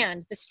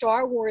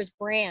Star Wars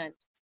brand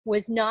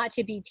was not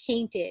to be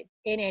tainted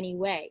in any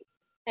way.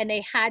 And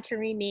they had to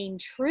remain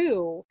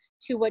true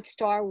to what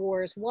Star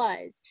Wars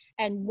was.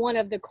 And one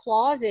of the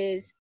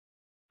clauses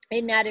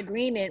in that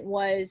agreement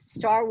was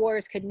Star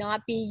Wars could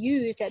not be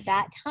used at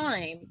that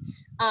time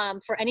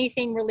for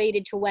anything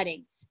related to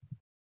weddings.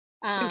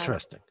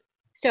 Interesting.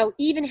 So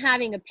even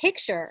having a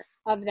picture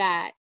of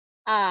that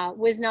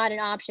was not an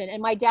option.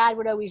 And my dad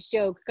would always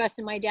joke, Gus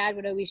and my dad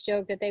would always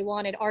joke that they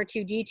wanted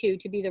R2-D2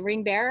 to be the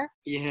ring bearer,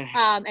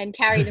 and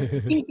carry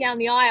the rings down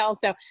the aisle.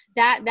 So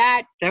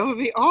that would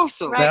be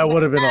awesome. Right? That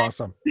would have been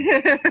awesome.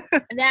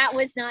 That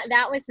was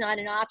not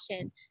an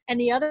option. And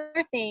the other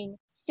thing,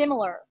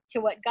 similar to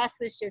what Gus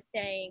was just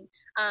saying,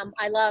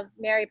 I love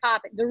Mary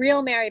Poppins, the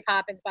real Mary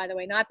Poppins, by the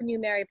way, not the new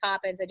Mary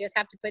Poppins. I just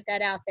have to put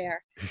that out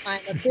there.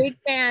 I'm a big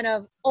fan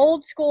of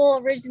old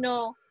school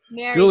original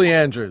Mary Julie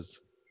Poppins. Andrews.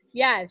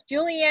 Yes,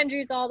 Julie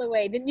Andrews all the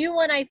way. The new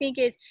one I think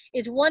is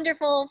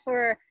wonderful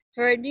for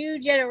a new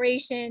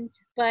generation,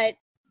 but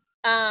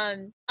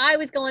I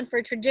was going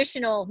for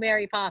traditional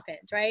Mary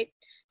Poppins, right?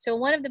 So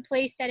one of the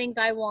place settings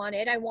I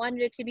wanted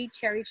it to be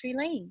Cherry Tree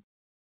Lane.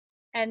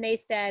 And they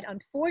said,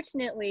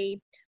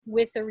 unfortunately,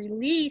 with the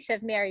release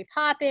of Mary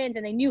Poppins,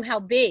 and they knew how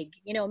big,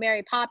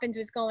 Mary Poppins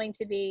was going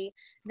to be,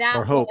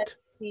 that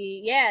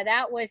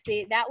was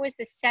the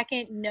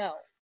second no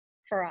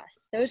for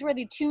us. Those were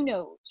the two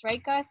no's,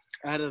 right, Gus?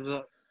 Out of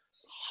the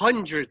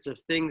hundreds of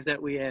things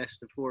that we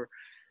asked for,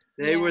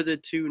 they were the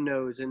two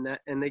no's, and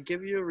they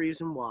give you a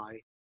reason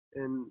why.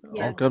 And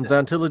all comes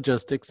down to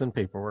logistics and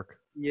paperwork.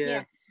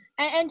 Yeah.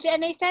 And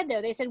they said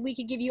we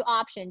could give you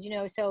options,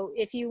 so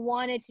if you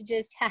wanted to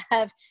just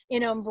have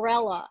an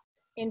umbrella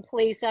in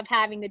place of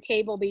having the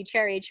table be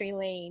Cherry Tree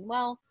Lane,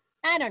 well,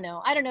 I don't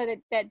know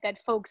that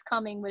folks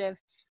coming would have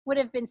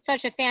been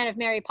such a fan of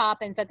Mary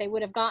Poppins that they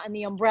would have gotten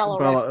the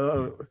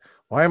umbrella.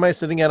 Why am I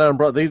sitting at an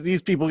umbrella?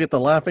 These people get the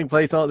Laughing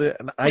Place all day,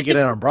 and I get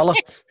an umbrella.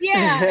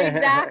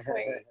 Yeah,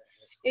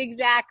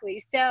 exactly.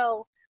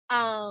 So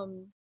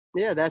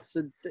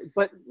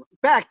but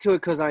back to it,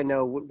 because I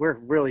know we're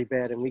really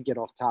bad and we get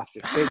off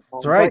topic.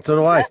 That's right. So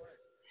do I.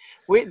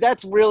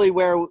 That's really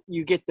where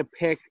you get to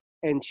pick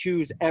and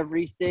choose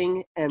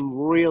everything and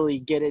really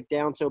get it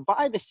down. So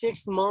by the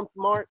 6th month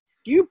mark,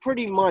 you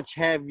pretty much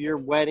have your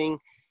wedding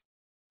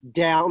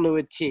down to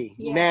a T.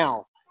 Yeah.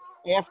 Now,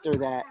 after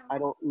that, I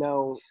don't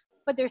know.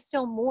 But there's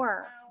still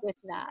more with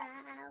that.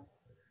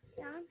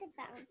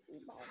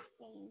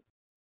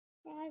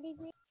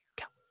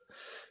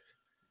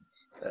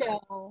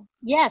 So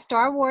yeah,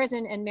 Star Wars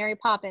and Mary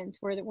Poppins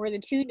were the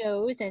two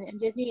no's, and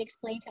Disney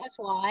explained to us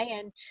why.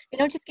 And they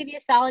don't just give you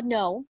a solid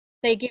no;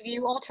 they give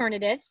you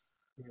alternatives.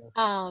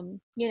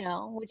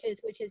 Which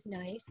is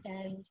nice.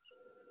 And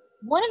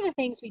one of the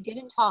things we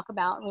didn't talk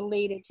about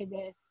related to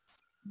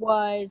this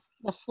was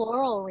the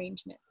floral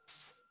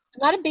arrangements.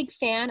 I'm not a big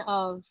fan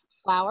of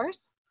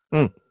flowers,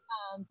 but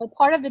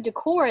part of the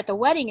decor at the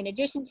wedding, in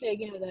addition to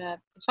the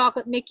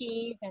chocolate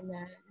Mickeys and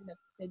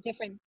the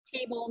different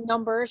table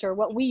numbers, or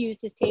what we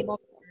used as table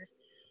numbers,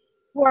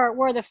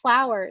 were the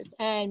flowers.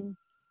 And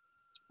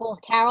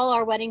both Carol,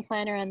 our wedding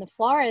planner, and the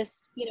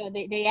florist,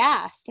 they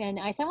asked. And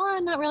I said, well,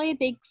 I'm not really a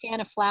big fan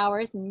of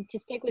flowers. And to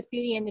stick with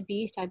Beauty and the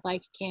Beast, I'd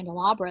like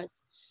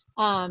candelabras.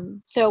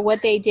 So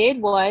what they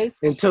did was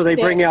until they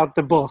bring out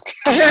the book.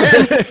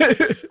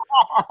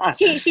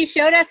 she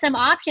showed us some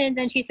options,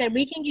 and she said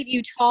we can give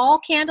you tall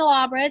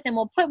candelabras, and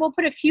we'll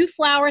put a few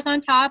flowers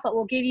on top, but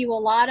we'll give you a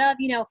lot of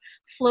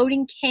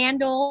floating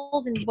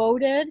candles and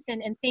votives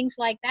and things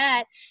like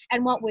that.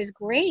 And what was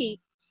great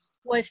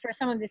was for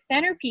some of the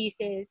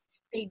centerpieces,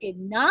 they did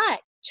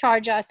not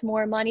charge us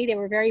more money. They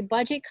were very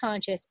budget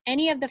conscious.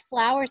 Any of the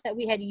flowers that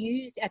we had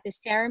used at the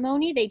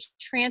ceremony, they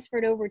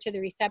transferred over to the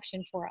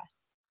reception for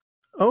us.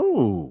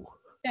 Oh,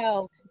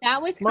 so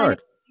that was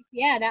smart.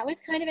 That was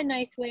kind of a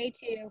nice way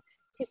to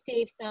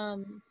save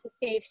some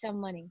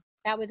money.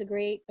 That was a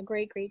great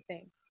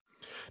thing.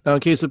 Now, in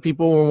case of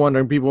people were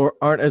wondering, people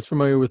aren't as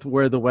familiar with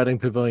where the wedding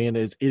pavilion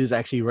is. It is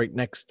actually right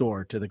next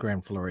door to the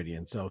Grand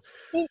Floridian. So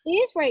it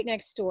is right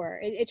next door.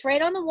 It's right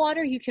on the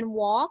water. You can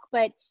walk,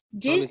 but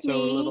Disney, on its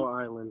own little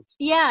island.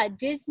 Yeah,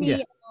 Disney.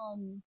 Yeah.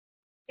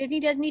 Disney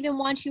doesn't even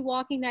want you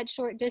walking that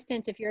short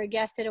distance if you're a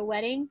guest at a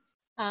wedding.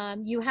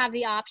 You have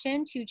the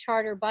option to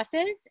charter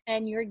buses,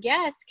 and your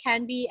guests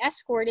can be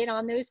escorted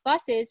on those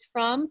buses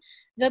from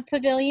the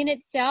pavilion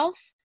itself,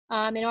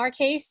 in our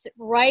case,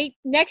 right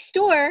next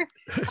door,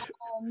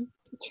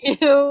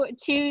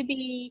 to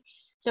the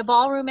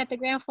ballroom at the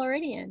Grand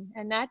Floridian.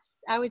 And that's,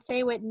 I would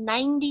say, what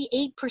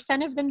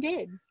 98% of them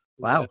did.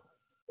 Wow.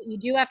 But you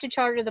do have to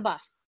charter the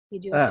bus. You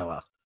do.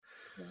 Wow.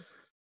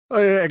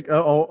 Yeah.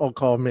 I'll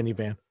call a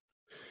minivan.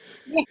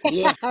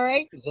 Yeah, all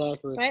right,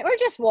 exactly. Right, or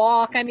just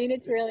walk. I mean,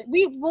 it's really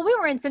we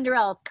were in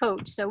Cinderella's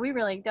coach, so we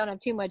really don't have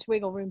too much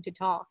wiggle room to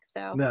talk.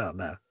 So no.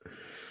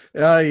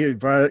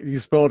 You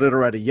spoiled it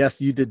already. Yes,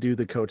 you did do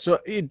the coach. So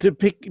to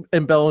pick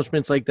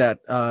embellishments like that,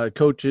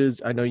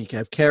 coaches. I know you can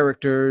have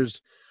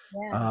characters,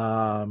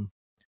 doves.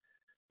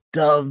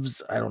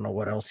 I don't know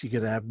what else you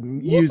could have.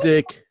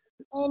 Music.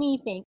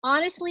 Anything.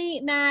 Honestly,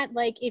 Matt,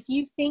 like if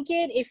you think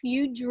it, if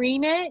you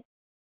dream it,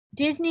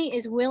 Disney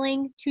is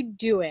willing to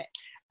do it.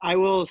 I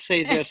will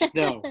say this,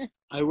 though.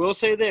 I will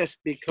say this,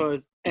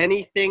 because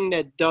anything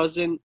that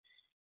doesn't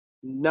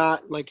how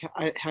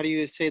do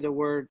you say the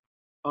word?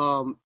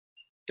 The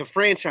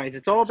franchise.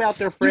 It's all about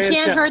their franchise. You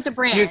can't hurt the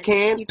brand. You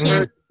can't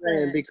hurt the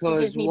brand, because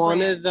Disney one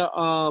brand. of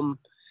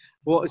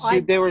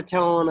the they were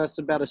telling us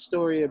about a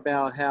story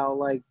about how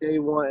they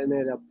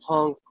wanted a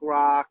punk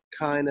rock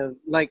kind of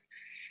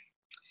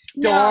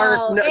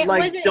dark, it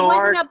wasn't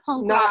a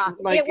punk rock.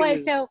 It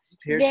was so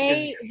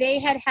they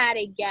had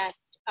a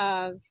guest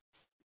of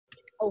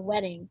a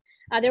wedding.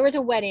 There was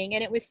a wedding,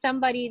 and it was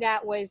somebody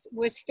that was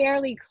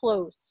fairly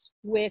close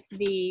with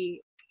the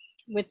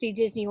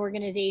Disney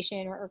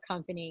organization or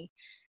company,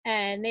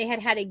 and they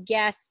had a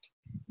guest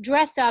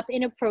dress up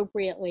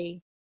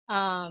inappropriately.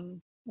 I'm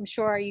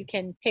sure you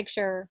can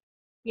picture,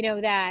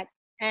 that,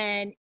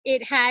 and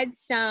it had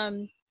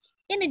some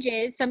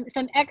images,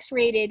 some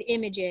X-rated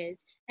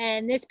images,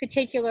 and this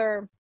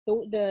particular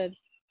the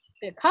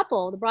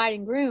couple, the bride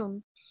and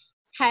groom,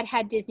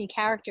 had Disney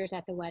characters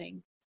at the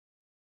wedding.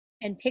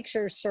 And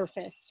pictures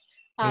surfaced.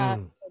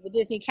 The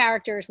Disney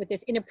characters with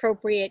this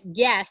inappropriate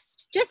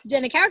guest.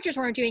 And the characters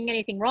weren't doing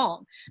anything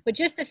wrong, but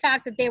just the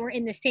fact that they were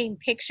in the same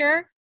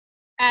picture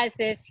as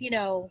this,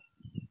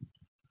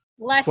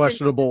 less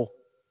questionable.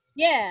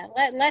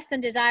 less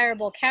than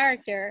desirable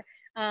character.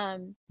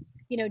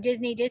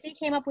 Disney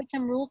came up with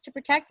some rules to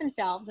protect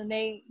themselves, and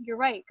you're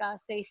right,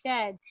 Gus. They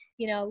said,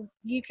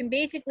 you can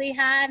basically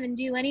have and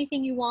do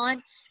anything you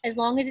want as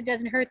long as it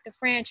doesn't hurt the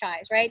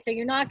franchise, right? So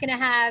you're not going to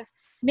have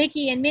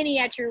Mickey and Minnie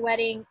at your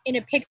wedding in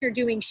a picture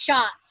doing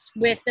shots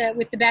with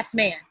the best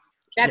man.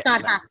 That's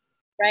not happening,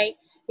 right?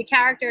 The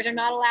characters are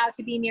not allowed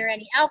to be near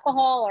any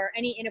alcohol or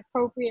any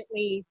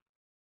inappropriately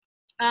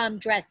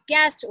dressed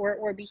guests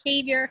or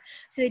behavior.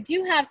 So they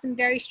do have some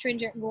very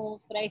stringent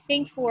rules, but I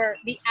think for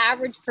the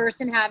average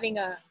person having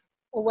a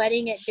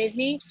wedding at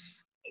Disney,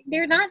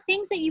 they're not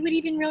things that you would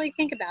even really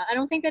think about. I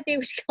don't think that they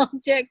would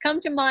come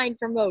to mind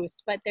for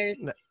most, but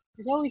there's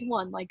always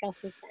one, like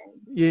Gus was saying.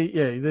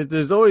 Yeah,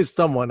 there's always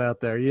someone out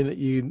there.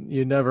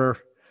 You never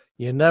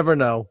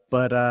know.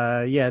 But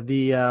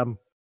that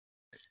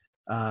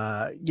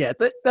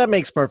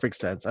makes perfect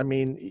sense. I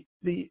mean,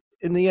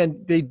 in the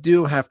end, they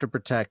do have to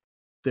protect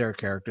their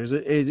characters.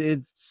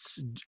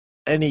 It's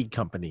any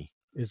company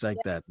is like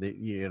that.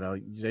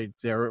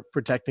 They're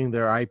protecting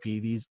their IP.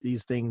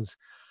 These things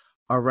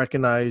are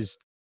recognized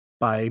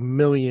by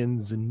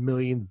millions and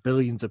millions,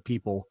 billions of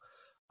people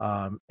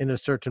in a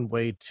certain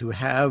way. To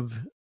have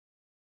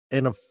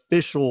an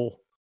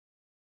official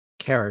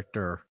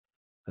character,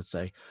 let's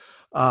say,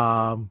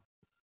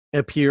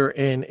 appear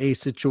in a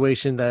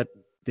situation that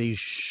they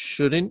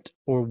shouldn't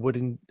or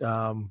wouldn't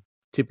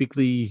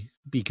typically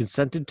be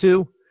consented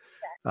to.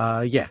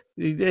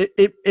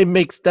 It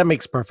makes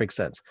perfect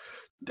sense.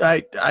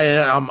 I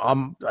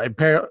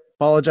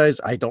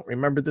apologize. I don't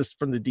remember this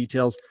from the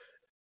details.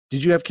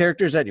 Did you have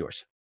characters at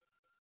yours?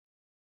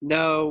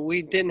 No,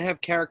 we didn't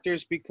have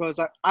characters because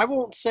I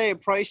won't say a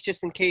price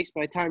just in case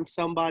by the time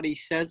somebody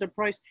says a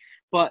price.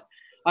 But,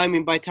 I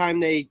mean, by the time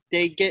they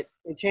get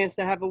a chance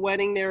to have a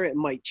wedding there, it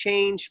might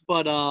change.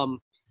 But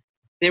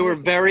they were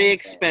It's very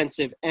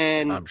expensive. expensive.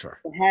 And I'm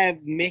sure. to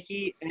have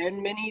Mickey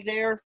and Minnie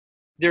there,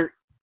 they're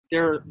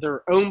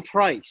their own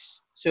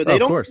price. So they Of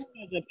don't course. come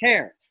as a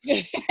pair.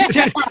 Yeah,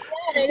 they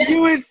don't.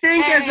 You would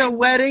think as a And-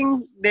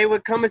 wedding they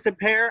would come as a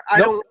pair. I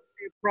Nope. don't know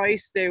the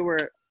price. They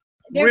were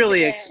They're-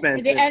 really yeah,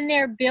 expensive. and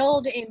they're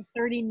billed in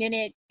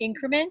 30-minute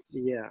increments.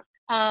 Yeah.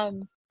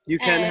 Um, You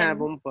can have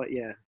And- them, but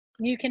yeah.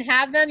 you can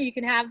have them. You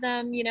can have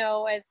them,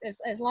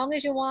 as long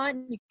as you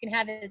want. You can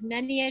have as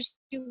many as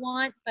you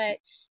want. But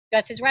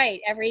Gus is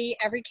right. Every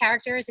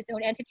character is its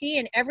own entity,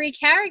 and every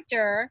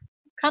character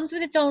comes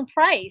with its own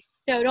price.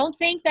 So don't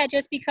think that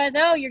just because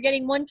you're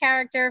getting one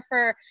character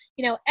for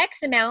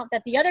X amount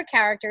that the other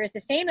character is the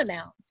same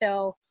amount.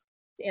 So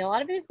a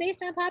lot of it is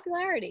based on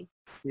popularity.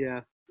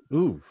 Yeah.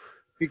 Ooh.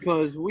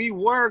 Because we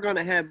were going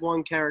to have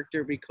one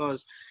character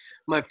because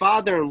my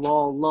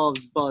father-in-law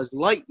loves Buzz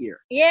Lightyear.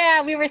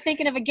 Yeah, we were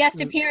thinking of a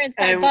guest appearance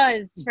by And-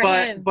 Buzz for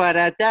him. But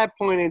at that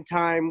point in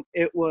time,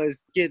 it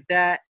was get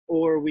that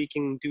or we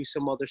can do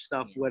some other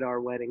stuff with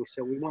our wedding.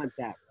 So we want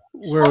that.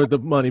 Where would the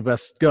money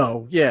best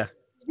go? Yeah.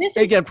 This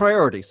is Again,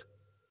 priorities.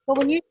 But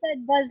when you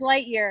said Buzz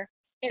Lightyear,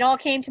 it all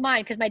came to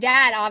mind because my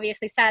dad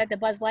obviously sat at the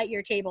Buzz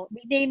Lightyear table.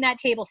 We named that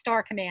table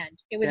Star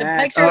Command. It was a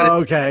That's picture what Oh,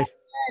 okay.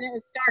 and it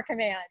was Star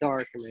Command.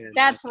 Star Command.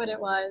 That's what it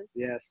was.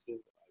 Yes, it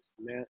was.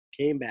 Matt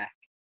came back.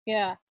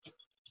 Yeah.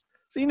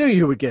 So you knew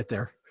you would get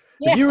there.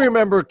 Yeah. If you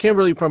remember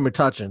Kimberly from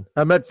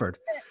Medford,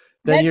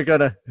 then Med- you're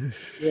gonna.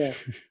 Yeah.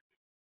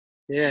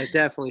 Yeah,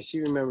 definitely. She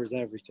remembers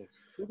everything.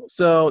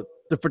 So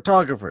the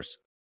photographers,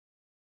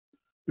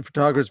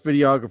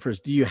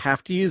 videographers, do you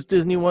have to use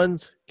Disney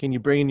ones? Can you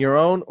bring in your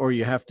own, or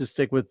you have to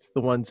stick with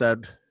the ones that?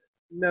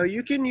 No,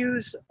 you can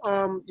use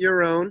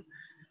your own.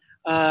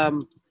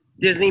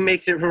 Disney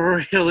makes it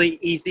really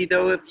easy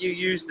though if you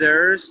use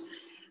theirs.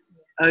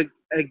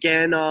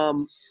 Again,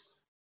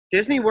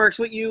 Disney works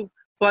with you,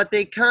 but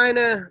they kind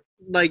of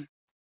like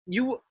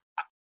you.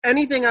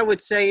 Anything I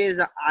would say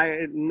is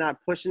I'm not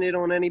pushing it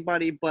on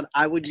anybody, but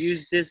I would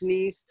use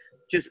Disney's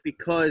just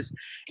because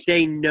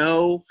they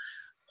know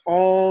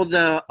all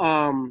the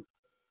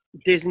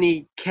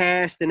Disney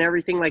cast and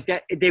everything like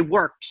that. They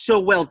work so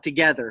well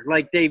together.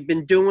 Like they've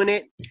been doing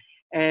it,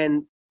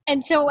 and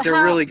So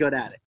they're really good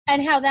at it.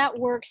 and how that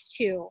works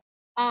too.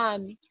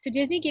 So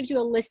Disney gives you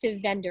a list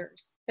of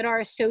vendors that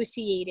are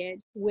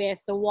associated with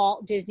the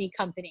Walt Disney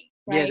Company,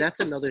 right? Yeah,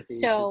 that's another thing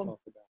you should So- talk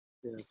about.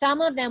 Yeah. Some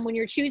of them, when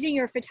you're choosing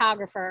your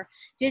photographer,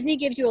 Disney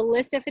gives you a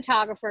list of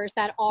photographers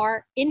that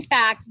are, in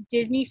fact,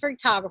 Disney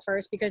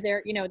photographers because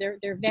they're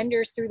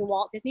vendors through the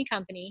Walt Disney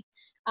Company.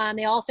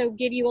 They also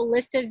give you a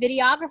list of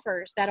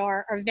videographers that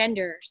are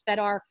vendors that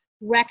are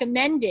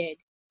recommended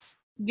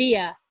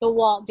via the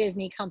Walt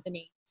Disney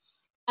Company.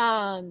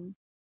 And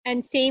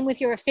same with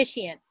your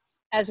officiants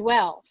as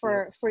well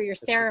for your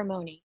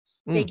ceremony.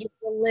 They give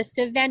you a list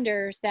of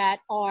vendors that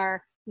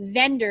are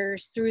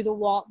vendors through the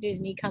Walt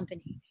Disney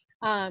Company.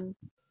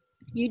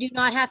 You do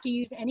not have to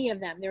use any of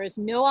them. There is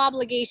no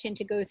obligation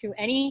to go through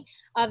any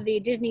of the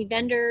Disney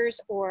vendors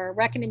or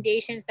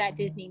recommendations that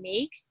Disney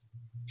makes.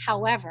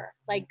 However,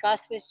 like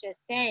Gus was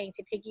just saying,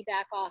 to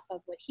piggyback off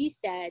of what he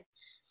said,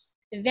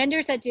 the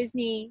vendors that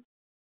Disney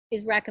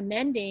is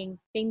recommending,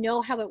 they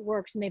know how it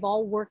works and they've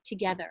all worked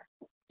together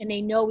and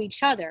they know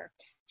each other.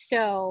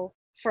 So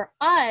for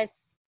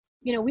us,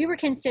 we were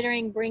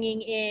considering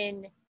bringing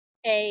in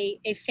a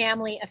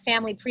family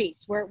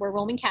priest. We're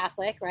Roman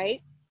Catholic,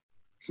 right?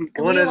 And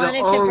One we of the wanted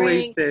to only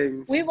bring-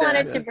 things. We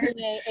wanted to bring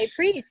a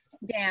priest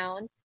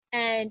down,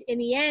 and in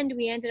the end,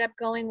 we ended up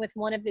going with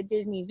one of the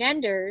Disney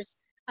vendors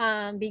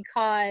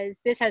because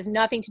this has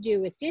nothing to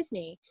do with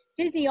Disney.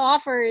 Disney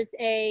offers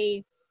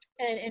an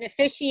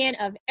officiant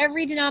of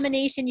every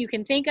denomination you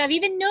can think of,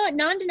 even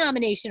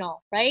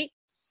non-denominational, right?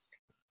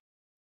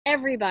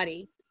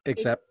 Everybody.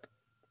 Except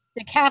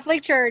The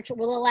Catholic Church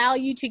will allow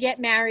you to get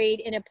married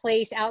in a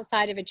place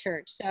outside of a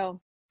church. So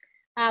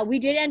we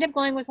did end up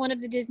going with one of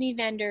the Disney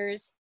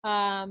vendors,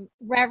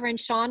 Reverend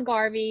Sean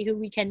Garvey, who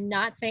we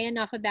cannot say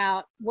enough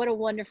about. What a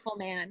wonderful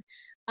man.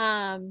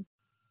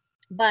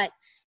 But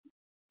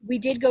we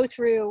did go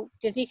through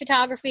Disney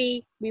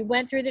photography. We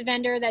went through the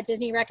vendor that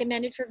Disney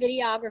recommended for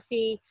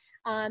videography.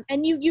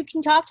 And you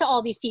can talk to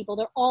all these people.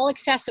 They're all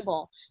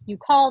accessible. You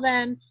call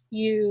them,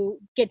 you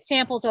get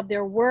samples of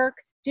their work.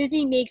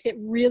 Disney makes it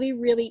really,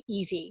 really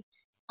easy.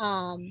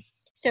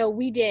 So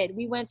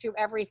we went through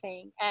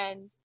everything,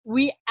 and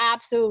we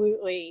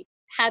absolutely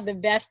had the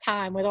best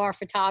time with our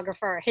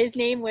photographer. His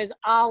name was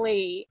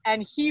Ali,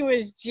 and he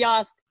was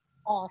just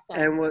awesome.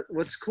 And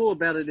what's cool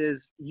about it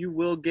is you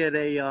will get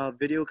a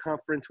video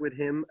conference with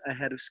him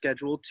ahead of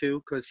schedule too,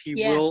 because he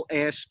Yeah. will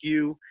ask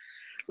you,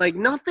 like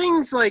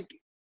nothing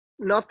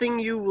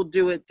you will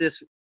do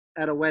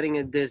at a wedding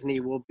at Disney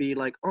will be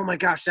like, oh my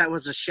gosh, that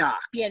was a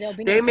shock. Yeah, there'll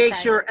be no They make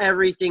sure surprises.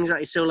 everything's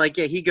right. So like,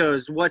 yeah, he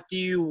goes, what do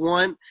you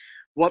want?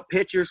 what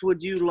pictures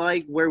would you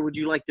like? Where would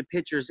you like the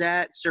pictures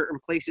at? Certain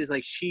places,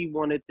 like she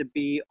wanted to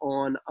be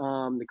on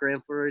the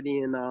Grand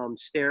Floridian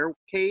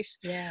staircase,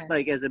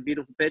 like as a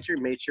beautiful picture.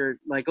 Made sure,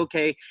 like,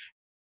 okay,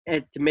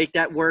 and to make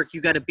that work,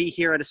 you got to be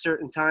here at a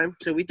certain time.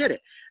 So we did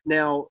it.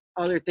 Now,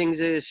 other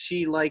things is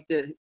she liked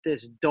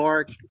this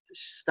dark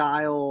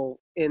style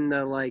in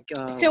the like.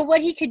 So what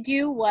he could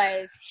do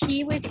was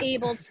he was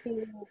able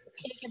to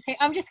take a picture.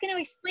 I'm just going to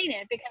explain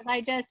it because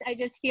I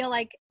just feel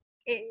like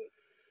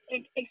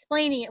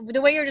explaining it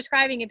the way you're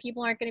describing it,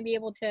 people aren't going to be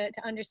able to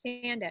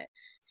understand it.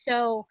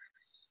 So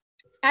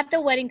at the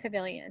wedding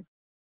pavilion,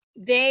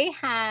 they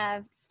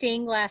have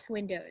stained glass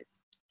windows.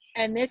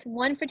 And this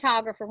one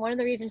photographer, one of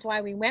the reasons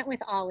why we went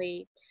with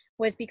Ali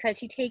was because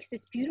he takes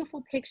this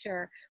beautiful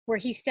picture where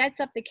he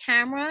sets up the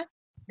camera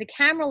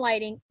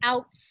lighting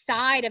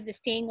outside of the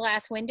stained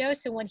glass window.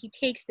 So when he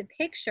takes the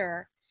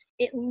picture,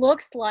 it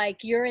looks like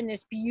you're in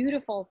this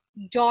beautiful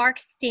dark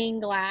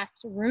stained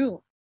glass room.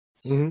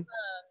 Mm-hmm.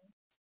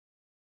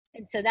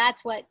 And so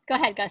that's what, go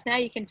ahead, Gus, now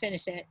you can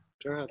finish it.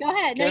 Go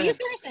ahead. No, you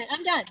finish it.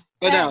 I'm done.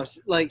 But no,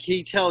 like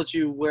he tells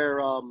you where,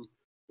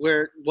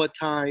 what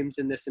times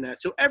and this and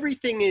that. So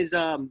everything is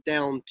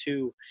down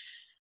to,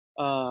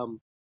 now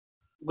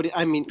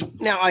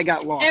I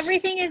got lost.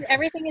 Everything is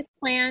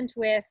planned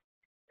with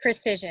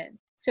precision.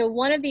 So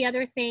one of the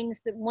other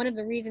things one of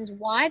the reasons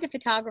why the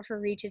photographer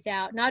reaches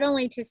out, not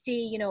only to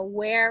see,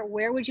 where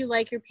would you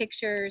like your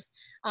pictures,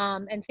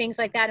 and things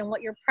like that, and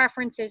what your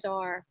preferences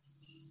are,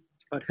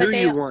 but who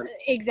you want.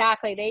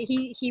 Exactly.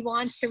 He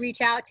wants to reach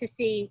out to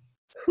see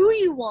who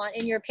you want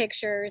in your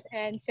pictures.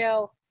 And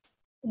so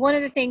one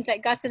of the things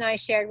that Gus and I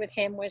shared with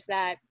him was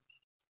that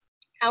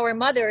our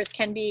mothers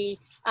can be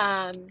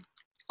a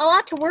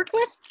lot to work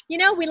with.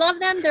 We love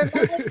them. They're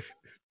lovely,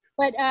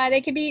 but they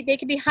could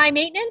be high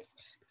maintenance.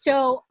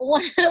 So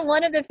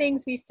one of the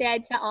things we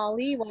said to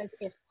Ali was,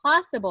 if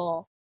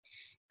possible,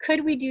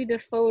 could we do the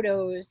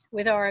photos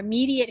with our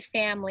immediate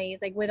families,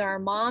 like with our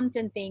moms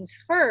and things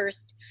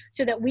first,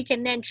 so that we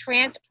can then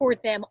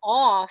transport them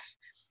off,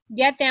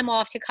 get them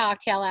off to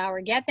cocktail hour,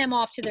 get them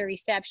off to the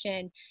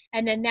reception.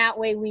 And then that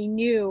way we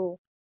knew,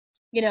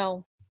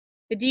 the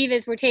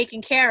divas were taken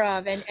care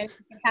of and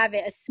have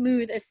it a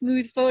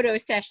smooth photo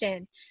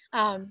session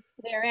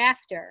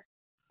thereafter.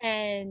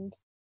 And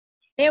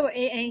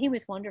he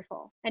was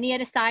wonderful. And he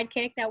had a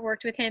sidekick that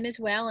worked with him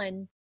as well.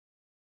 And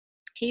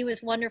he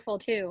was wonderful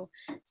too.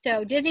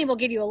 So Disney will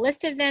give you a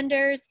list of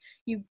vendors.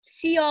 You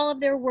see all of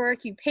their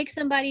work. You pick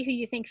somebody who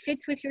you think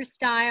fits with your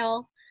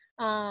style.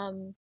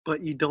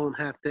 But you don't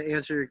have to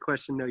answer your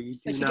question. No, you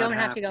don't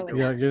have to go with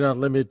that. You're not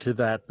limited to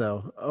that,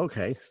 though.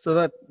 Okay,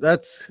 so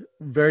that's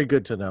very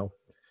good to know.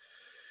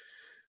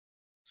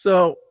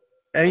 So,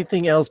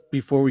 anything else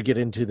before we get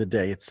into the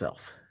day itself?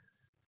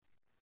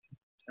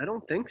 I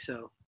don't think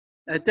so.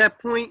 At that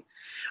point,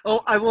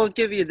 I will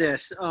give you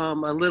this, a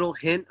little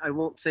hint. I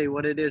won't say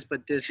what it is,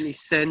 but Disney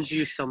sends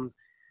you some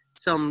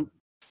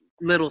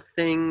little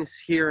things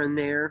here and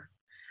there.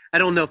 I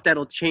don't know if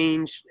that'll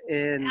change,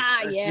 and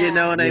you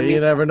know what I mean?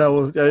 You never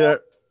know.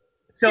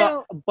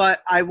 So,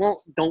 but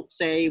don't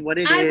say what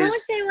it is. I won't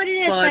say what it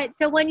is, but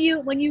so when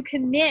you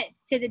commit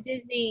to the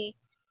Disney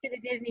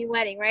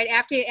wedding, right?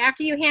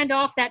 After you hand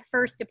off that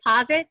first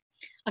deposit,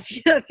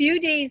 a few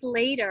days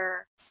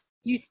later,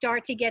 you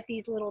start to get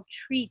these little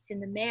treats in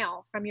the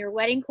mail from your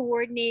wedding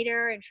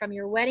coordinator and from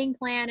your wedding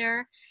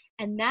planner,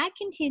 and that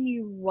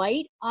continue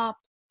right up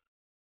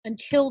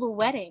until the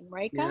wedding,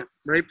 right,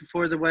 Gus? Right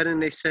before the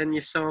wedding, they send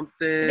you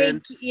something.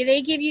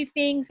 They give you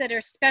things that are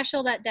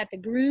special that the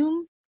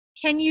groom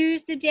can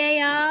use the day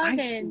of, I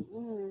didn't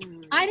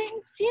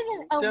give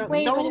it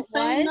away what it was.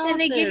 Nothing. And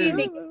they give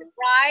the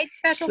bride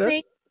special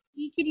thing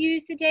he could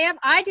use the day of.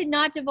 I did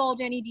not divulge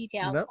any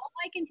details. Nope. All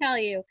I can tell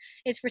you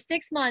is for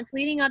 6 months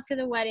leading up to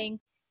the wedding,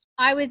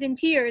 I was in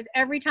tears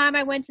every time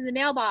I went to the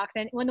mailbox.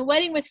 And when the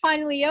wedding was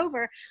finally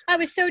over, I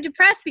was so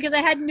depressed because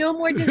I had no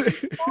more Disney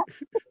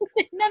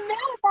in the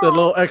mailbox. The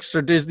little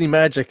extra Disney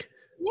magic.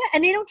 Yeah,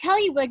 and they don't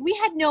tell you. Like, we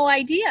had no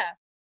idea.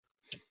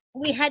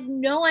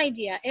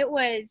 It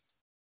was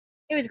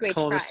a great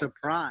called surprise. a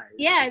surprise.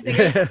 Yeah, it's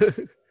a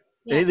great,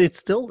 yeah. It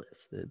still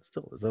is. It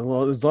still is.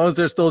 As long as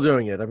they're still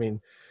doing it. I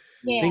mean,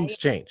 things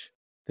change.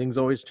 Things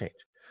always change.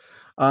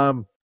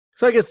 So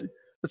I guess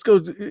let's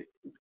go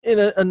in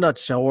a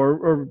nutshell,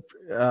 or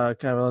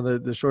kind of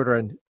on the shorter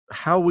end.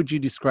 How would you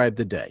describe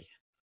the day?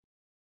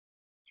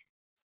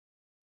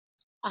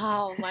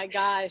 Oh my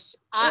gosh,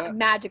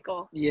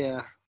 magical.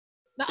 Yeah.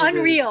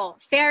 Unreal,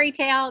 fairy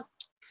tale.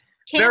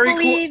 Can't Very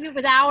believe it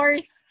was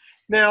ours.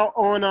 Now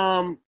on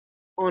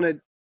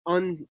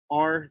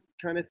our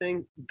kind of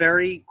thing,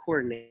 very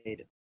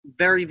coordinated.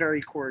 Very,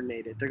 very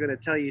coordinated. They're gonna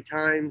tell you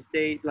times,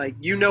 date, like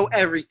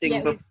everything.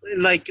 Yeah,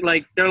 like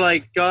they're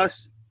like,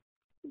 Gus,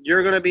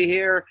 you're gonna be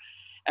here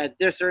at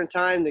this certain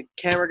time. The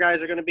camera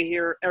guys are gonna be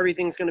here.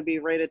 Everything's gonna be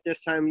right at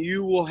this time.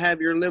 You will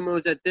have your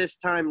limos at this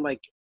time.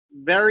 Like,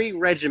 very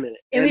regimented.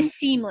 It was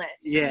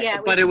seamless. Yeah,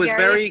 but it was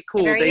very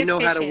cool. Very they know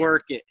efficient. how to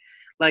work it.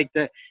 Like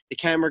the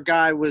camera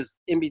guy was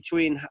in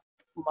between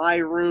my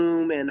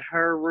room and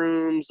her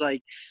rooms,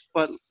 like,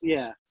 but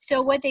yeah.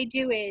 So what they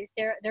do is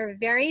they're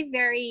very,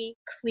 very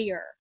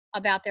clear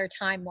about their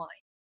timeline,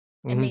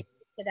 and they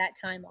stick to that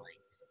timeline.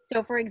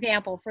 So, for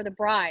example, for the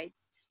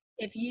brides,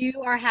 if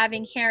you are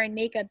having hair and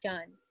makeup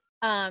done,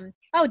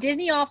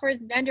 Disney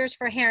offers vendors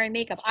for hair and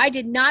makeup. I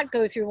did not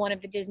go through one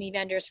of the Disney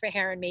vendors for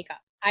hair and makeup.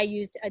 I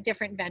used a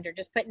different vendor,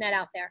 just putting that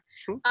out there.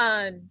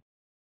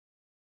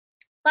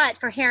 But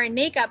for hair and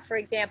makeup, for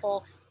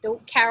example,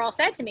 Carol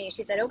said to me,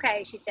 she said,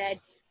 okay, she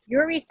said,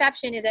 your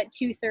reception is at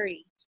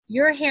 2:30.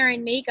 Your hair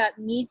and makeup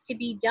needs to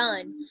be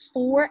done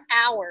 4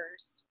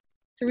 hours,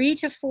 3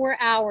 to 4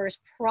 hours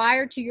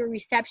prior to your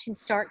reception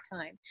start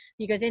time.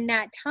 Because in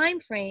that time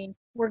frame,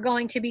 we're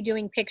going to be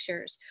doing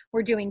pictures.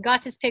 We're doing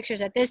Gus's pictures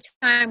at this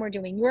time. We're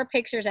doing your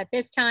pictures at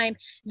this time.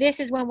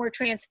 This is when we're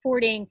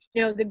transporting,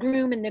 the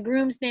groom and the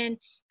groomsmen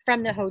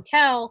from the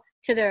hotel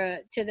to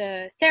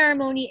the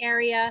ceremony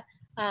area.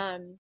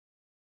 And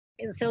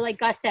so like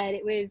Gus said,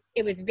 it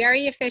was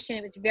very efficient.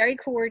 It was very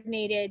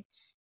coordinated.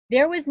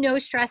 There was no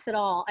stress at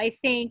all. I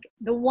think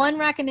the one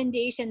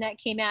recommendation that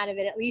came out of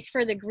it, at least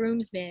for the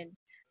groomsmen,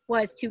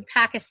 was to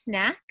pack a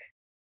snack.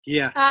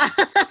 Yeah.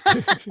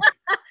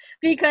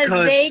 Because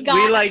they got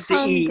we like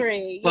hungry. To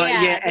eat, but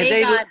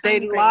and they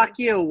lock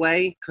you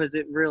away because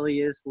it really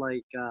is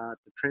like the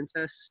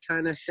princess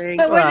kind of thing.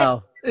 But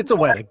Well, it's a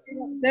wedding.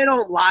 They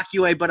don't lock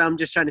you away, but I'm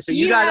just trying to say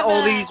you got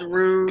all these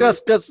rooms.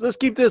 Gus, let's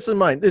keep this in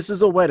mind. This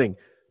is a wedding.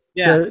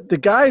 Yeah. The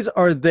guys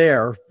are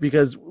there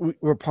because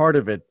we're part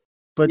of it,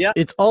 but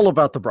it's all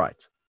about the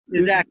brides.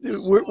 Exactly.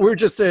 We're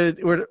just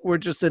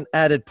an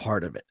added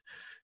part of it.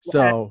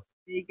 So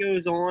it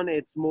goes on.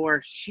 It's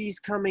more. She's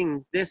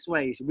coming this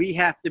way. So we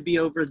have to be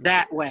over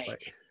that way.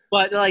 Right.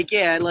 But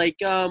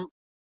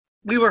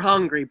we were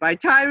hungry. By the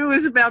time it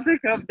was about to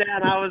come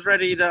down, I was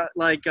ready to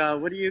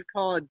what do you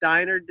call it?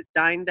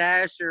 Dine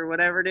dash or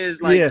whatever it is,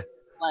 play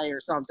or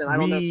something. I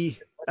don't know.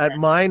 At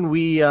mine,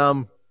 we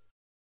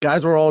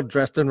guys were all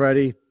dressed and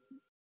ready.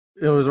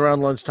 It was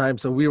around lunchtime,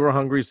 so we were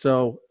hungry.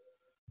 So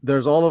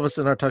there's all of us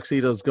in our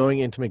tuxedos going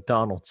into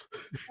McDonald's.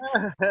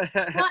 Well,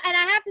 and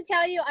I have to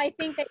tell you, I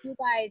think that you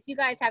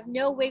guys have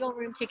no wiggle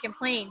room to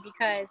complain,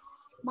 because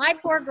my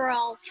poor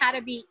girls had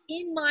to be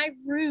in my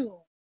room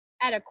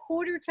at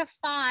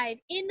 4:45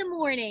 in the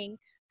morning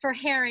for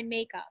hair and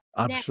makeup.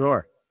 I'm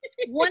sure.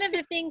 One of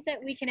the things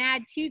that we can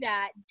add to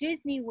that,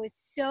 Disney was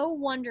so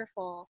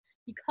wonderful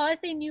because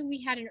they knew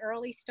we had an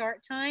early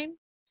start time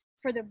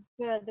for the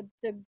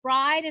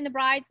bride and the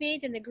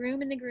bridesmaids and the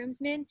groom and the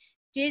groomsmen.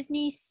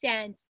 Disney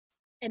sent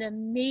an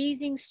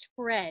amazing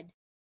spread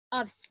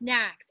of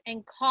snacks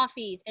and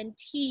coffees and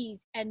teas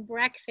and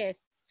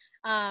breakfasts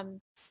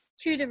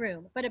to the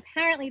room. But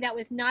apparently that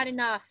was not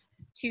enough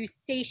to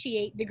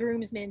satiate the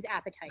groomsmen's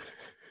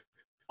appetites.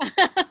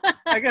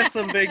 I got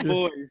some big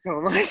boys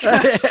on my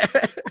side.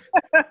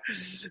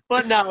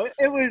 But no,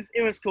 it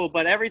was cool.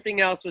 But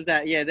everything else was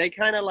that, they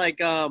kind of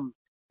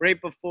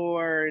right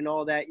before and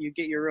all that, you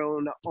get your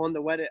own on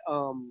the wedding,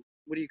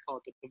 what do you call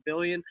it, the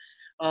pavilion.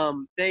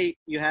 They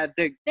have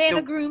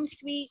a groom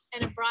suite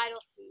and a bridal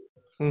suite.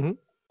 Mm-hmm.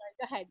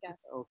 Go ahead, Gus.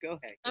 Oh, go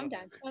ahead. I'm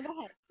done. Oh, go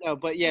ahead. No,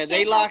 but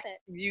they lock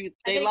you.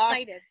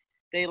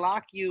 They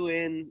lock you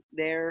in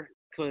there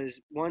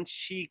because once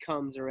she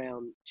comes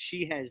around,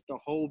 she has the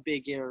whole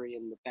big area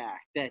in the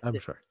back. I'm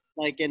sure.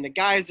 And the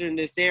guys are in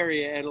this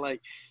area, and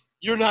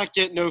you're not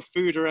getting no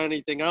food or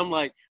anything. I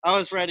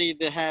was ready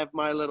to have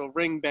my little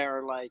ring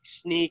bearer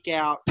sneak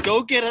out,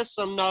 go get us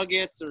some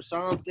nuggets or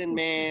something,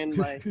 man.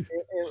 It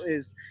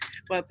was.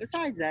 But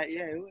besides that,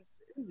 it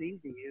was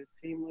easy. It was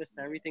seamless.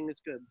 Everything is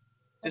good.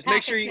 Just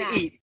make sure you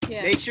eat.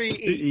 Yeah. Make sure you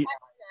eat.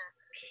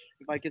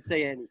 If I could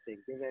say anything,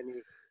 give any.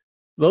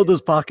 Load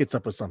those pockets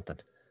up with something.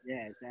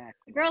 Yeah, exactly.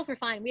 The girls were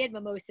fine. We had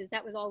mimosas.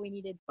 That was all we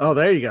needed. Oh,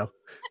 there you go.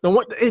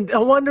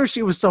 No wonder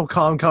she was so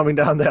calm coming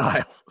down the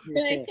aisle.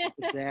 Yeah,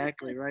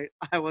 exactly, right?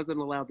 I wasn't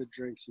allowed to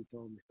drink, she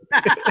told me.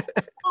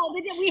 Oh,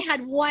 we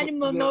had one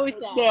mimosa.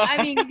 No.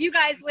 I mean, you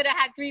guys would have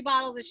had 3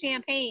 bottles of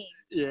champagne.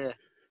 Yeah.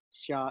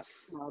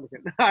 Shots. All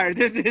right,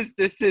 this is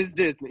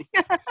Disney.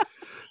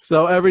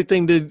 So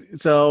everything that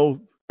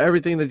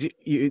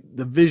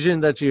the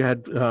vision that you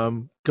had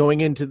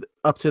going into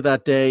up to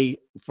that day,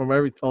 from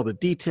all the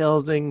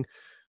detailing,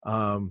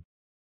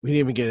 we didn't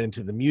even get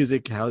into the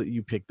music, how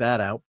you picked that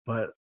out,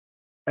 but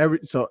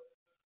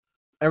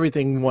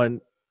everything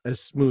went as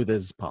smooth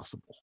as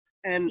possible.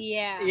 And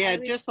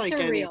just like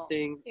surreal.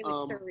 Anything, it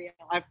was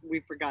surreal.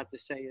 We forgot to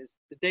say is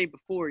the day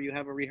before you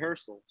have a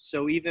rehearsal.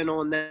 So even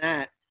on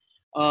that,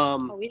 we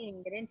didn't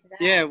even get into that.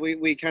 Yeah,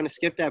 we kind of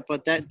skipped that,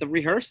 but the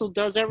rehearsal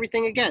does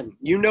everything again.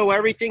 You know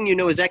everything. You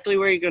know exactly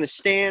where you're going to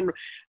stand,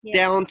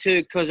 down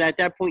to, because at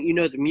that point you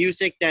know the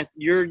music that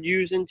you're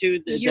using to.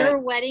 Your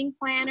wedding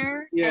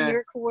planner and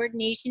your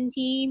coordination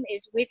team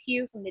is with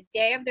you from the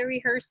day of the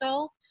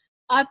rehearsal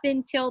up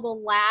until the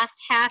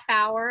last half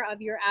hour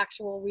of your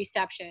actual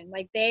reception.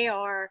 They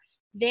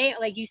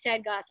like you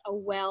said, Gus, a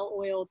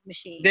well-oiled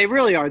machine. They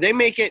really are. They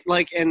make it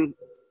and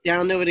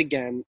download it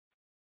again.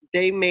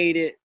 They made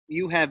it.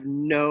 You have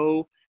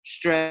no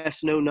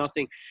stress, no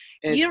nothing.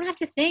 And You don't have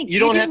to think. you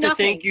don't do have to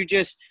nothing. think. You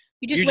just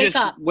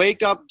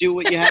wake up. do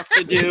what you have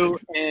to do,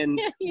 and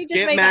You just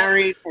get wake up.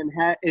 married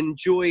and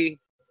enjoy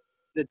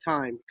the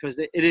time, because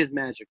it is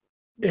magical.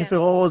 If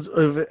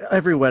if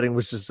every wedding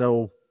was just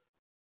so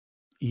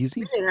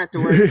easy, We didn't have to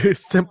worry.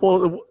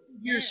 simple.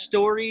 Hear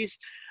stories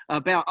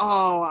about,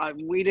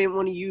 we didn't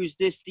want to use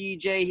this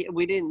DJ,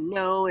 we didn't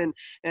know, and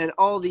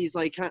all these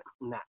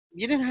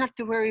you didn't have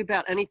to worry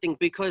about anything,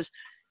 because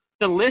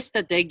the list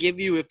that they give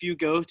you, if you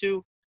go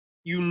to,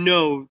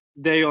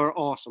 they are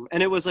awesome.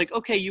 And it was like,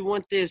 okay, you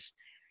want this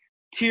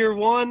tier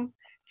 1,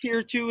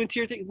 tier 2, and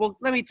tier 3. Well,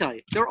 let me tell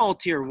you, they're all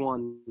tier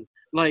 1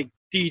 like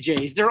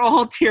DJs. They're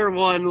all tier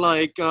 1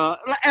 like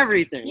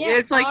everything. Yeah,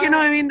 it's like, you know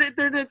what I mean?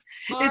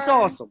 It's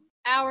awesome.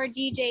 Our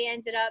DJ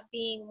ended up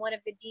being one of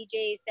the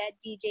DJs that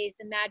DJs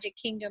the Magic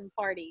Kingdom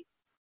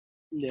parties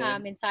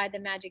inside the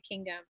Magic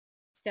Kingdom.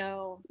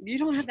 So you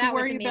don't have to that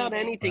was worry about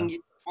amazing. anything.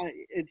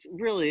 It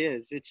really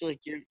is. It's like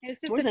It's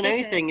just more than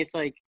efficient. anything. It's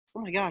like,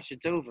 oh my gosh,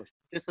 it's over.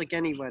 Just like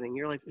any wedding,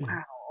 you're like,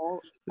 wow. All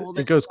It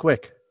this, goes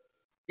quick.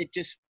 it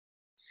just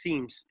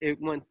seems it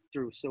went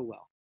through so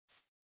well.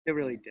 It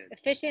really did.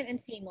 Efficient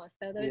and seamless,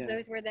 though.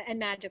 Those were and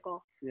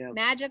magical. Yeah.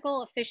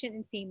 Magical, efficient,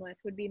 and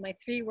seamless would be my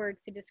 3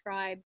 words to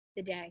describe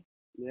the day.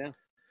 Yeah.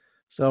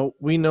 So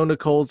we know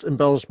Nicole's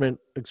embellishment,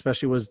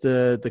 especially, was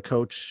the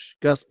coach.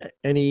 Gus,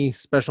 any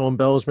special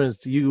embellishments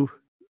to you?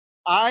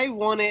 I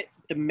wanted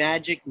the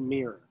magic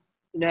mirror.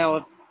 Now,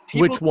 if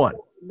people Which one?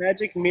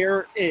 Magic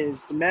mirror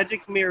is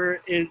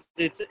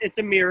it's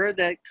a mirror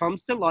that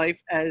comes to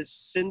life as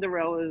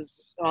Cinderella's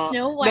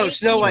Snow White. no,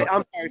 Snow White.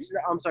 Evil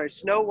I'm sorry,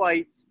 Snow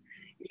White's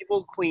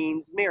evil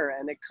queen's mirror,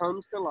 and it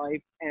comes to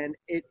life, and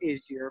it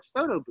is your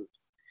photo booth.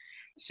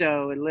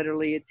 So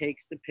it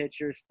takes the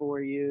pictures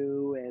for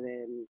you, and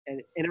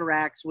it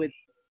interacts with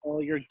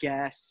all your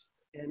guests,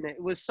 and it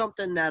was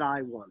something that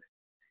I wanted.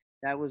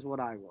 That was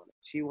what I wanted.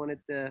 She wanted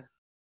the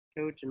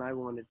coach, and I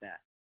wanted that.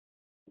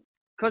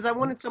 Because I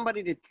wanted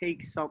somebody to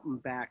take something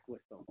back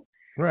with them.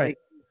 Right. Like,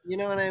 you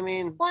know what I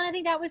mean? Well, I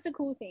think that was the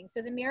cool thing.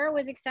 So the mirror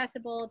was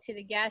accessible to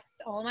the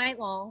guests all night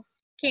long,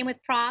 came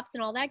with props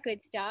and all that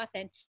good stuff.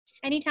 And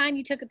anytime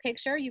you took a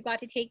picture, you got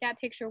to take that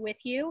picture with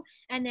you.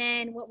 And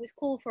then what was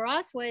cool for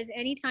us was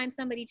anytime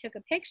somebody took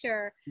a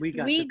picture, we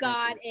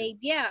got a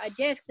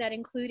disc that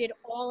included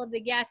all of the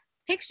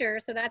guests'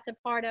 pictures. So that's a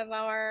part of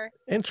our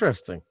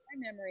Interesting.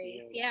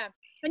 memories. Yeah.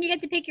 And you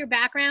get to pick your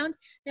background.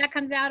 That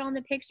comes out on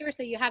the picture.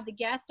 So you have the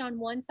guest on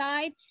one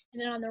side.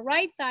 And then on the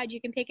right side, you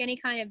can pick any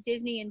kind of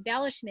Disney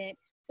embellishment.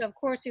 So, of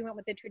course, we went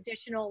with the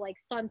traditional, like,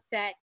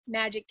 sunset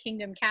Magic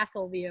Kingdom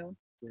castle view.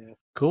 Yeah.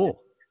 Cool.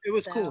 It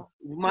was cool.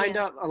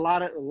 A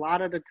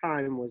lot of the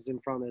time was in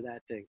front of that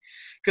thing,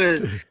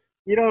 because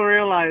you don't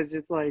realize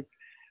it's like,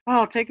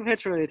 oh, take a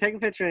picture of it,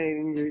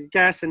 and you're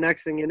gassing.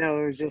 Next thing you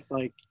know, it was just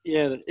like,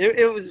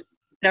 it was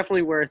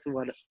definitely worth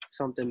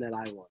something that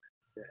I wanted.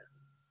 Yeah.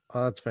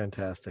 Oh, that's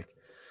fantastic.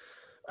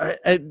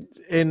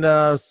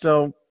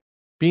 So,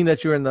 being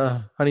that you're in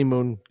the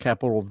honeymoon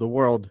capital of the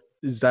world,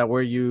 is that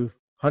where you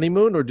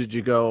honeymoon, or did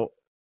you go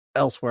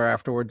elsewhere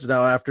afterwards?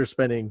 Now, after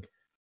spending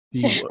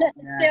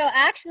So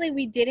actually,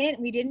 we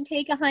didn't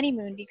take a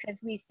honeymoon, because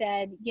we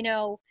said,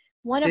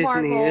 one of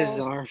our Disney goals. is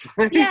our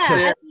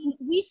I mean,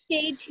 we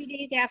stayed 2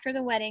 days after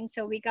the wedding,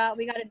 so we got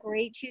a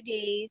great 2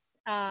 days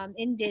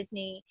in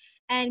Disney.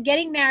 And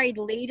getting married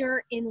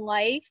later in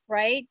life,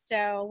 right?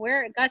 So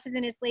Gus is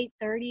in his late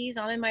 30s,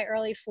 I'm in my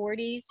early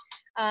 40s.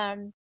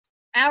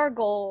 Our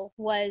goal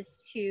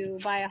was to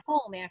buy a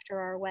home after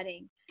our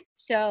wedding.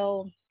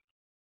 So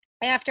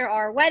after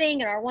our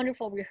wedding and our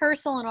wonderful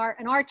rehearsal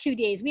and our 2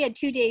 days, we had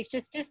 2 days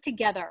just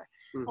together,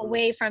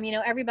 away from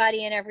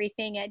everybody and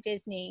everything at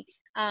Disney.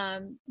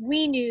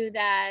 We knew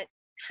that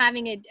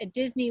having a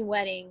Disney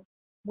wedding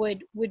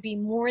would be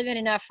more than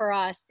enough for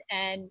us,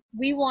 and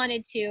we're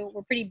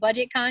pretty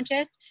budget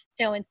conscious.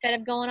 So instead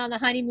of going on the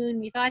honeymoon,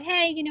 we thought,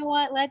 hey, you know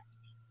what? Let's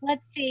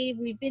save.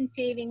 We've been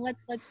saving.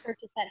 Let's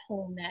purchase that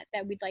home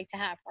that we'd like to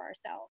have for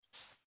ourselves.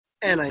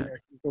 And I know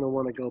she's going to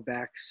want to go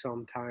back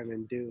sometime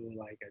and do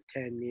like a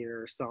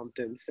 10-year or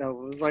something. So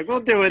it was like,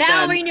 we'll do it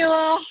Vow then.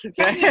 renewal.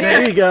 10 years.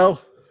 there you go.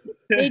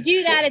 They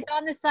do that. It's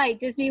on the site,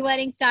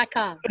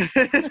 DisneyWeddings.com.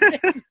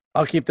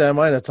 I'll keep that in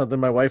mind. That's something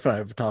my wife and I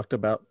have talked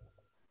about.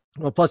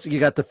 Well, plus you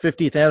got the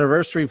 50th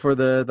anniversary for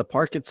the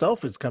park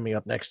itself is coming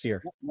up next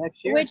year.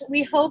 Next year. Which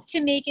we hope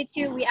to make it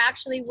to. We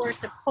actually were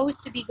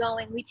supposed to be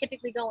going. We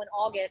typically go in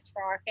August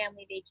for our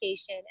family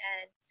vacation,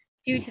 and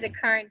due to the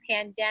current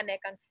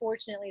pandemic,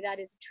 unfortunately, that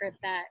is a trip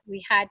that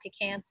we had to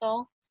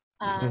cancel.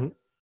 So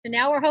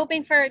now we're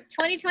hoping for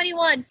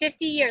 2021,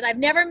 50 years. I've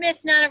never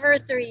missed an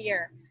anniversary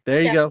year.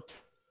 There you go.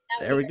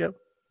 There we go.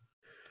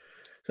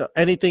 So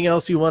anything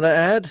else you want to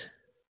add?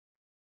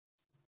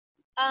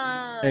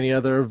 Any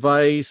other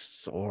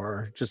advice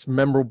or just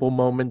memorable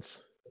moments?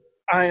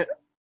 I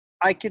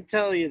could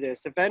tell you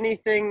this. If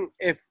anything,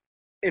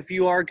 if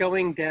you are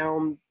going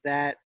down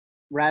that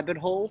rabbit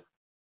hole,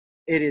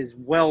 it is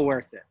well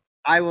worth it.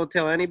 I will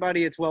tell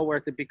anybody it's well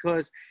worth it,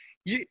 because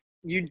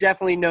you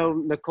definitely know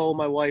Nicole,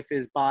 my wife,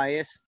 is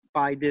biased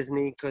by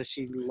Disney because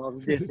she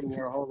loves Disney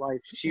her whole life.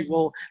 She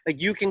will,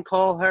 like, you can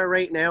call her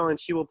right now and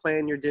she will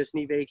plan your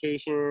Disney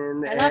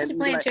vacation. I love to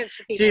plan like, trips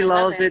for people. she I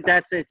love loves it.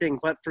 That's the thing.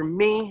 But for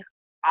me,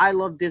 I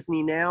love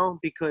Disney now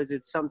because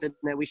it's something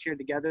that we share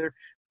together.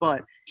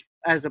 But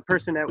as a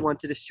person that went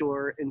to the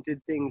shore and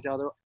did things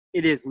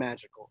it is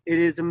magical. It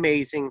is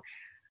amazing.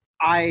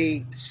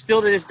 I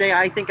still to this day,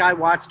 I think I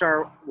watched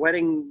our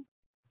wedding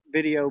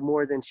video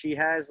more than she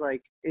has.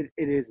 Like, it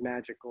is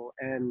magical.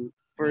 And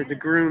for the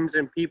grooms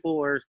and people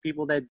or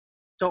people that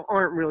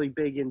aren't really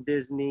big in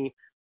Disney,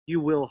 you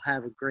will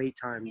have a great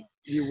time.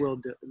 You will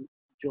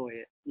enjoy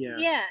it. Yeah.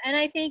 Yeah, and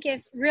I think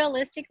if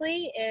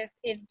realistically,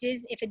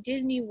 if a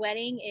Disney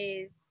wedding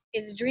is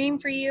a dream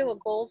for you, a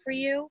goal for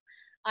you,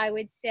 I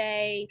would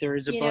say there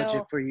is a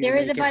budget for you. There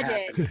is a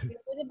budget. There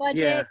is a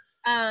budget.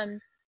 Yeah.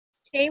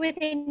 Stay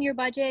within your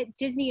budget.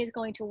 Disney is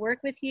going to work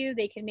with you.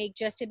 They can make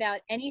just about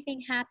anything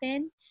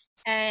happen,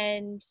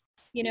 and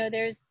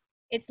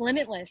it's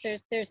limitless.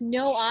 There's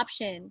no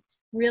option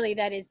really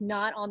that is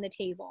not on the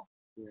table.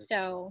 Yes.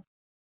 So,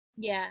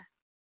 yeah,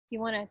 if you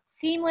want a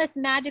seamless,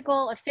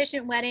 magical,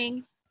 efficient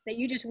wedding that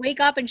you just wake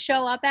up and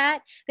show up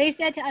at, they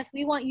said to us,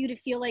 we want you to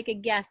feel like a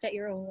guest at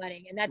your own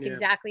wedding, and that's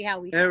exactly how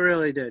we. It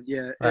really did,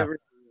 yeah. Wow.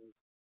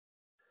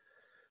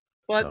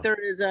 But there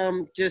is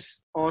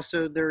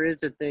there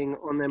is a thing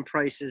on them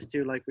prices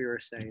too, like we were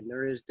saying.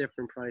 There is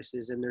different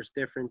prices and there's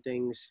different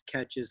things,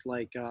 catches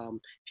like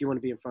if you want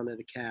to be in front of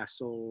the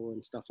castle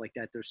and stuff like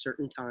that, there's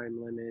certain time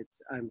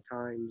limits,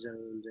 time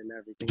zones and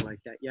everything like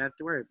that. You have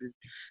to worry.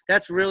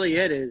 That's really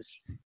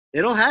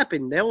it'll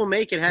happen. They will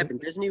make it happen.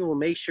 Disney will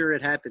make sure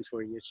it happens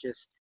for you. It's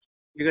just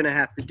you're gonna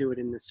have to do it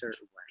in a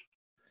certain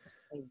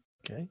way.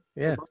 Okay.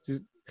 Yeah.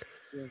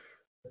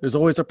 There's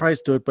always a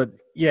price to it, but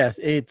yeah,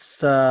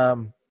 it's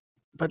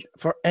but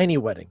for any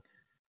wedding,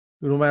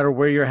 no matter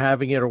where you're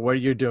having it or what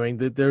you're doing,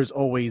 there's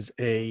always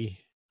there's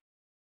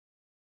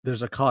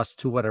a cost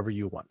to whatever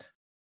you want.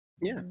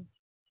 Yeah.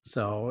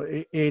 So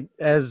it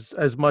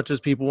as much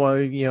as people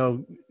want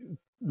to,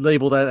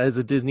 label that as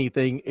a Disney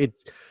thing,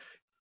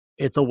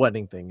 it's a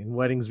wedding thing, and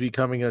weddings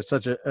becoming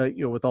such a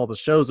with all the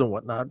shows and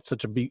whatnot,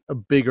 such a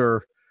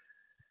bigger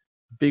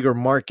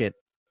market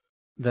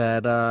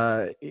that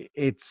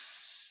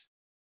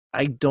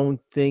I don't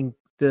think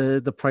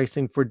the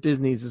pricing for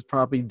Disney's is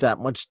probably that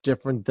much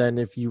different than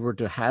if you were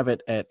to have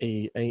it at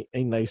a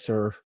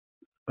nicer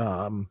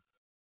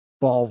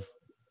ball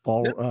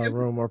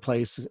room or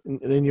place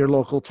in your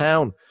local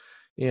town.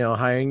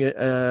 Hiring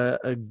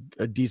a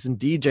decent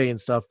DJ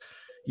and stuff,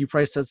 you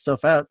price that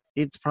stuff out,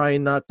 it's probably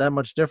not that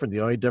much different.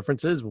 The only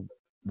difference is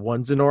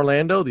one's in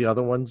Orlando, the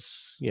other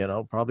one's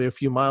probably a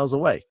few miles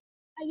away.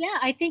 Yeah,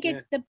 I think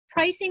it's the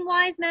pricing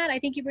wise, Matt. I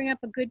think you bring up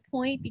a good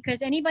point,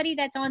 because anybody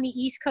that's on the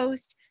East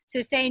Coast, so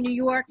say New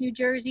York, New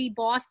Jersey,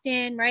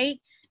 Boston, right?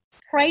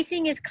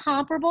 Pricing is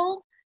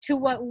comparable to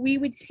what we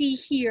would see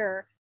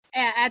here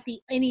in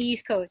the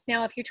East Coast.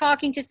 Now, if you're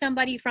talking to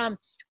somebody from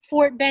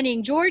Fort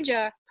Benning,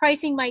 Georgia,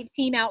 pricing might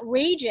seem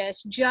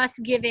outrageous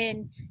just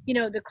given,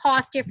 the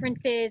cost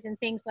differences and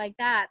things like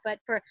that. But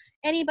for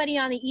anybody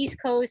on the East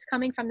Coast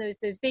coming from those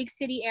big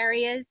city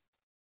areas,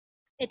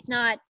 it's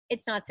not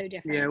so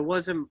different. Yeah, it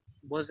wasn't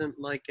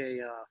like a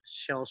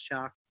shell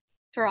shock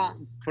for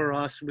us. For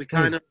us, we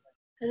kind of.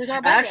 It was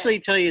our budget. Actually,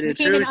 tell you the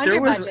truth,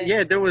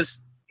 there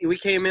was. We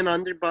came in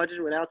under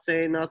budget without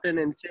saying nothing,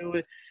 and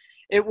two,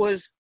 it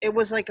was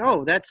like,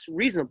 oh, that's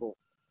reasonable,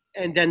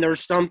 and then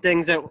there's some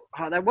things that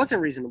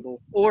wasn't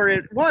reasonable, or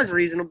it was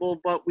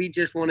reasonable, but we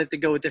just wanted to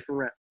go a different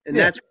route, and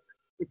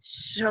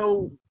it's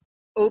so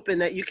open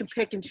that you can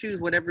pick and choose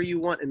whatever you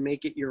want and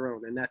make it your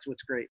own, and that's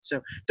what's great.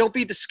 So don't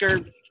be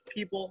discouraged,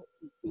 people.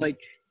 Like,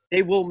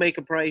 they will make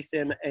a price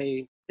and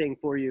a thing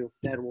for you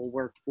that will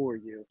work for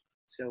you.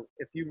 So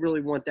if you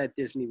really want that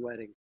Disney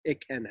wedding,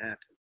 it can happen.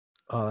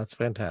 Oh, that's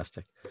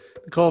fantastic.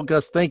 Nicole,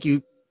 Gus, thank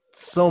you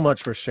so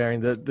much for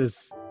sharing the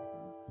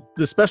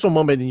special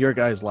moment in your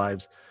guys'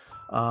 lives,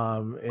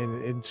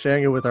 and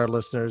sharing it with our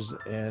listeners.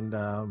 And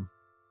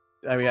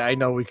I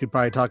know we could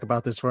probably talk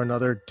about this for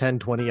another 10,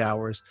 20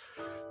 hours.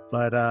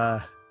 But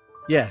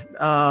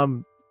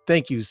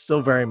thank you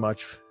so very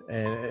much.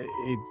 And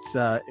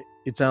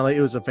it sounded like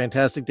it was a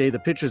fantastic day. The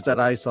pictures that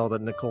I saw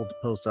that Nicole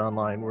posted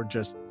online were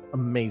just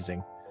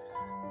amazing.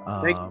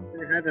 Thank you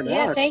for having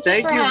us. Thank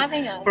you for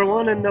having us. For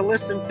wanting to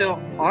listen to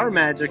our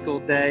magical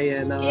day.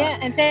 And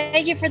and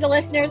thank you for the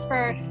listeners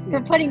for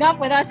putting up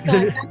with us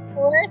going back and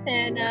forth.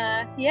 And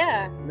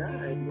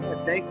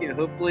thank you.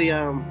 Hopefully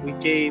we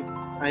gave.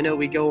 I know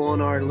we go on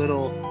our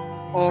little.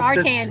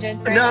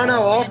 Tangents. Right?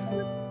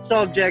 Off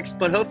subjects,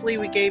 but hopefully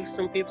we gave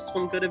some people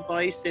some good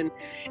advice and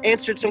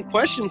answered some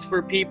questions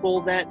for people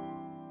that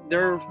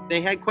they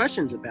had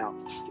questions about.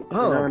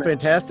 Oh,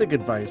 fantastic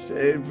advice.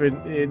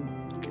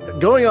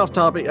 Going off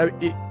topic,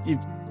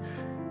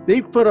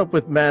 they put up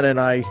with Matt and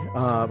I,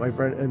 my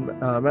friend, and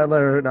Matt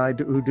Leonard and I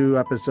who do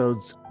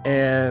episodes,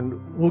 and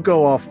we'll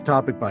go off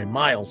topic by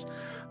miles.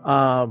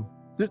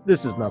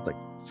 This is nothing.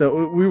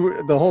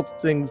 So the whole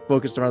thing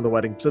focused around the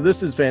wedding. So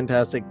this is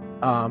fantastic.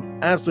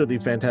 Absolutely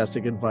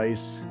fantastic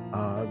advice.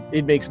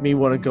 It makes me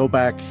want to go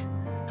back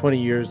 20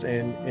 years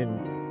and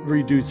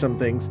redo some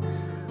things.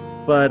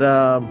 But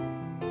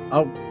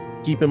I'll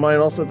keep in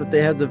mind also that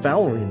they have the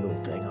vow renewal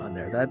thing on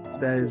there.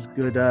 That is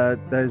good. That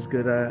is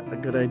good. A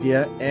good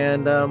idea.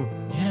 And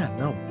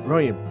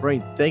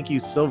brilliant. Thank you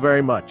so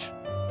very much.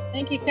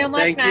 Thank you so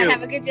much, Thank Matt. you.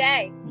 Have a good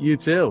day. You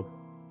too.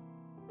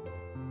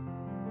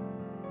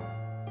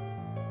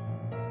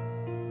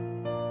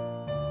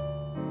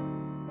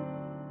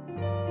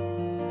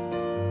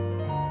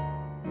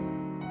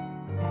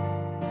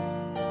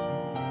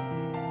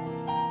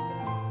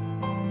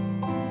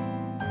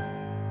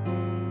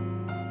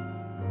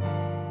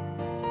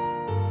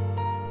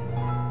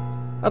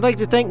 I'd like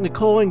to thank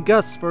Nicole and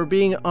Gus for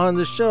being on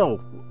the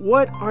show.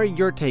 What are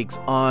your takes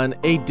on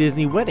a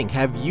Disney wedding?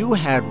 Have you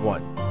had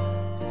one?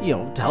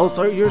 Tell us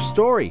your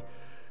story.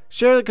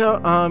 Share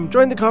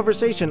join the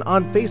conversation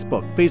on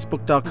Facebook,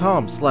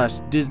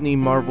 facebook.com/Disney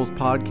Marvels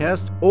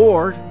Podcast,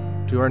 or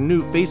to our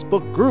new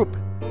Facebook group,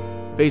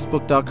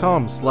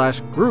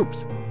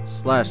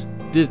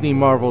 facebook.com/groups/Disney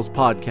Marvels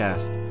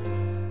Podcast.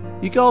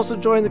 You can also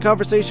join the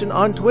conversation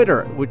on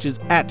Twitter, which is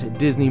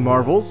 @Disney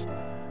Marvels.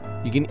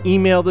 You can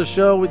email the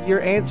show with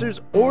your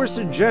answers or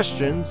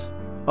suggestions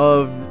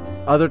of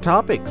other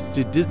topics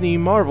to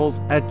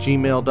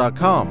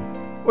disneymarvels@gmail.com.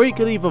 Or you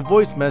can leave a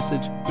voice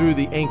message through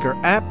the Anchor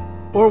app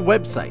or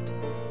website.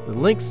 The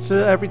links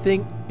to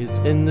everything is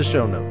in the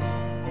show notes.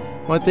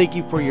 I want to thank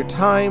you for your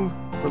time,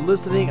 for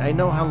listening. I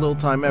know how little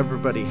time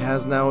everybody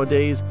has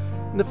nowadays,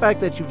 and the fact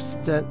that you've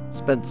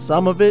spent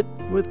some of it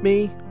with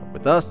me,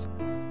 with us,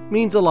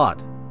 means a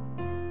lot.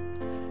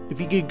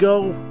 If I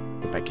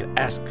could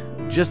ask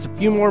just a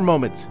few more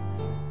moments,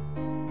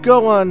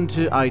 go on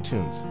to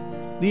iTunes,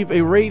 leave a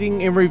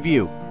rating and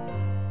review,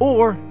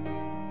 or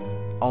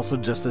also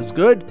just as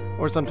good,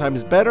 or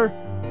sometimes better,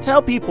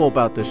 tell people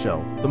about the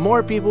show. The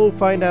more people who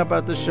find out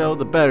about the show,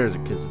 the better,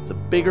 because it's a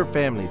bigger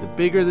family. The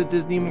bigger the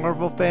Disney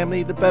Marvel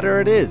family, the better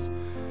it is.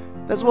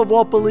 That's what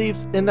Walt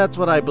believes, and that's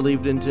what I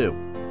believed in too.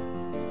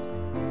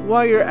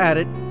 While you're at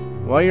it,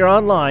 while you're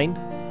online,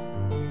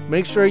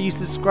 make sure you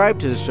subscribe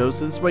to the show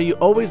so this way you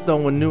always know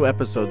when new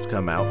episodes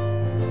come out.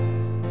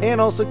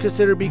 And also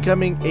consider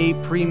becoming a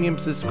premium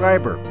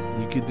subscriber.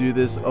 You could do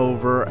this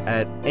over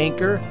at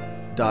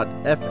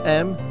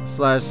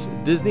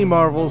anchor.fm/Disney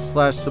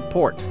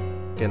Marvels/support.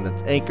 Again,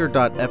 that's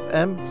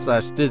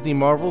anchor.fm/Disney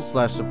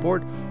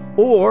Marvels/support.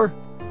 Or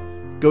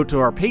go to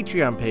our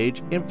Patreon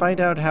page and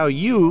find out how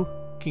you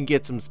can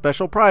get some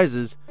special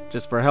prizes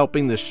just for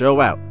helping the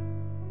show out.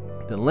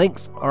 The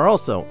links are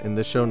also in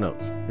the show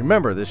notes.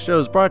 Remember, this show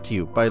is brought to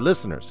you by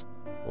listeners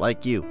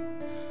like you.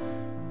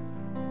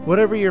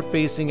 Whatever you're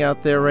facing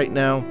out there right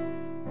now,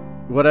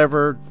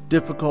 whatever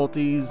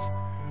difficulties,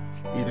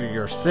 either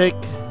you're sick,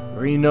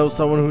 or you know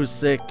someone who's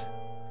sick,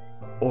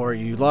 or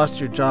you lost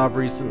your job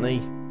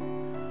recently,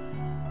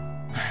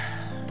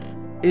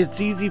 it's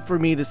easy for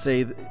me to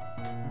say,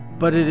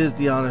 but it is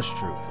the honest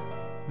truth.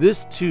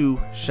 This too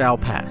shall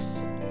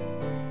pass.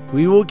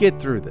 We will get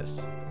through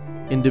this.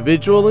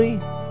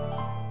 Individually,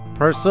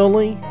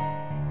 personally,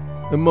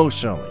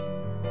 emotionally.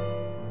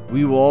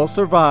 We will all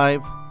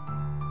survive.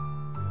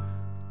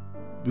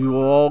 We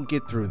will all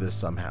get through this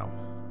somehow.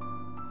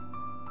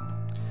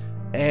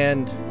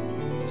 And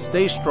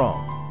stay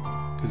strong.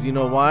 Because you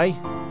know why?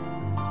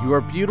 You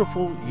are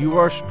beautiful, you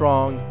are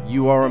strong,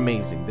 you are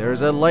amazing. There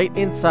is a light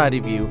inside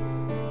of you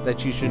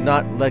that you should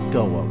not let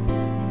go of.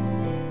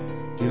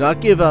 Do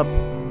not give up.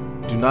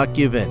 Do not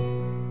give in.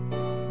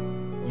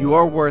 You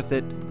are worth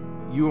it.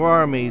 You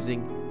are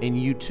amazing. And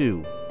you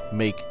too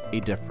make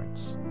a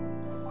difference.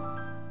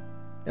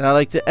 And I'd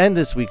like to end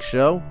this week's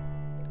show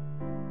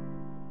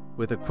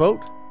with a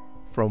quote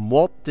from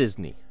Walt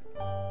Disney.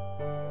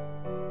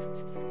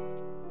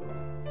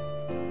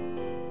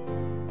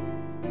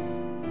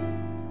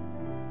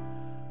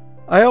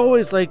 I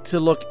always like to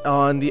look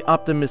on the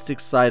optimistic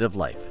side of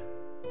life,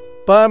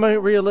 but I'm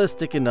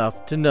realistic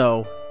enough to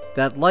know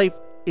that life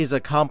is a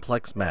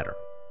complex matter.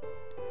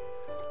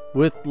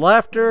 With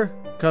laughter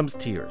comes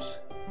tears,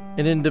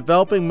 and in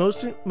developing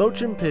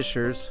motion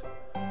pictures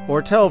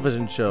or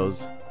television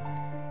shows,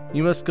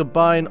 you must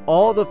combine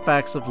all the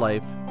facts of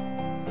life: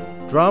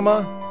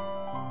 drama,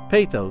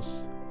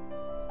 pathos,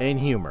 and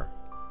humor.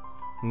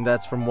 And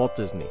that's from Walt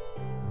Disney.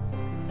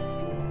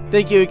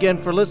 Thank you again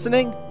for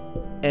listening,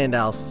 and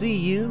I'll see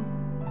you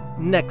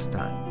next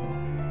time.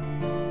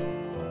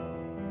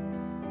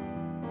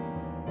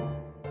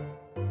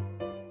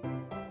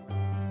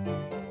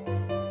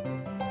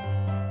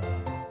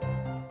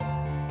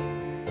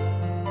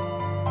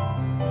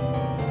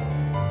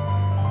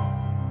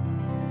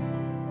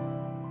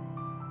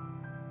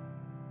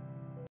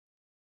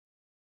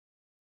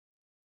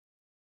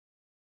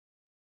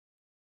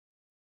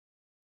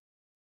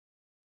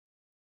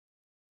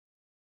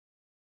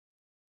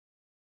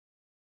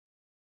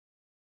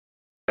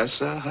 Yes,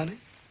 sir, honey.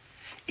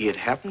 It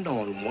happened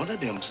on one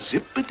of them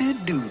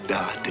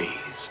zippity-doo-dah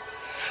days.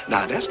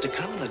 Now, that's the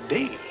kind of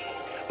day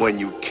when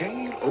you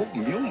can't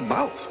open your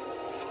mouth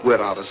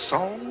without a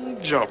song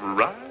jump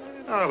right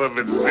out of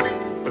it.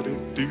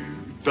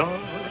 Zippity-doo-dah,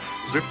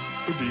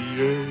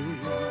 zippity-yay.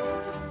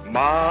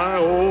 My,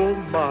 oh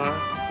my,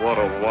 what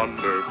a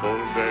wonderful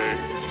day.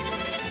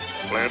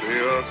 Plenty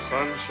of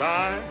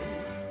sunshine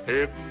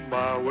heading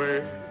my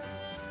way.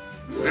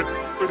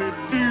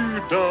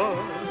 Zippity-doo-dah,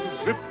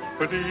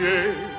 zippity-yay.